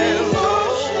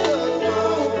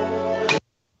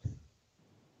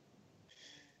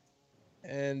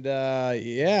 And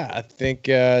yeah, I think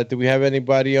do we have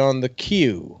anybody on the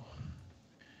queue?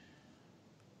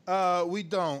 We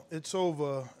don't. It's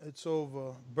over. It's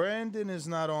over. Brandon is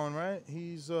not on, right?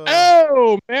 He's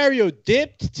Oh, Mario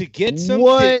dipped to get some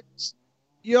What? dips.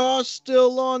 Y'all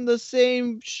still on the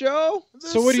same show?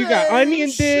 So what do you got?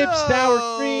 Onion dip,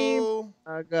 sour cream.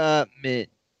 I got mint.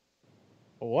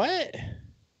 What?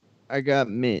 I got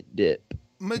mint dip.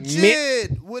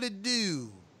 Majid, what it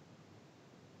do?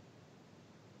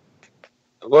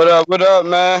 What up,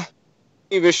 man?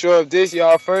 Even sure if this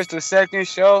y'all first or second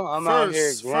show, I'm out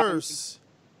here grinding. First.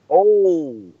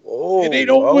 Oh. It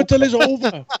ain't over until it's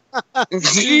over.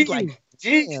 Gee,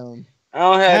 Damn. I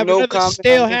don't have no another comment.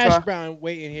 stale hash brown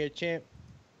waiting here, champ.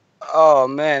 Oh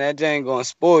man, that thing gonna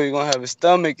spoil. You're gonna have a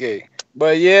stomach ache.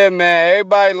 But yeah, man,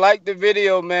 everybody like the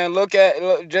video, man.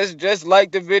 Just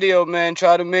like the video, man.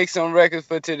 Try to make some records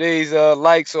for today's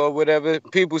likes or whatever.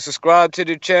 People subscribe to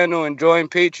the channel and join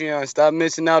Patreon. Stop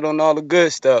missing out on all the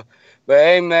good stuff. But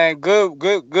hey, man,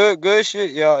 good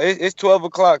shit, y'all. It's 12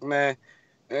 o'clock, man.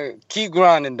 Keep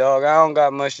grinding, dog. I don't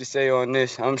got much to say on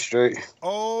this. I'm straight.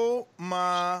 Oh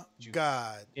my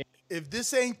God! If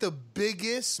this ain't the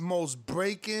biggest, most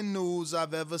breaking news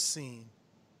I've ever seen.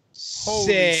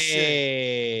 Holy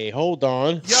shit. Hold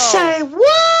on. Yo, say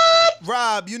what?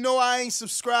 Rob, you know I ain't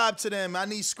subscribed to them. I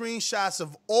need screenshots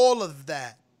of all of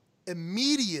that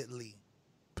immediately.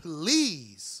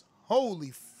 Please.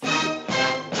 Holy fuck. Oh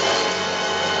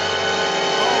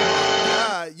my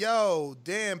God. Yo,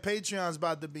 damn, Patreon's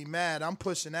about to be mad. I'm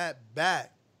pushing that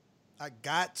back. I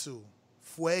got to.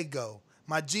 Fuego.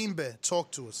 Majimbe,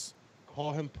 talk to us.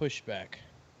 Call him pushback.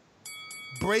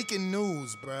 Breaking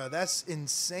news, bro. That's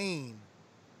insane.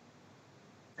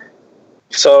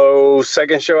 So,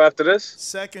 second show after this?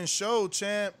 Second show,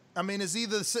 champ. I mean, it's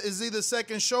either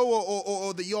second show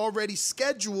or the already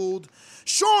scheduled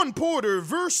Sean Porter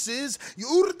versus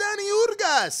Yordani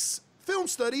Urgas film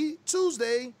study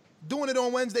Tuesday. Doing it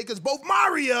on Wednesday because both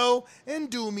Mario and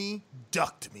Doomy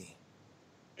ducked me.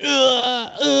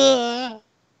 I'm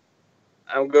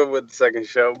good with the second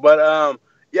show, but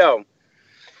yo.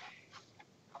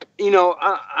 You know,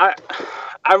 I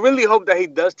really hope that he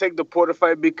does take the Porter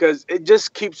fight because it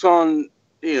just keeps on,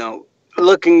 you know,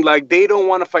 looking like they don't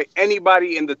want to fight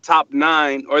anybody in the top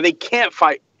 9, or they can't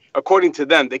fight, according to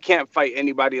them, they can't fight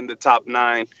anybody in the top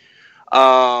 9.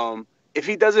 If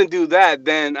he doesn't do that,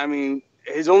 then, I mean,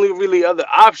 his only really other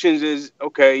options is,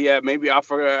 okay, yeah, maybe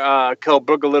offer Kell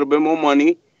Brook a little bit more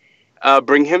money,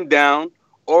 bring him down,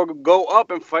 or go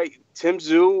up and fight Tim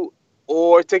Tszyu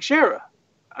or Teixeira.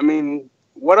 I mean,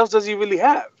 what else does he really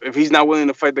have if he's not willing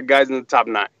to fight the guys in the top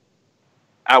 9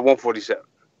 at 147?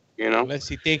 You know, unless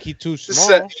he think he's too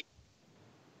small.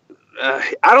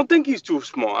 I don't think he's too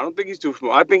small.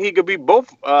 I think he could be both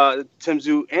Tim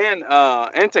Tszyu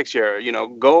and Teixeira. You know,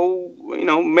 go, you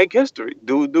know, make history.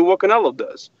 Do what Canelo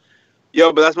does.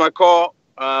 Yo, but that's my call.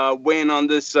 Weighing on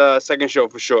this second show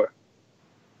for sure.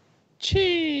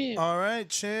 Champ. All right,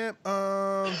 champ.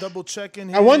 Double checking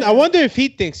here. I wonder if he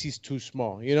thinks he's too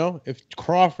small. You know, if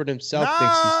Crawford himself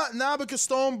thinks he's because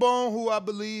Stonebone, who I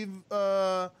believe,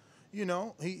 you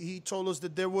know, he told us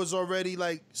that there was already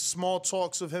like small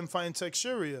talks of him fighting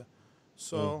Teixeira.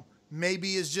 So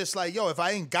maybe it's just like, yo, if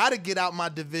I ain't gotta get out my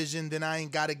division, then I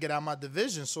ain't gotta get out my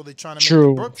division. So they're trying to make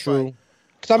the Brook fight.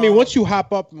 Because I mean, once you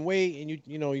hop up and weigh and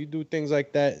you do things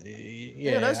like that,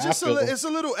 yeah, that's just it's a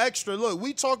little extra. Look,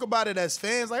 we talk about it as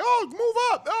fans, like, oh, move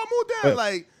up, oh, move down,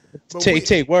 like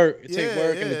take work and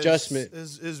adjustment.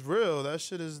 It's real.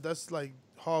 That's like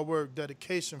hard work,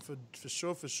 dedication for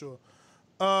sure.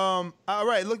 All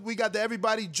right, look, we got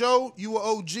everybody. Joe, you were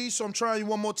OG, so I'm trying you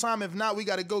one more time. If not, we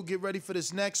got to go get ready for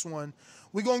this next one.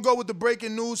 We're gonna go with the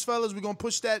breaking news, fellas. We're gonna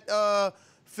push that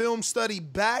film study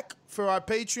back for our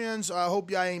Patreons. I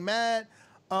hope y'all ain't mad.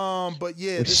 But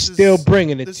yeah, this is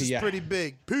bringing it to you. This is pretty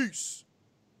big. Peace.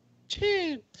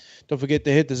 Don't forget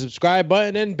to hit the subscribe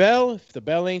button and bell. If the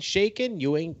bell ain't shaking,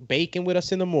 you ain't baking with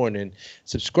us in the morning.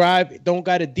 Subscribe. Don't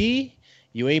got a D,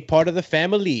 you ain't part of the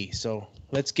family. So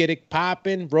let's get it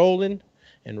popping, rolling,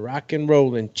 and rock and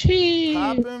rolling. Cheers.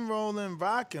 Popping, rolling,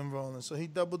 rock and rolling. So he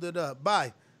doubled it up.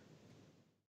 Bye.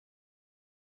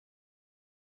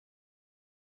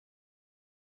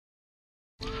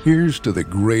 Here's to the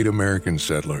great American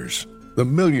settlers, the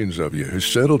millions of you who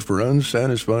settled for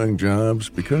unsatisfying jobs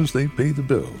because they pay the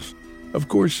bills. Of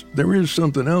course, there is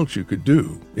something else you could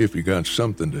do if you got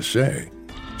something to say.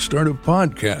 Start a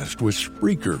podcast with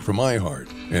Spreaker from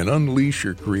iHeart and unleash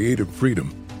your creative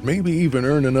freedom. Maybe even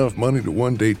earn enough money to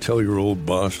one day tell your old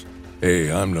boss,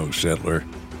 hey, I'm no settler,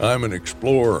 I'm an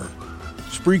explorer.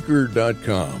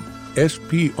 Spreaker.com,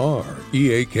 Spreaker.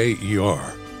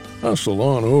 Hustle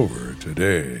on over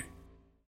today.